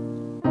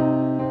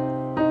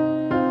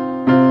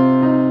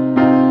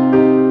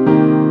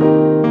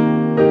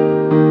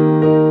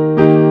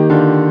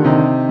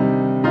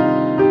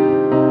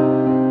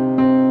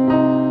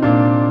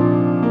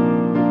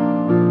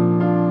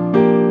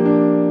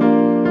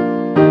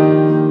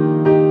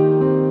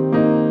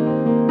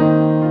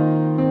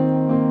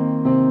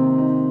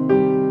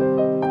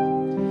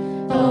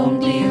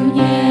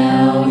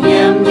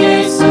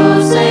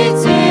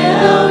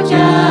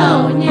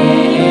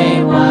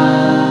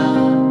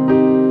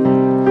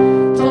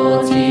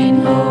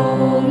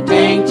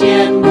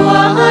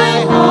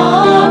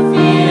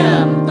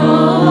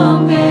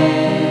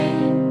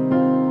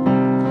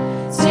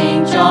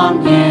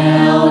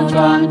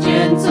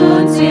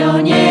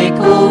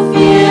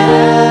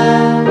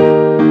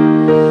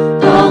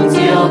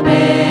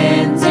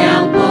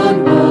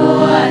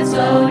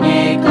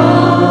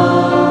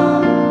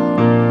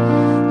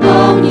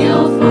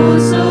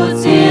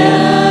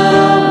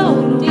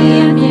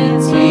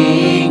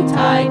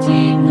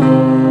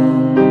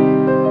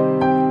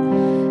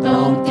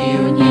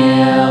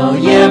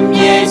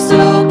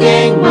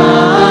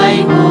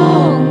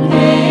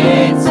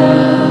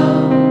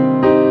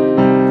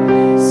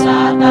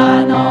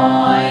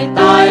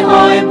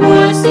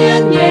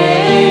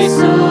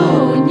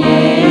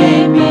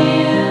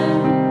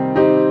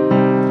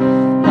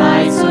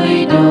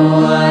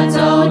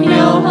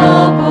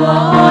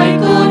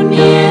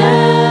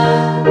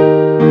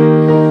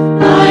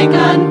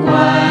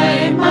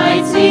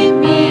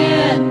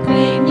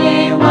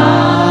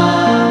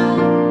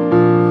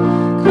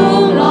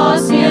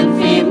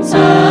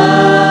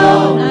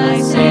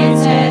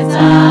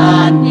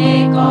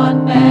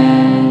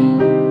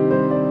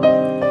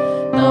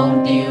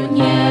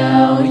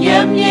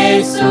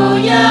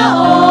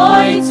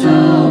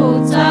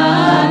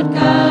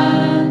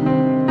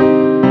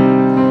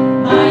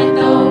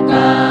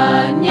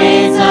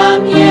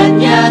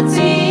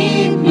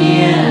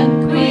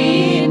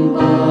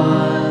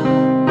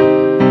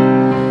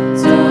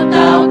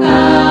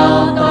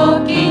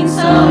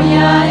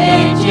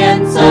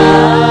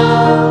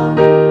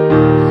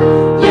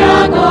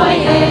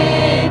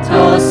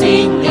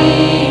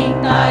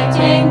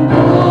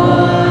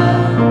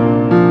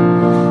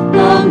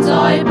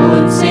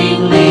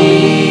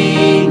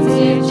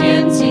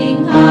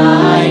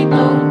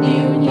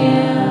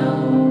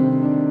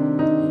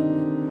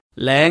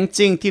lẽ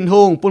chính thiên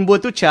hùng bùn bùa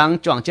tu trắng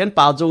chọn chén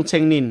bảo dung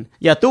chênh nín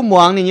อย่าtu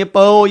muang nín như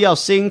bầu yào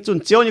sinh chun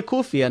chiếu như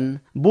khu phiền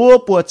bùa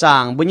bùa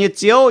chàng bùa như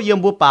chiếu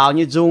yếm bùa bảo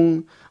như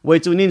dung với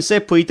chủ nín sẽ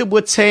phơi tu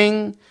bùa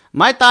chênh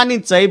mái ta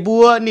nín cháy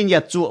bùa nínอย่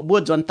าchuột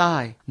bùa dọn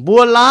tai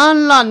bùa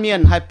lan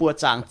miền hay bùa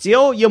chàng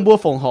chiếu yếm bùa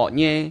phồng họ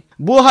nhé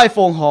bùa hay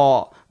phồng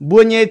họ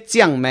bùa nhẹ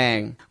chàng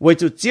mèng với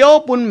chủ chiếu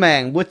bún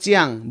mèng bùa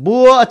chàng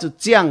bùa chủ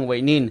chàng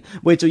với nín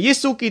với chủ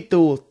Giêsu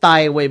Kitô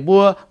tài với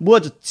bùa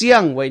chủ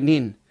chàng với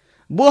nín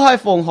bùa hai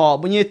phong họ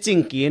bùa nhẹ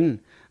chính kiến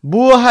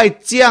bùa hai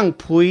chàng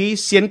phúi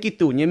xiên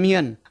Kitô nhẹ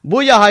miên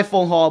bùa ya hai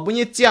phong họ bùa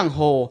nhẹ chàng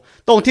hồ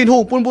tổng thiên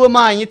hùng bùn bùa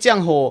mai nhẹ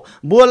chàng hồ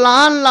bùa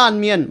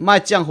lan miên mai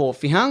chàng hồ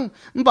phi hăng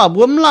bà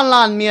bùa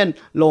lan miên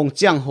lồng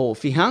chàng hồ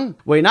phi hăng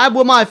với nãy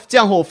bùa mai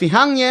chàng hồ phi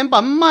hăng nhé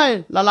bà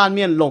mai lan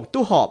miên lồng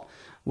tu họp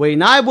với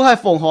nãy bùa hai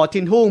phong họ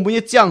thiên hùng bùa nhẹ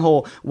chàng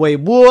hồ với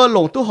bùa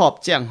lồng tu họp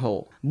chàng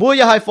hồ bùa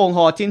ya hai phong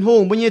họ thiên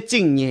hùng bùa nhẹ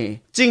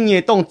chính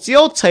nhẹ tổng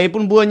chiếu chế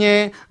bùn bùa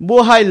nhẹ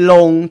bùa hai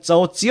lồng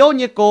châu chiếu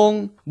nhẹ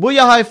công bùa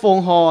ya hai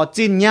phong họ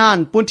chính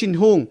nhàn bùn thiên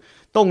hùng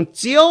tổng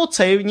chiếu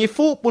chế như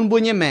phụ bùn bùa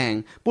như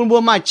mèng bùn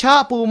bùa mai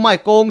cha bùn mai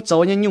công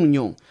châu như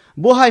nhung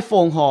bùa hai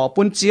phong họ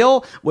bùn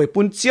chiếu với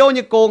bùn chiếu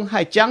như công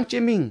hai trắng chế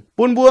mình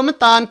bùn bùa mất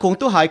tan cũng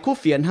tu hai khu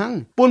phiền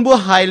hăng bùn bùa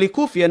hai lì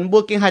khu phiền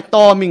bùa kinh hai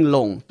to mình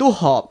lồng tu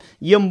họp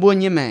yếm bùa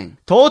như mèng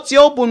thố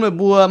chiếu bùn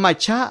bùa mai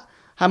cha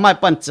hai mai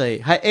ปั่นใจ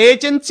hai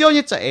chân chiếu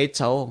như chạy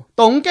châu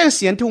tổng cái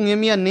xiên thùng như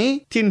miền ní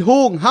thiên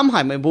hùng hăm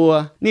hai mai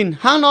bùa nín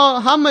hang nó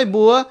hăm mai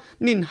bùa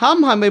nín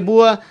hăm hai mai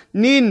bùa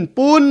nín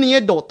bùn như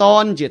độ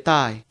ton dễ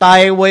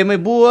tài về mai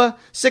bùa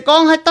sẽ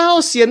con hai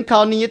tao xiên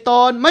khảo ní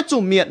ton mấy chủ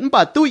miệng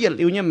bà tu yết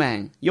liu như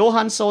mèng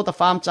Johann sâu ta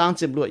phàm trang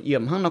chìm lụa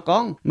yểm hang nó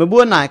con mai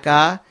bùa nải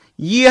cả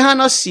yê hang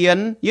nó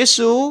xiên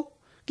Giêsu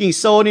kinh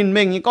sâu nên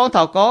mình như con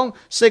thảo con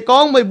sẽ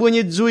con mấy bữa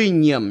như duy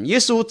nhiệm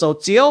Giêsu châu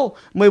chiếu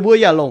mấy bữa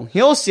ya lồng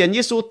hiếu xiên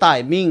Giêsu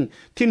tại mình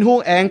thiên hùng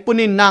anh bún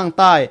nên nàng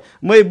tài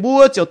mấy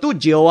bữa châu tu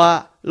diệu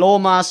à lô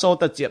ma sâu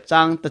ta chẹp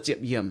trang ta chẹp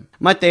yểm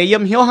mà tế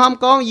yểm hiếu ham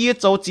con yê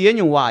châu chiếu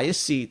nhung hoài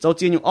xì châu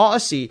chiếu nhung ó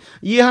xì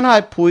yê hắn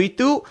hai phùi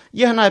tu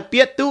yê hắn hai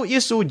biết tu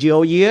Giêsu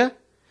diệu yê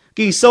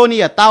kinh sâu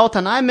này tao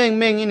thần ai mình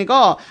này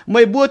có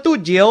mấy bữa tu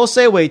diệu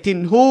sẽ về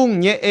thiên hùng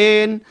nhẹ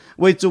en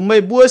về chúng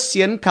mấy bữa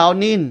xiên khảo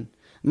nín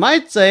mãi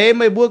chế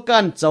mấy bùa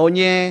can châu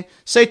nhé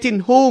xây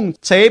thiên hùng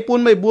chế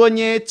bún mấy bùa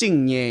nhé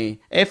chỉnh nhé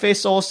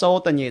Ephesos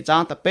sâu ta nhé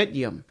trang ta bết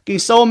yểm kinh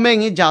sâu mình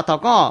như giả thảo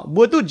có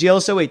bùa tu diệu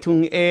sẽ về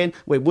thùng en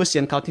về bùa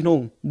xiên khảo thiên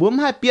hùng bùa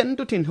hai biến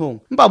tu thiên hùng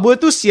bảo bùa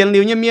tu xiên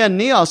liu như miền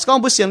ní ở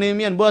con bùa xiên liu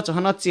miền bùa cho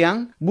hắn nó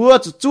chén bùa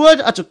cho chúa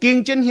cho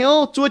kinh trên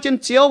hiếu chúa trên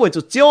chiếu về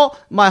cho chiếu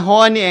mà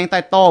hỏi ni anh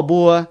tại to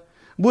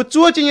bùa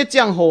chúa trên như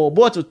giang hồ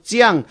bùa cho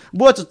giang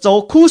bùa cho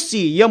châu khu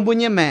sĩ yếm bùa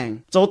như mèng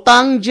châu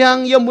tăng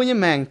giang yếm bùa như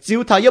mèng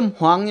chiếu thảo yếm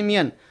hoàng như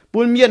miền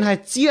bùn miền hay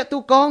chia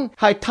tu con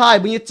hay thai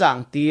bùn như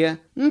chẳng tía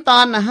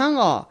tan là hang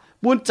ở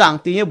bùn chẳng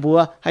tía như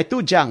bùa hay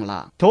tu giang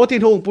là thố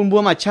thiên hùng bùn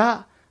bùa mà cha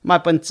mà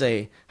bận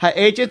chế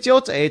hay trên chiếu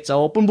chế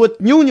châu bùn bùa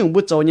nhung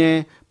bùa châu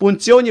nhé bùn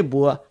chiếu như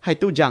bùa hay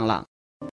tu giang là